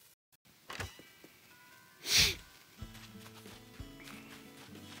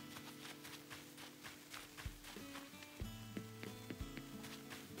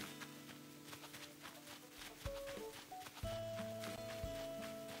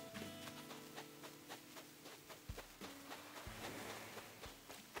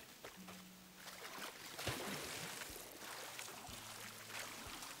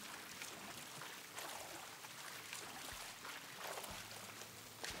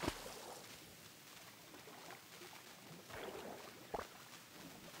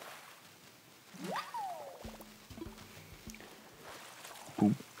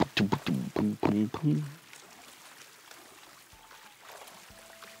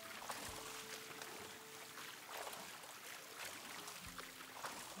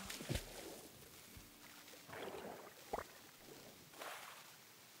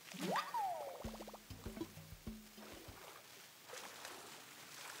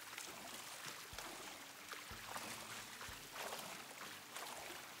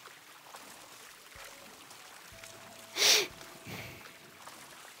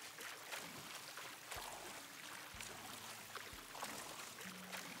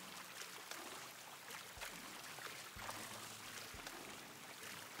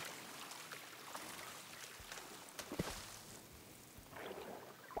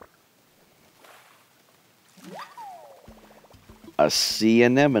 A sea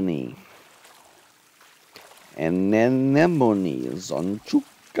anemone. Anemone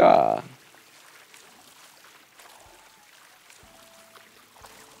zonchuka.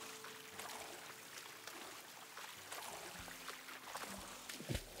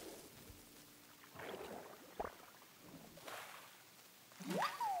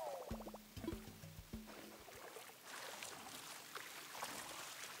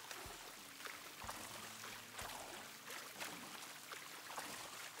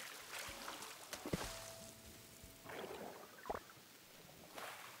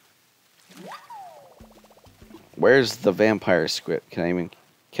 Where's the vampire squid? Can I even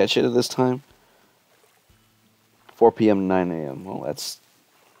catch it at this time? 4 p.m. 9 a.m. Well, that's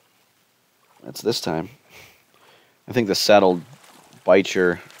this time. I think the saddle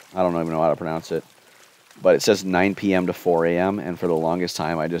bicher, I don't even know how to pronounce it, but it says 9 p.m. to 4 a.m. and for the longest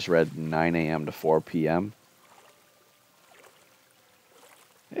time I just read 9 a.m. to 4 p.m.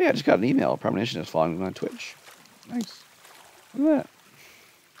 Hey, I just got an email. Premonition is following me on Twitch. Nice. Look at that.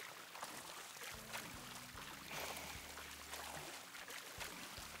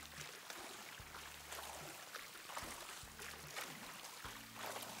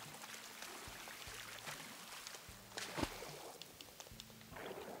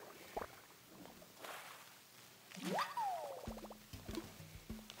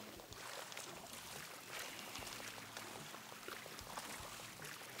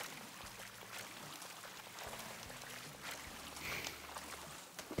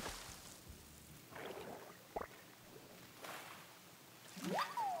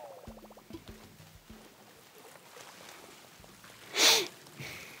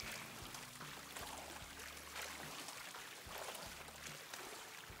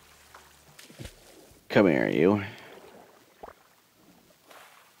 Come here, you.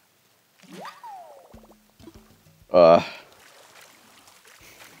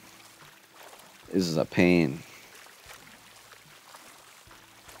 This is a pain.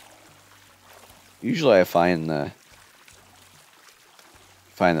 Usually I find the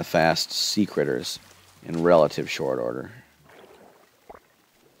fast sea critters in relative short order.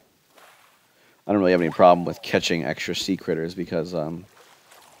 I don't really have any problem with catching extra sea critters because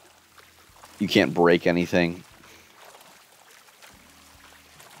you can't break anything.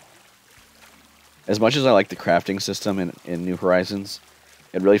 As much as I like the crafting system in New Horizons,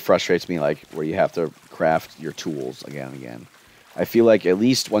 it really frustrates me, like, where you have to craft your tools again and again. I feel like at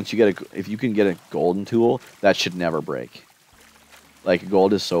least once you get if you can get a golden tool, that should never break. Like,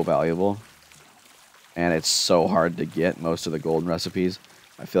 gold is so valuable, and it's so hard to get most of the golden recipes.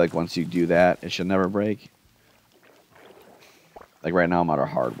 I feel like once you do that, it should never break. Like, right now I'm out of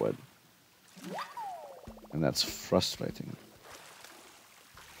hardwood, and that's frustrating.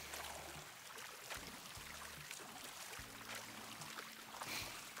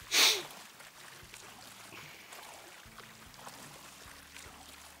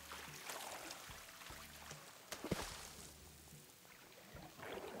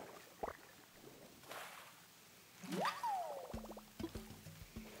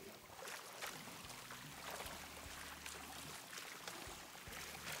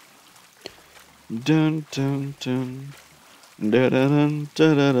 Dun dun dun. Dun dun dun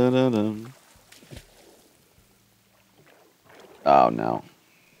dun dun dun dun. Oh no.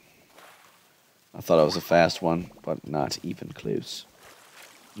 I thought it was a fast one, but not even close.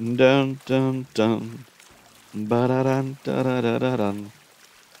 Dun dun dun. Ba da dun da da da da dun.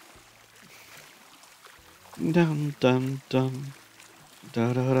 Dun dun dun.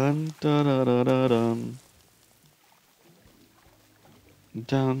 Da da dun da da da da dun.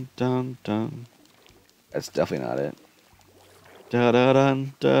 Dun dun dun. That's definitely not it. Da da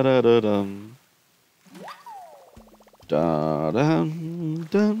dun da da da dun. Da dun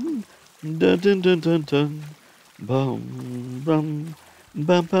dun dun dun dun dun dun. Bum bum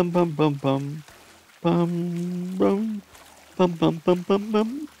bum bum bum bum bum bum bum bum bum bum bum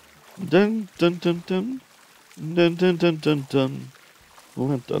bum. Dun dun dun dun dun dun dun dun dun.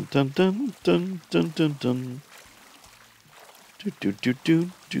 Dun dun dun dun dun dun dun dun. Do do do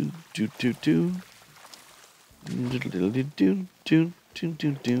do do do do do. Do do do do do do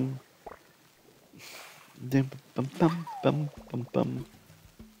do do. Bum bum bum bum bum.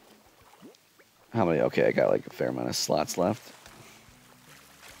 How many? Okay, I got like a fair amount of slots left.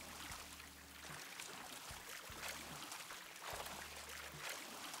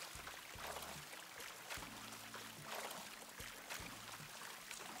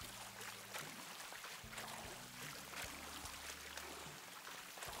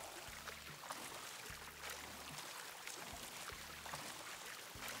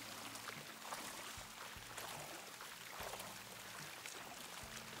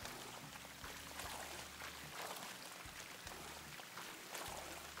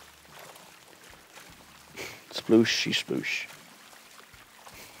 Splooshy sploosh.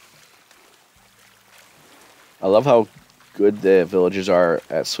 I love how good the villagers are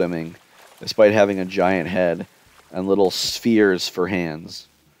at swimming, despite having a giant head and little spheres for hands.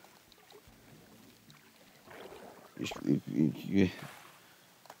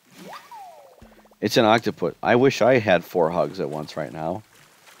 It's an octopus. I wish I had 4 hugs at once right now.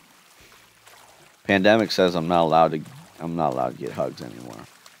 Pandemic says I'm not allowed to get hugs anymore.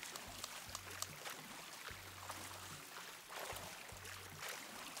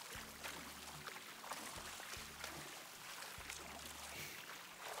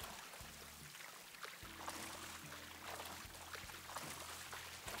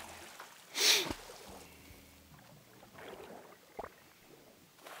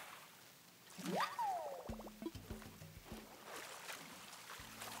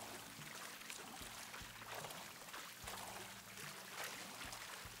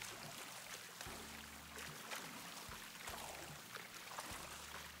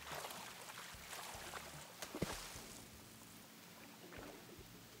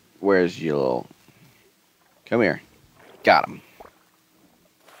 Where's your little... Come here. Got him.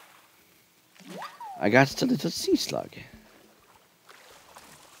 I got the little sea slug.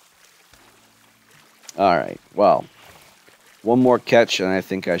 Alright, well. One more catch and I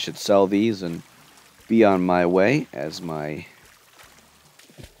think I should sell these and be on my way as my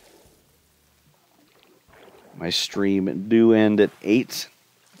stream do end at 8.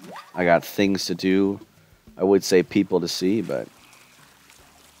 I got things to do. I would say people to see, but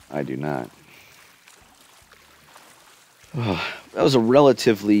I do not. That was a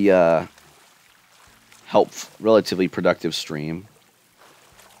relatively relatively productive stream.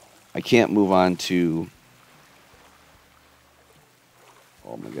 I can't move on to...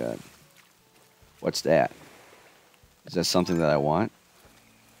 Oh my god. What's that? Is that something that I want?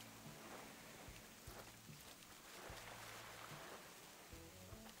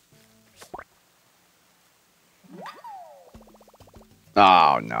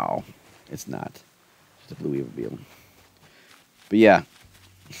 Oh no, it's not. Just a blue evil beetle. But yeah,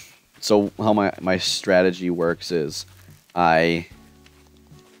 so how my strategy works is I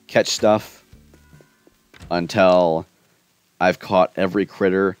catch stuff until I've caught every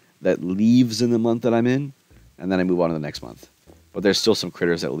critter that leaves in the month that I'm in, and then I move on to the next month. But there's still some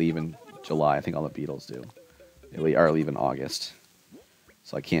critters that leave in July. I think all the beetles do. They are leave in August.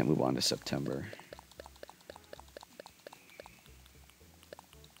 So I can't move on to September.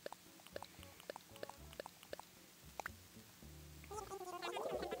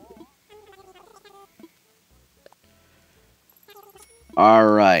 All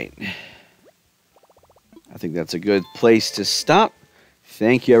right. I think that's a good place to stop.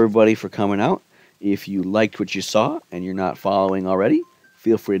 Thank you, everybody, for coming out. If you liked what you saw and you're not following already,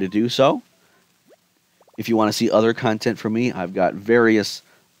 feel free to do so. If you want to see other content from me, I've got various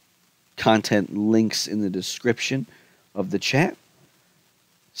content links in the description of the chat.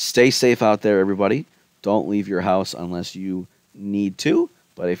 Stay safe out there, everybody. Don't leave your house unless you need to,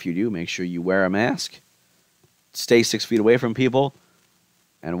 but But if you do, make sure you wear a mask, stay 6 feet away from people,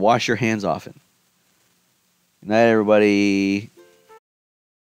 and wash your hands often. Good night, everybody.